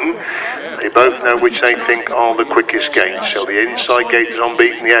unbeaten. They both know which they think are the quickest gates. So the inside gate is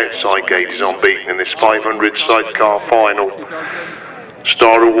unbeaten, the outside gate is unbeaten in this 500 sidecar final.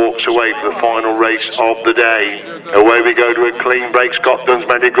 Starter walks away for the final race of the day. Away we go to a clean break. Scott Dunn's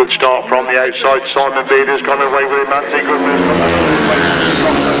made a good start from the outside. Simon Beard has gone away with him. Nancy Goodwin has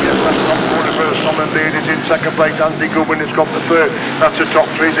got that top corner first. Simon Beard is in second place. Nancy Goodwin has got the third. That's the top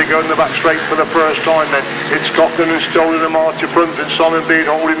 3 as they go in the back straight for the first time then. It's Scott Dunn who's stolen the march in front, and Simon Beard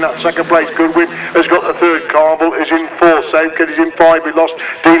holding that second place. Goodwin has got the third. Carvill is in 4th. Southgate is in 5. We lost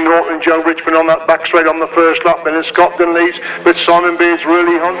Dean Norton and Joe Richmond on that back straight on the first lap. Then Scott Dunn leads, but Simon Beard it's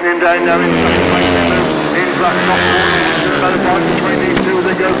really hunting down now in that top corner. Between these two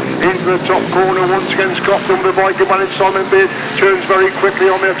they go into the top corner once again. Scott Dunn the bike and managed. Simon Beard turns very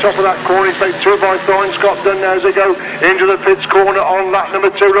quickly on the top of that corner. He's made 2 by behind Scott Dunn now as they go into the pits corner on lap number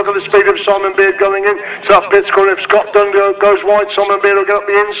 2. Look at the speed of Simon Beard going in to that pits corner. If Scott Dunn goes wide, Simon Beard will get up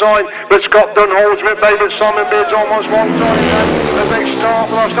the inside, but Scott Dunn holds him at bay, but Simon Beard's almost one time now as they start.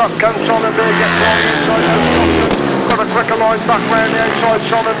 Last up can Simon Beard get on the inside now. Scott Dunn got a quicker line back round the outside.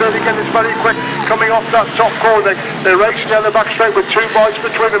 Simon Beard again is very quick coming off that top corner. They're racing down the back straight with 2 bites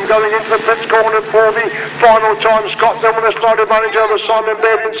between them going into the pits corner for the final time. Scott Dunn with a slight advantage over Simon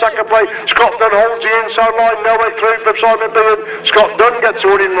Beard in second place. Scott Dunn holds the inside line, no way through for Simon Beard. Scott Dunn gets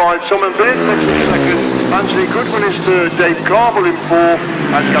a winning ride. Simon Beard makes it second. Anthony Goodwin is third. Dave Carvill in 4th,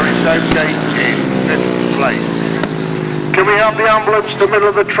 and Gary Southgate in 5th. place. Can we have the ambulance to the middle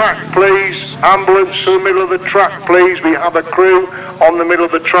of the track, please? Ambulance to the middle of the track, please. We have a crew on the middle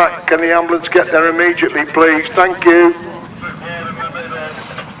of the track. Can the ambulance get there immediately, please? Thank you.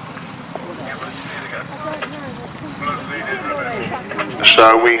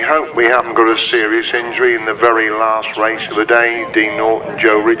 So we hope we haven't got a serious injury in the very last race of the day. Dean Norton,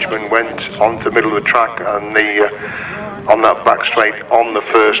 Joe Richmond went onto the middle of the track and on that back straight on the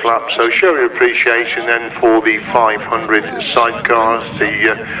first lap. So show your appreciation then for the 500 sidecars.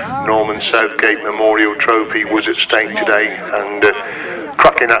 The Norman Southgate Memorial Trophy was at stake today, and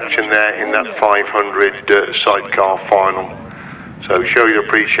cracking action there in that 500 sidecar final. So show your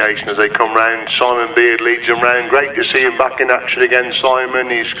appreciation as they come round. Simon Beard leads them round. Great to see him back in action again, Simon.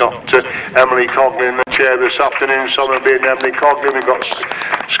 He's got Emily Coglan in the chair this afternoon. Simon Beard and Emily Coglan. We've got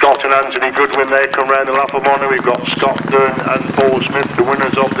Scott and Anthony Goodwin. They come round the lap of honour. We've got Scott Dunn and Paul Smith, the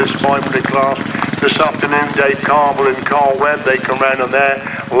winners of this 500 class this afternoon. Dave Carvill and Carl Webb. They come round on their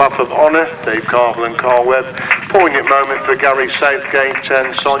lap of honour. Dave Carvill and Carl Webb. Poignant moment for Gary Southgate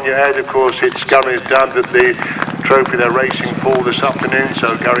and Sonia Head. Of course, it's Gary's dad that the trophy they're racing for this afternoon.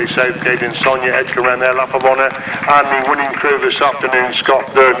 So Gary Southgate and Sonia Head come around their lap of honour, and the winning crew this afternoon,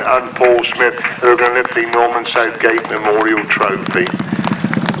 Scott Dunn and Paul Smith, who are going to lift the Norman Southgate Memorial Trophy.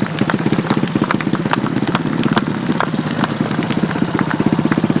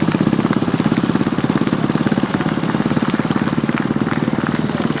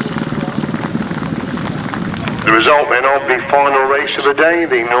 The result then of the final race of the day,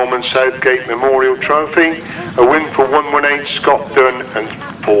 the Norman Southgate Memorial Trophy, a win for 118 Scott Dunn and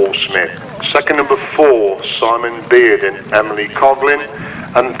Paul Smith. Second number 4, Simon Beard and Emily Coglan,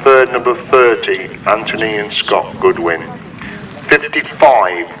 and third number 30, Anthony and Scott Goodwin.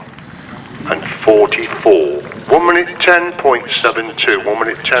 55 and 44. 1 minute 10.72. 1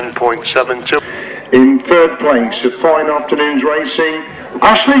 minute 10.72. In third place, a fine afternoon's racing,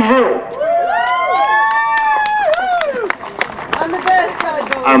 Ashley Hill.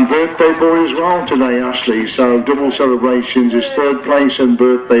 And birthday boy as well today, Ashley, so double celebrations, is third place and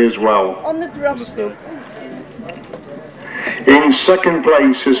birthday as well. On the roster. In second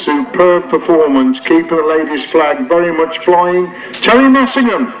place, a superb performance, keeping the ladies' flag very much flying, Teri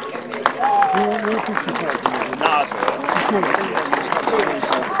Massingham.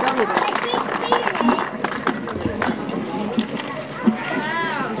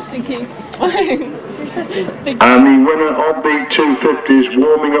 And the winner of the 250s,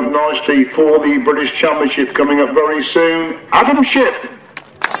 warming up nicely for the British Championship coming up very soon, Adam Shipp.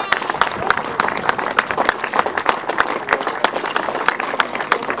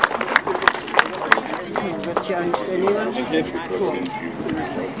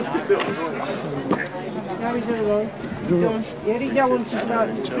 You don't want to start.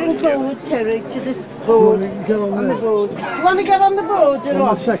 Bring forward Terry to this board, on the board. You want to get on the board or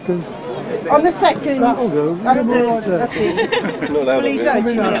what? Second. On the second. That'll do. That'll do. That's it. Well, he's out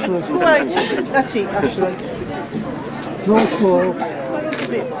in there. Go out. That's it, Ashley. No spoil.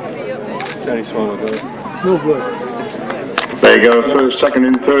 It's only small, No good. There you go, first, second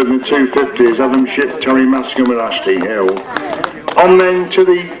and third in the 250s, Adam Shipp, Teri Massingham and Ashley Hill. On then to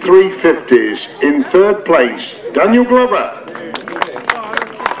the 350s, in third place, Daniel Glover.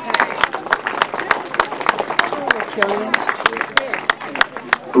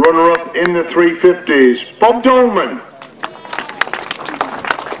 Runner-up in the 350s, Bob Dolman.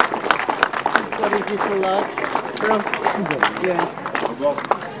 What is this, lad? Yeah.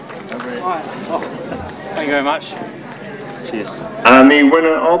 Thank you very much. Cheers. And the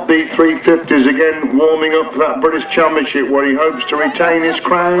winner of the 350s again, warming up for that British Championship where he hopes to retain his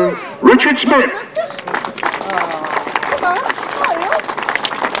crown, Richard Smith.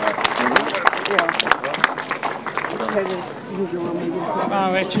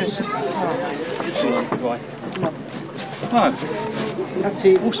 Oh, Richard. No. That's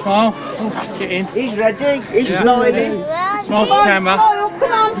it. All smile. Oh, get in. He's ready. He's smiling. Smile for the camera. Smile.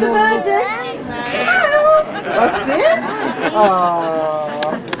 Come on, the birdie. That's it.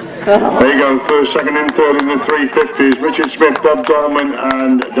 There you go, first, second and third in the 350s, Richard Smith, Bob Dolman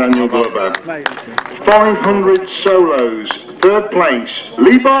and Daniel Glover. 500 solos, third place,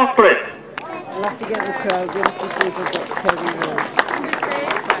 Lee Bartlett. I'll have to get the crowd in to see if I've got Kevin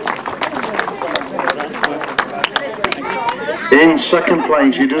there. In second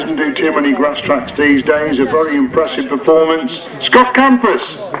place, he doesn't do too many grass tracks these days, a very impressive performance, Scott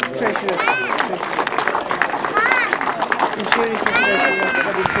Campos.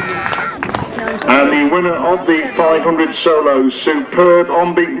 And the winner of the 500 solos, superb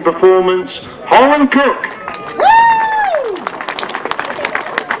unbeaten performance, Harland Cook.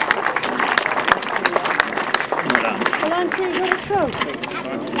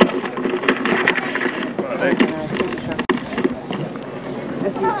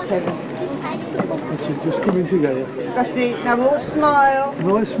 it, Kevin. That's it, just coming together. That's it. Now all smile.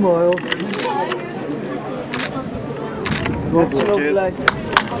 Nice smile. That's lovely.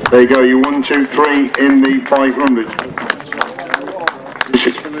 There you go, you 1, 2, 3 in the 500.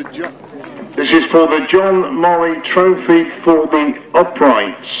 This is for the John Murray Trophy for the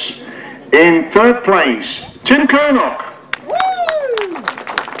uprights. In third place, Tim Curnock.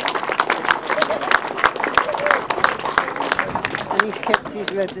 And he's kept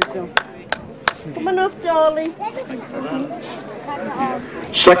his leathers on. Come on off, darling.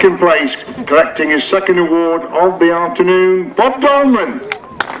 Second place, collecting his second award of the afternoon, Bob Dolman.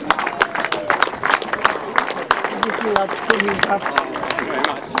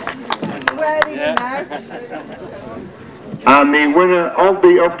 Wearing him out. And the winner of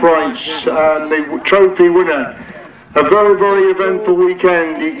the uprights, and the trophy winner, a very, very eventful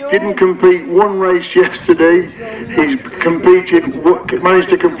weekend. He didn't complete one race yesterday. He's managed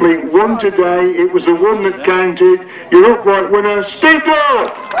to complete one today. It was the one that counted. Your upright winner, Steve Doyle.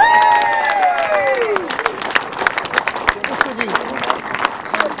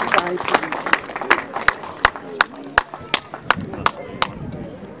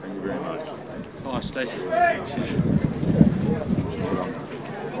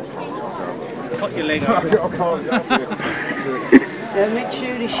 Put your leg up. Make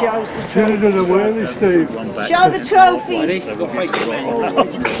sure he shows the trophies. Steve. Show the trophies.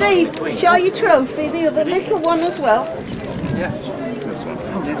 Steve, show your trophy, the other little one as well. Yeah, this one.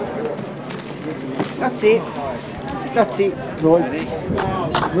 That's it. That's it. Right.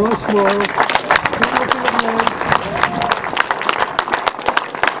 Nice smile.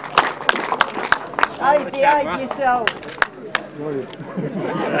 Behave yourself.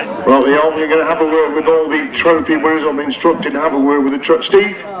 Well, we're going to have a word with all the trophy winners. I'm instructed to have a word with the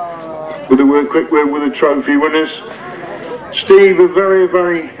Steve, with a quick word with the trophy winners. Steve, a very,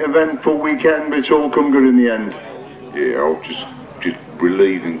 very eventful weekend, but it's all come good in the end. Yeah, I was just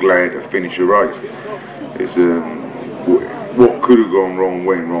relieved and glad to finish a race. It's what could have gone wrong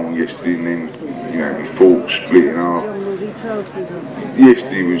went wrong yesterday, and then my fork split in half.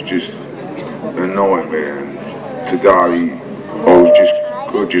 Yesterday was just a nightmare, and today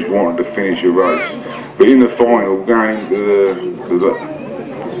I just wanted to finish a race. But in the final, going into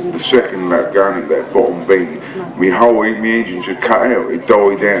the second lap, going into that bottom bend, my engine just cut out. It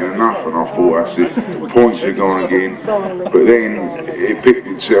died down to nothing. I thought, that's it, points had gone again. But then it picked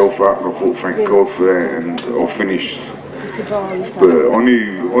itself up, and I thought, thank God for that, and I finished. But I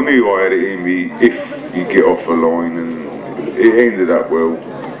knew I had it in me if you get off the line, and it ended up well.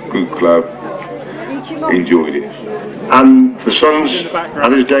 Good club. Enjoyed it. And the son's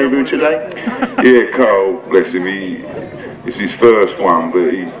had his debut today? Yeah, Carl, bless him, it's his first one,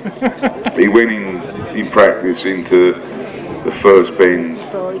 but he went in practice into the first bend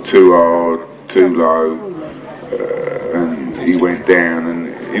too hard, too low, and he went down,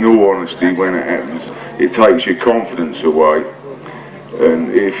 and in all honesty, when it happens, it takes your confidence away.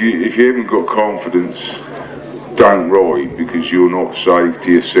 And if you haven't got confidence, don't ride, because you're not safe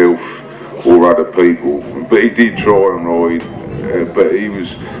to yourself or other people. But he did try and ride, but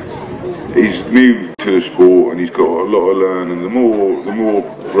he's new to the sport, and he's got a lot to learn, and the more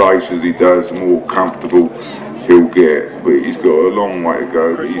races he does, the more comfortable he'll get. But he's got a long way to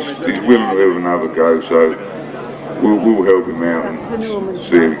go, but he's willing to have another go, so we'll help him out and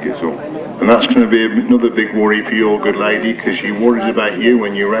see how he gets on. And that's going to be another big worry for your good lady, because she worries about you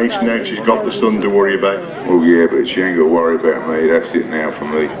when you race. Now she's got the son to worry about. Well, yeah, but she ain't got to worry about me. That's it now for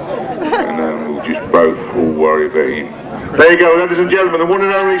me. And we'll just both all worry about him. There you go, ladies and gentlemen, the one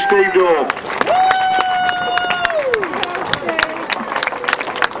and only Steve Doyle.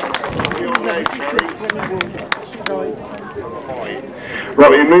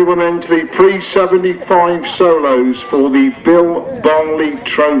 Right, we move on then to the pre-75 solos for the Bill Barley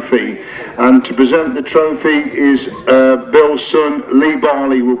Trophy. And to present the trophy is Bill's son, Lee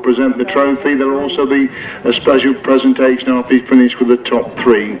Barley, will present the trophy. There will also be a special presentation after he finished with the top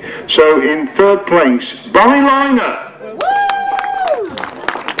three. So in third place, Barry Liner.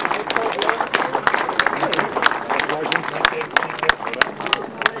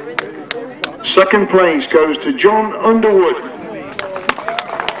 Second place goes to Jon Underwood.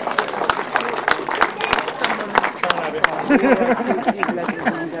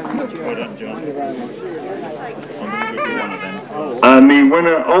 And the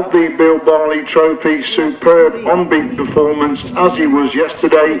winner of the Bill Barley Trophy, superb on-beat performance as he was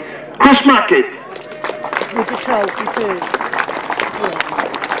yesterday, Chris Mackett. With the trophy first.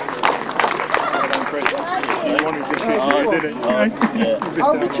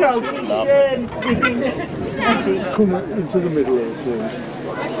 All the trophies with him. That's it. Come into the middle of the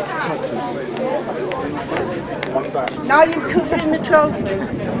Now you're covering the trophy.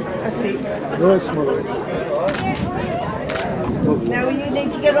 That's it. Nice, mother. Now you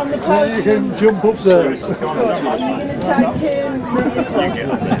need to get on the podium. You can jump up there. Are you going to take Lee as well?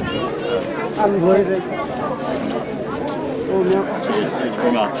 And Lee. Oh no. Thank you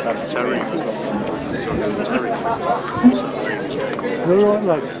very much. Teri. All right,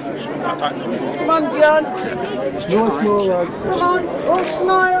 lads. Come on, John. Nice, more lads. Come on, all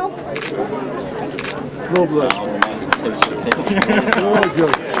smile. Lovely. All right,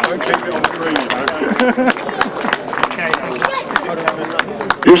 John. Don't keep it on screen,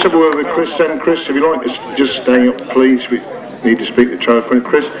 Just have a word with Chris then. Chris, if you like to just stay up, please. We need to speak to trophy.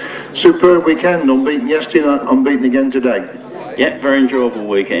 Chris, superb weekend. Unbeaten yesterday night, unbeaten again today. Yeah, very enjoyable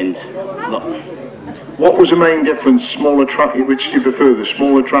weekend. What was the main difference? Smaller track, which do you prefer, the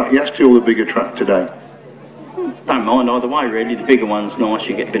smaller track yesterday or the bigger track today? Don't mind either way, really. The bigger one's nice,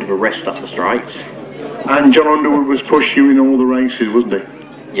 you get a bit of a rest up the straights. And Jon Underwood was pushing you in all the races, wasn't he?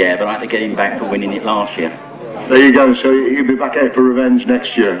 Yeah, but I had to get him back for winning it last year. There you go, so he'll be back out for revenge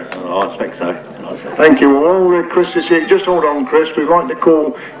next year. Oh, I expect so. Thank you. Well, Chris is here. Just hold on, Chris. We'd like to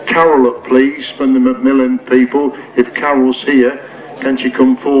call Carol up, please, from the Macmillan people. If Carol's here, can she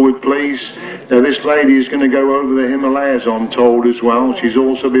come forward, please? Now, this lady is going to go over the Himalayas, I'm told, as well. She's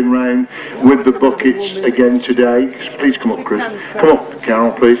also been round with the buckets again today. Please come up, Chris. Come up,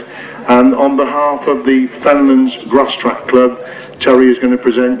 Carol, please. And on behalf of the Fenlands Grasstrack Club, Teri is going to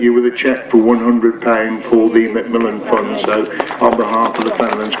present you with a cheque for £100 for the Macmillan Fund. So, on behalf of the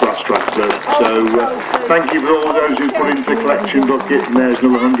Fenlands Grasstrack Club. So, thank you for all those who put into the collection bucket, and there's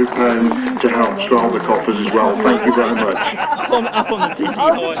another £100 to help swell the coffers as well. Thank you very much. Up on the tizzy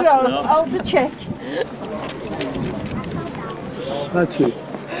Hold the check. That's it.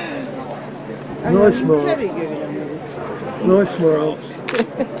 Nice smile. Nice smile.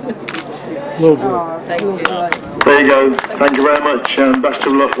 Lovely. Thank you. There you go. Thank you very much, and best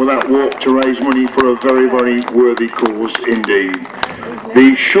of luck with that walk to raise money for a very, very worthy cause indeed.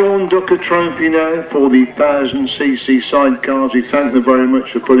 The Sean Ducker Trophy now for the 1000cc sidecars. We thank them very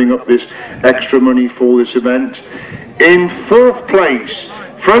much for putting up this extra money for this event. In fourth place,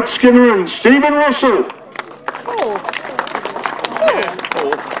 Fred Skinner and Stephen Russell.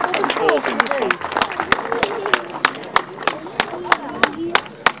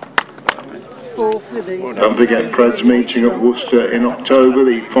 Don't forget Fred's meeting at Worcester in October,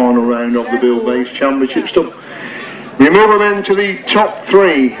 the final round of the Bill Base Championship stuff. We move on then to the top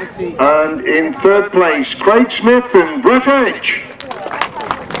three, and in third place, Craig Smith and Brett Edge.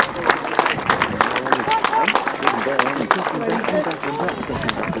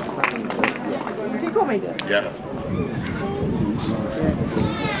 Yeah.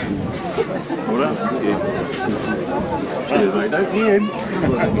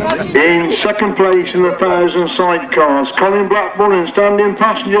 In second place in the 1000 sidecars, Colin Blackbourn and standing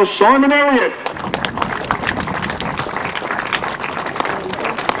passenger Simon Elliott.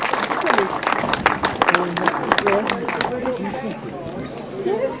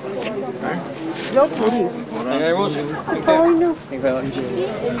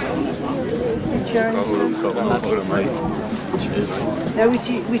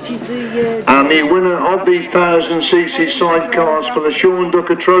 And the winner of the 1000cc sidecars for the Sean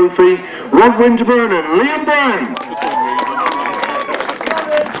Ducker Trophy, Rod Winterburn and Liam Brown.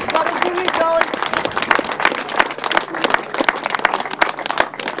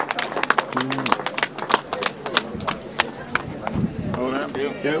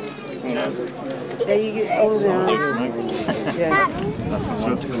 There you go. Oh, yeah.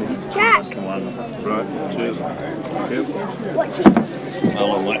 Come on. Right. Cheers.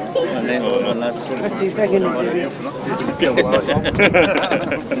 Let's see if I can do it.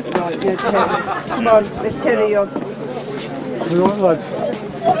 Right, yeah, Teri. Come on, let's Teri on. You all right, lads?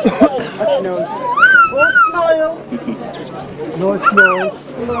 That's nice. Oh, smile. Nice smile.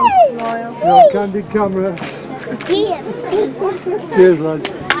 Come on, smile. Your candid camera. Cheers, lads.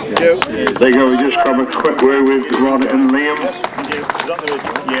 There you go, we just have a quick word with Rod and Liam. Is that the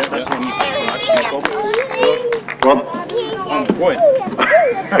original? Yeah, that's the one you picked, right? Rod? Point.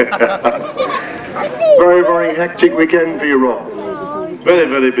 Very, very hectic weekend for you, Rod. Very,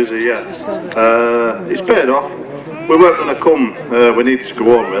 very busy, yeah. It's paid off. We weren't going to come, we needed to go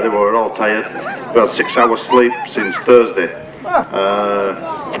home really, we were all tired. We had 6 hours sleep since Thursday.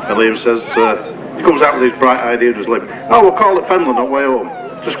 And Liam says, he comes out with his bright idea, just like, oh, we'll call it Fenland on the way home.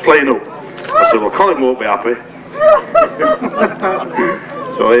 Just clean up. I said, well, Colin won't be happy.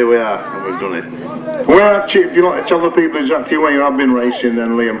 So here we are, and we've done it. Where actually, if you like to tell the people exactly where you have been racing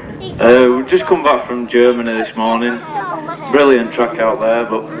then, Liam? We've just come back from Germany this morning. brilliant track out there,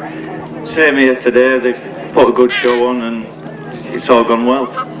 but same here today, they've put a good show on and it's all gone well.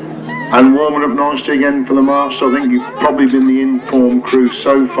 And warming up nicely again for the Master. I think you've probably been the informed crew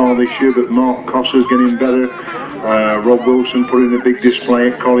so far this year, but Mark Cosser's getting better. Rob Wilson put in a big display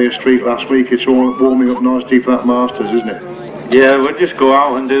at Collier Street last week. It's all warming up nicely for that Masters, isn't it? Yeah, we'll just go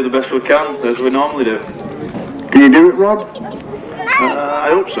out and do the best we can, as we normally do. Can you do it, Rob? I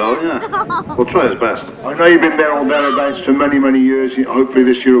hope so, yeah. We'll try his best. I know you've been there or thereabouts for many, many years. Hopefully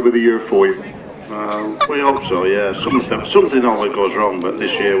this year will be the year for you. We hope so, yeah. Something always goes wrong, but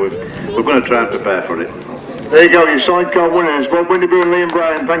this year we're going to try and prepare for it. There you go, your sidecar winners, Bob Winterburn and Liam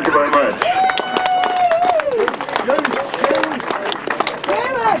Brown. Thank you very much.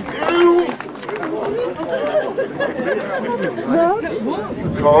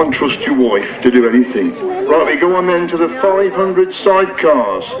 Can't trust your wife to do anything. Right, we go on then to the 500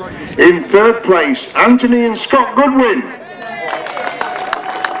 sidecars. In third place, Anthony and Scott Goodwin.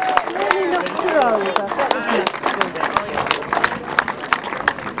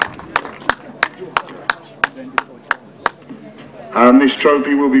 And this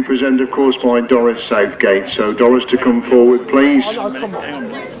trophy will be presented, of course, by Doris Southgate. So, Doris, to come forward, please.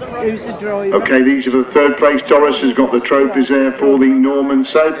 Who's the driver? Okay, these are the third place. Doris has got the trophies there for the Norman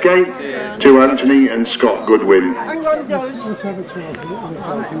Southgate to Anthony and Scott Goodwin. Hang on, Doris.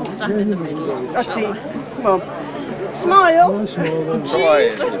 That's it. Come on. Smile.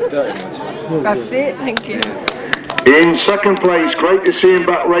 That's it. Thank you. In second place, great to see him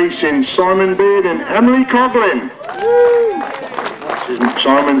back racing, Simon Beard and Emily Coglan.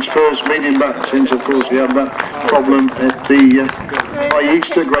 Simon's first meeting back since, of course, he had that problem at the High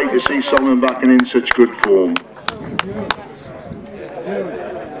Easter. Great to see Simon back and in such good form.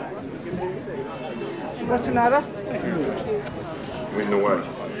 What's the matter? You're in the way.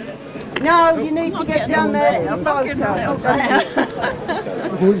 No, you need to get down there for a photo.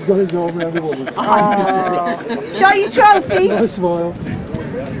 Show your trophies.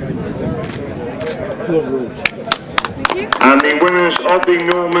 And the winners of the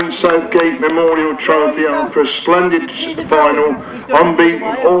Norman Southgate Memorial Trophy after a splendid final, unbeaten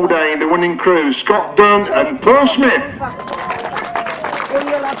all day, the winning crew, Scott Dunn and Paul Smith.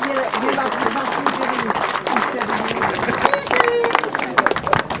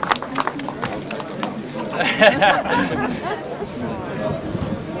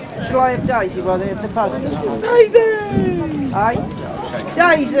 Shall I have Daisy while they're at the photo? Daisy! Aye?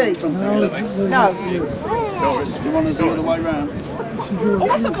 Daisy! No. Do you want to do it the way round? Oh,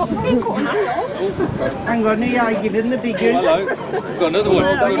 I forgot the big one. Hang on, you are giving the big one. Hello. Got another one. Do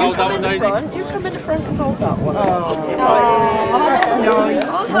you want to hold that one, Daisy? You come in the front and hold that one. Oh, that's nice.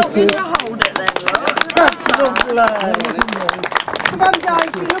 I'll help you to hold it then, look. That's lovely. Come on,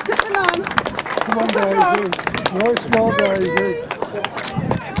 Daisy, look at the man. Come on, Daisy. Nice small Daisy.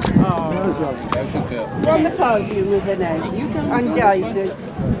 We're on the podium with her now. And Daisy.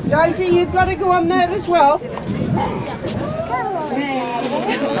 Daisy, you've got to go on there as well.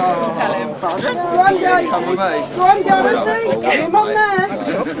 Tell him. Go on, Daisy. Come with me. Go on, Dorothy. Come on there.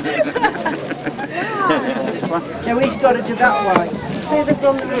 Now he's got to do that way. See the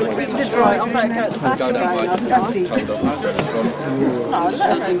front room. It's the drive. I'm going to go at the back. Go that way. That's it. In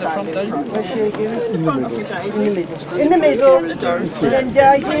the front, Daisy? Where's she going? In the middle. In the middle. And then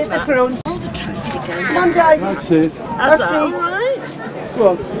Daisy at the front. Come on, Daisy. That's it. That's it. Go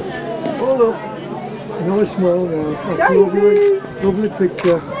on. Hold up. Nice smile now. That's Daisy. lovely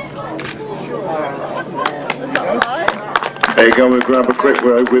picture. Is that alright? There you go, we'll grab a quick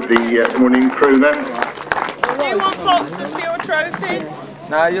word with the winning crew then. Do you want boxes for your trophies?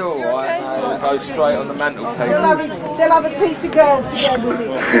 No, you're alright. No, go straight on the mantelpiece. They'll have a piece of gold to go with it.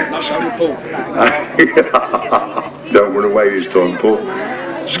 That's only Paul. Don't run away this time, Paul.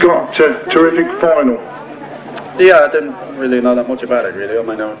 Scott, terrific final. Yeah, I didn't really know that much about it, really. I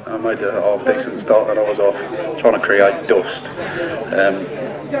mean, I made a half-decent start and I was off trying to create dust.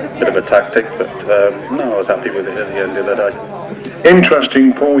 Bit of a tactic, but no, I was happy with it at the end of the day.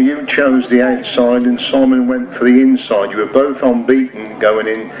 Interesting, Paul, you chose the outside and Simon went for the inside. You were both unbeaten going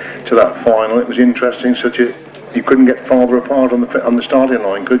into that final. It was interesting, you couldn't get farther apart on the starting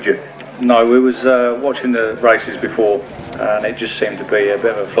line, could you? No, we was watching the races before and it just seemed to be a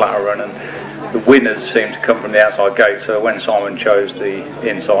bit of a flatter run and the winners seemed to come from the outside gate, so when Simon chose the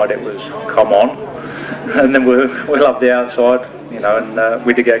inside it was come on. and then we'll have the outside, you know, and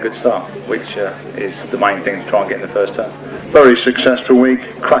we did get a good start, which is the main thing to try and get in the first turn. Very successful week,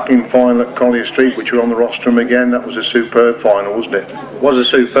 cracking final at Collier Street, which were on the rostrum again. That was a superb final, wasn't it? It was a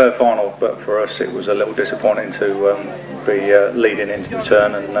superb final, but for us it was a little disappointing to be leading into the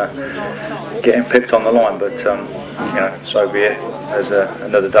turn and getting pipped on the line, but you know, so be it. There's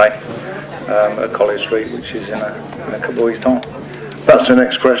another day at Collier Street, which is in a couple of weeks' time. That's the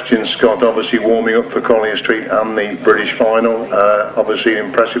next question, Scott. Obviously warming up for Collier Street and the British final. Obviously an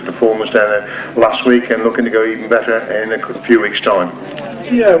impressive performance down there last week and looking to go even better in a few weeks' time.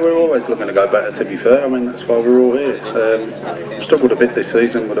 Yeah, we're always looking to go better, to be fair. I mean, that's why we're all here. Struggled a bit this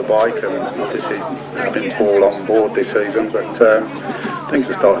season with a bike and obviously having Paul on board this season, but things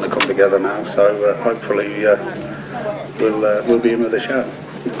are starting to come together now, so hopefully we'll be in with a shout.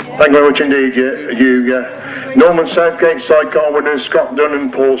 Thank you very much indeed, you Norman Southgate sidecar winners, Scott Dunn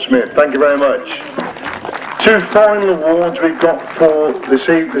and Paul Smith. Thank you very much. Two final awards we've got for this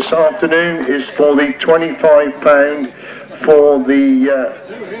afternoon is for the £25 for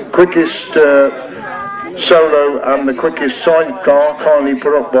the quickest solo and the quickest sidecar, kindly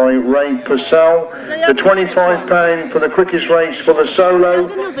put up by Ray Purcell. The £25 for the quickest race for the solo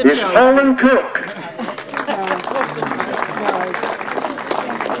is Harland Cook.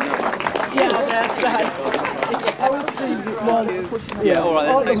 Yeah, all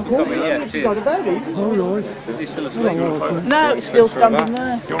right. Thanks for coming. Yeah, cheers. Got a baby? Oh, right. Is he still asleep? No, it's still standing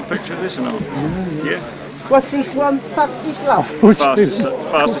there. Do you want a picture of this or not? Yeah. What's this one? Fastest lap?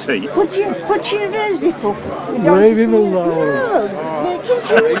 Fastest heat. Put your music up. Leave him alone. No, make him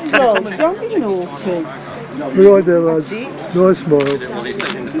do it, Carl. Don't be naughty. Right there, lads. Nice smile.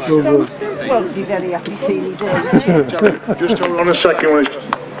 Won't be very happy seeing his age. Just hold on a second.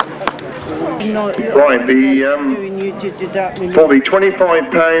 Right, for the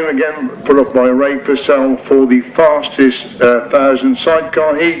 £25 again put up by Ray Purcell for the fastest 1,000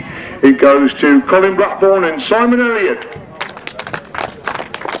 sidecar heat, it goes to Colin Blackbourn and Simon Elliott.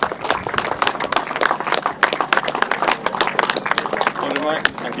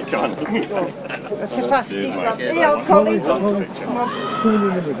 Thank you, John. That's the fastest lap. Here, Colin. Come on.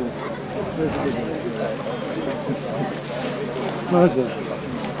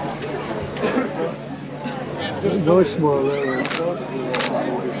 Nice smile there.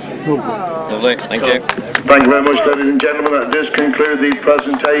 Lovely, thank you. Thank you very much, ladies and gentlemen. That does conclude the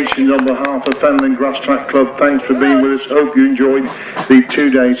presentation on behalf of Fenland Grasstrack Club. Thanks for being with us. Hope you enjoyed the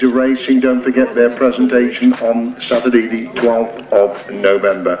 2 days of racing. Don't forget their presentation on Saturday the 12th of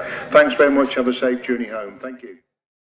November. Thanks very much. Have a safe journey home. Thank you.